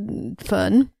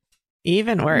fun.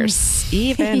 Even worse.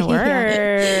 Even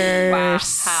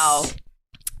worse. Wow.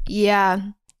 Yeah.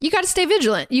 You got to stay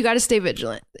vigilant.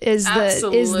 Is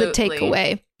the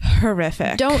takeaway.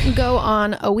 Horrific. Don't go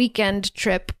on a weekend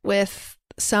trip with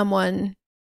someone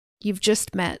you've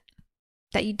just met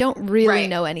that you don't really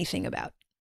know anything about.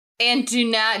 And do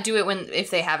not do it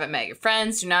if they haven't met your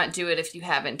friends. Do not do it if you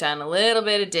haven't done a little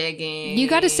bit of digging. You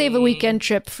got to save a weekend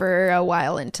trip for a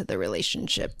while into the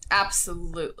relationship.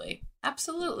 Absolutely.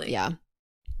 Yeah.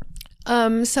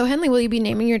 So Henley, will you be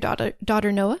naming your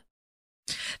daughter Noah?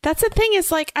 That's the thing,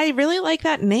 is like, I really like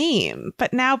that name,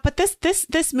 but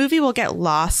this movie will get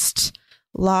lost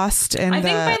in I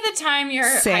think by the time your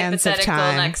hypothetical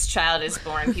next child is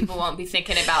born, people won't be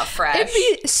thinking about Fresh. It'd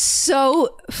be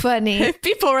so funny if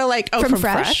people were like, oh, from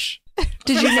Fresh?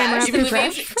 Did you name her after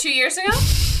Fresh? 2 years ago?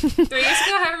 3 years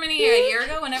ago? However many, a year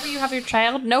ago? Whenever you have your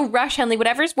child? No rush, Henley.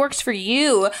 Whatever works for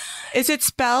you. Is it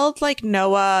spelled like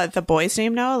Noah, the boy's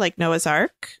name Noah, like Noah's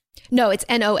Ark? No, it's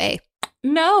Noah.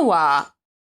 Noah.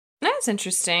 That's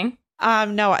interesting.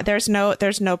 No, there's no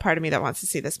part of me that wants to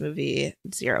see this movie.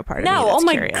 Zero part of me. No, that's oh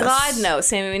my curious. God, no,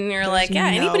 Sammy. When you're like, yeah,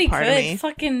 anybody could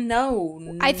fucking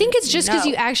know. I think it's just because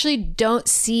you actually don't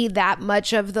see that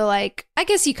much of the, like, I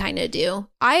guess you kind of do.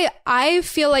 I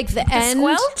feel like the end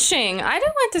squelching. I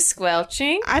don't want the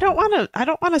squelching. I don't want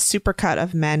a supercut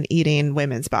of men eating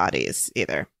women's bodies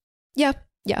either. Yeah,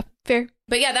 fair.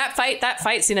 But yeah, that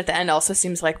fight scene at the end also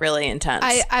seems like really intense.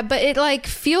 But it like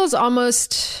feels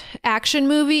almost action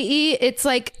movie-y. It's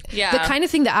like the kind of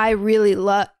thing that I really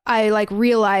love. I like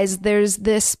realize there's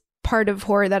this part of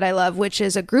horror that I love, which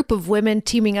is a group of women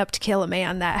teaming up to kill a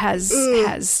man that has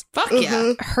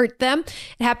hurt them.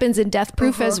 It happens in Death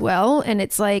Proof as well, and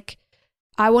it's like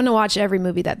I want to watch every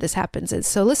movie that this happens in.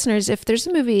 So listeners, if there's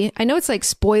a movie, I know it's like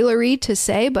spoilery to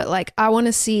say, but like I want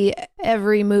to see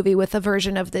every movie with a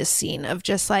version of this scene of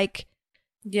just like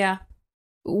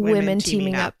women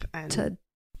teaming up to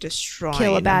destroy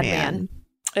kill a bad man.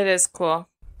 It is cool.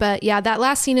 But yeah, that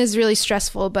last scene is really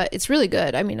stressful, but it's really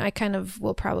good. I mean, I kind of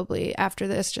will probably after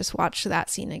this just watch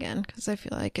that scene again because I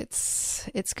feel like it's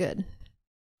good.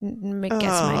 It gets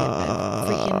my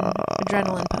freaking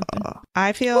adrenaline pumping.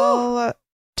 I feel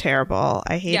terrible.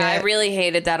 I hate it. Yeah, I really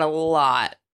hated that a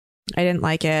lot. I didn't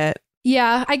like it.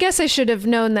 Yeah, I guess I should have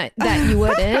known that you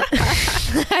wouldn't.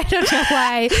 I don't know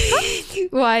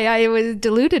why I was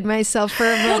deluded myself for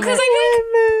a moment.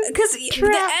 Because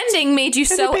the ending made you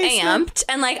so amped,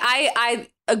 and like I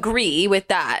agree with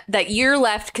that you're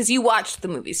left because you watched the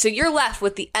movie, so you're left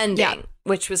with the ending,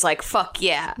 which was like fuck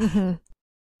yeah. Mm-hmm.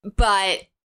 But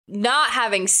not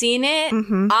having seen it,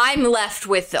 I'm left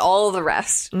with all the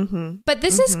rest. Mm-hmm. But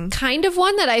this is kind of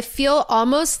one that I feel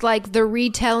almost like the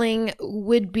retelling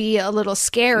would be a little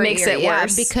scary. Makes it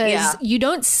worse. Because you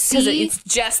don't see... It's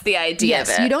just the idea of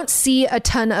it. You don't see a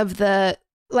ton of the...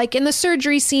 Like in the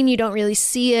surgery scene, you don't really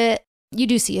see it. You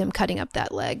do see him cutting up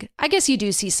that leg. I guess you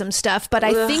do see some stuff, but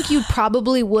I think you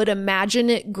probably would imagine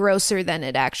it grosser than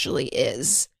it actually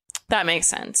is. That makes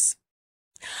sense.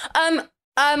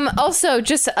 Also,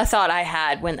 just a thought I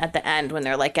had when at the end when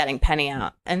they're like getting Penny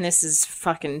out, and this is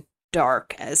fucking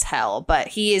dark as hell, but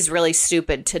he is really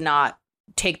stupid to not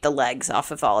take the legs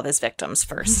off of all of his victims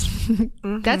first.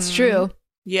 That's true.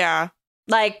 Yeah.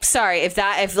 Like, sorry, if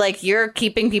like you're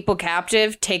keeping people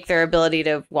captive, take their ability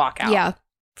to walk out. Yeah.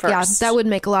 First. Yeah, that would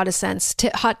make a lot of sense.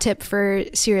 Hot tip for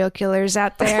serial killers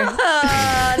out there.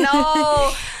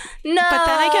 No. No, but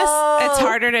then I guess it's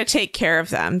harder to take care of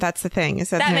them. That's the thing.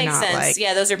 Is that makes not, sense? Like,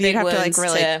 yeah, those are big wounds. You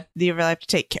really have to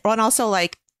take care. Well, and also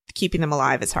like keeping them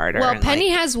alive is harder. Well, Penny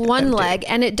has one leg,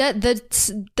 and it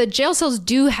does. The jail cells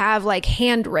do have like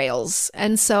handrails,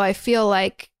 and so I feel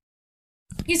like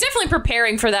he's definitely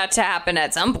preparing for that to happen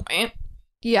at some point.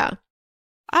 Yeah.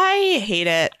 I hate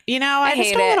it. You know, I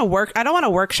just don't want to work. I don't want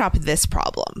to workshop this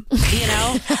problem. You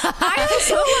know, I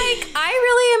also like. I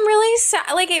really am really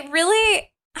sad. Like it really.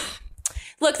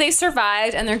 Look, they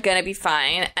survived and they're gonna be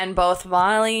fine. And both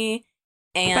Molly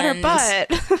and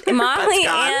Molly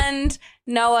and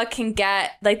Noah can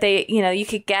get like they, you know, you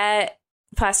could get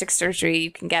plastic surgery, you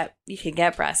can get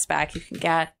breasts back, you can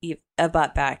get a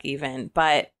butt back even.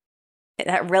 But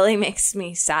that really makes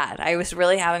me sad. I was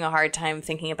really having a hard time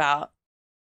thinking about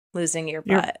losing your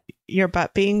butt. Your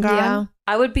butt being gone.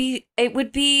 Yeah, it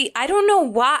would be. I don't know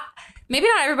why. Maybe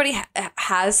not everybody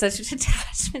has such an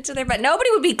attachment to their butt. Nobody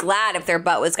would be glad if their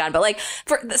butt was gone. But like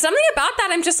for something about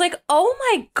that, I'm just like, oh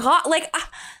my God. Like, I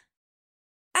don't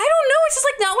know. It's just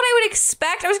like not what I would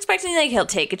expect. I was expecting like he'll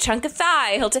take a chunk of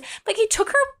thigh. Like he took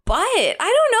her butt. I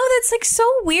don't know. That's like so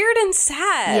weird and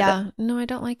sad. Yeah. No, I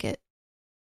don't like it.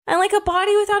 And like a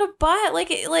body without a butt.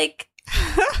 Like it would be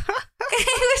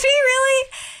really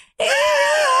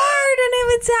hard and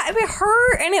it would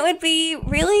hurt and it would be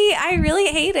really, I really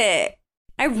hate it.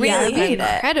 I really hate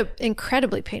it.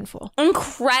 Incredibly painful.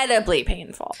 Incredibly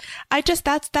painful. I just,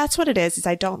 that's what it is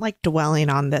I don't like dwelling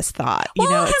on this thought. You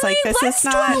know, it's like, this is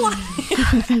not,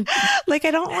 like,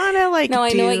 I don't want to like, no, I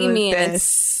know what you mean.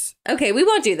 This. Okay, we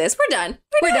won't do this. We're done.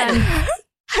 We're done.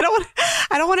 I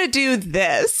don't want to do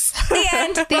this. The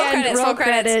end. The end. Roll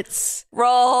credits.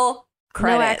 Roll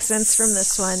credits. No accents from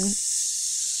this one.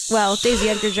 Well, Daisy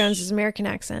Edgar Jones's American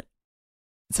accent.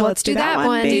 So let's do that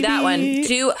one. Do that one.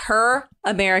 Do her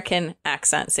American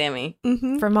accent, Sammy.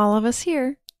 Mm-hmm. From all of us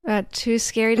here. Too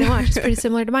Scary to Watch. It's pretty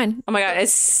similar to mine. Oh my God,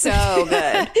 it's so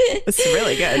good. It's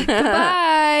really good.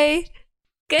 Goodbye.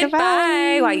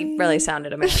 Goodbye. Wow, you really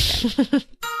sounded American.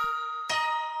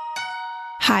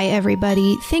 Hi,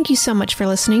 everybody. Thank you so much for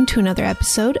listening to another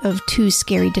episode of Too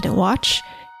Scary Didn't Watch.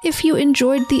 If you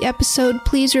enjoyed the episode,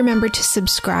 please remember to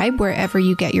subscribe wherever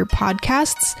you get your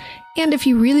podcasts. And if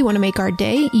you really want to make our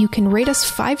day, you can rate us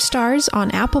 5 stars on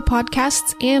Apple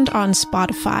Podcasts and on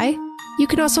Spotify. You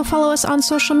can also follow us on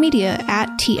social media at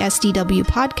TSDW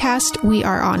Podcast. We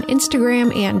are on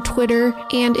Instagram and Twitter.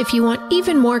 And if you want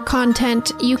even more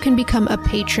content, you can become a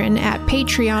patron at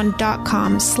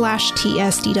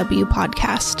patreon.com/TSDW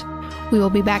Podcast. We will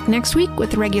be back next week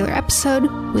with a regular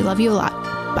episode. We love you a lot.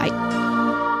 Bye.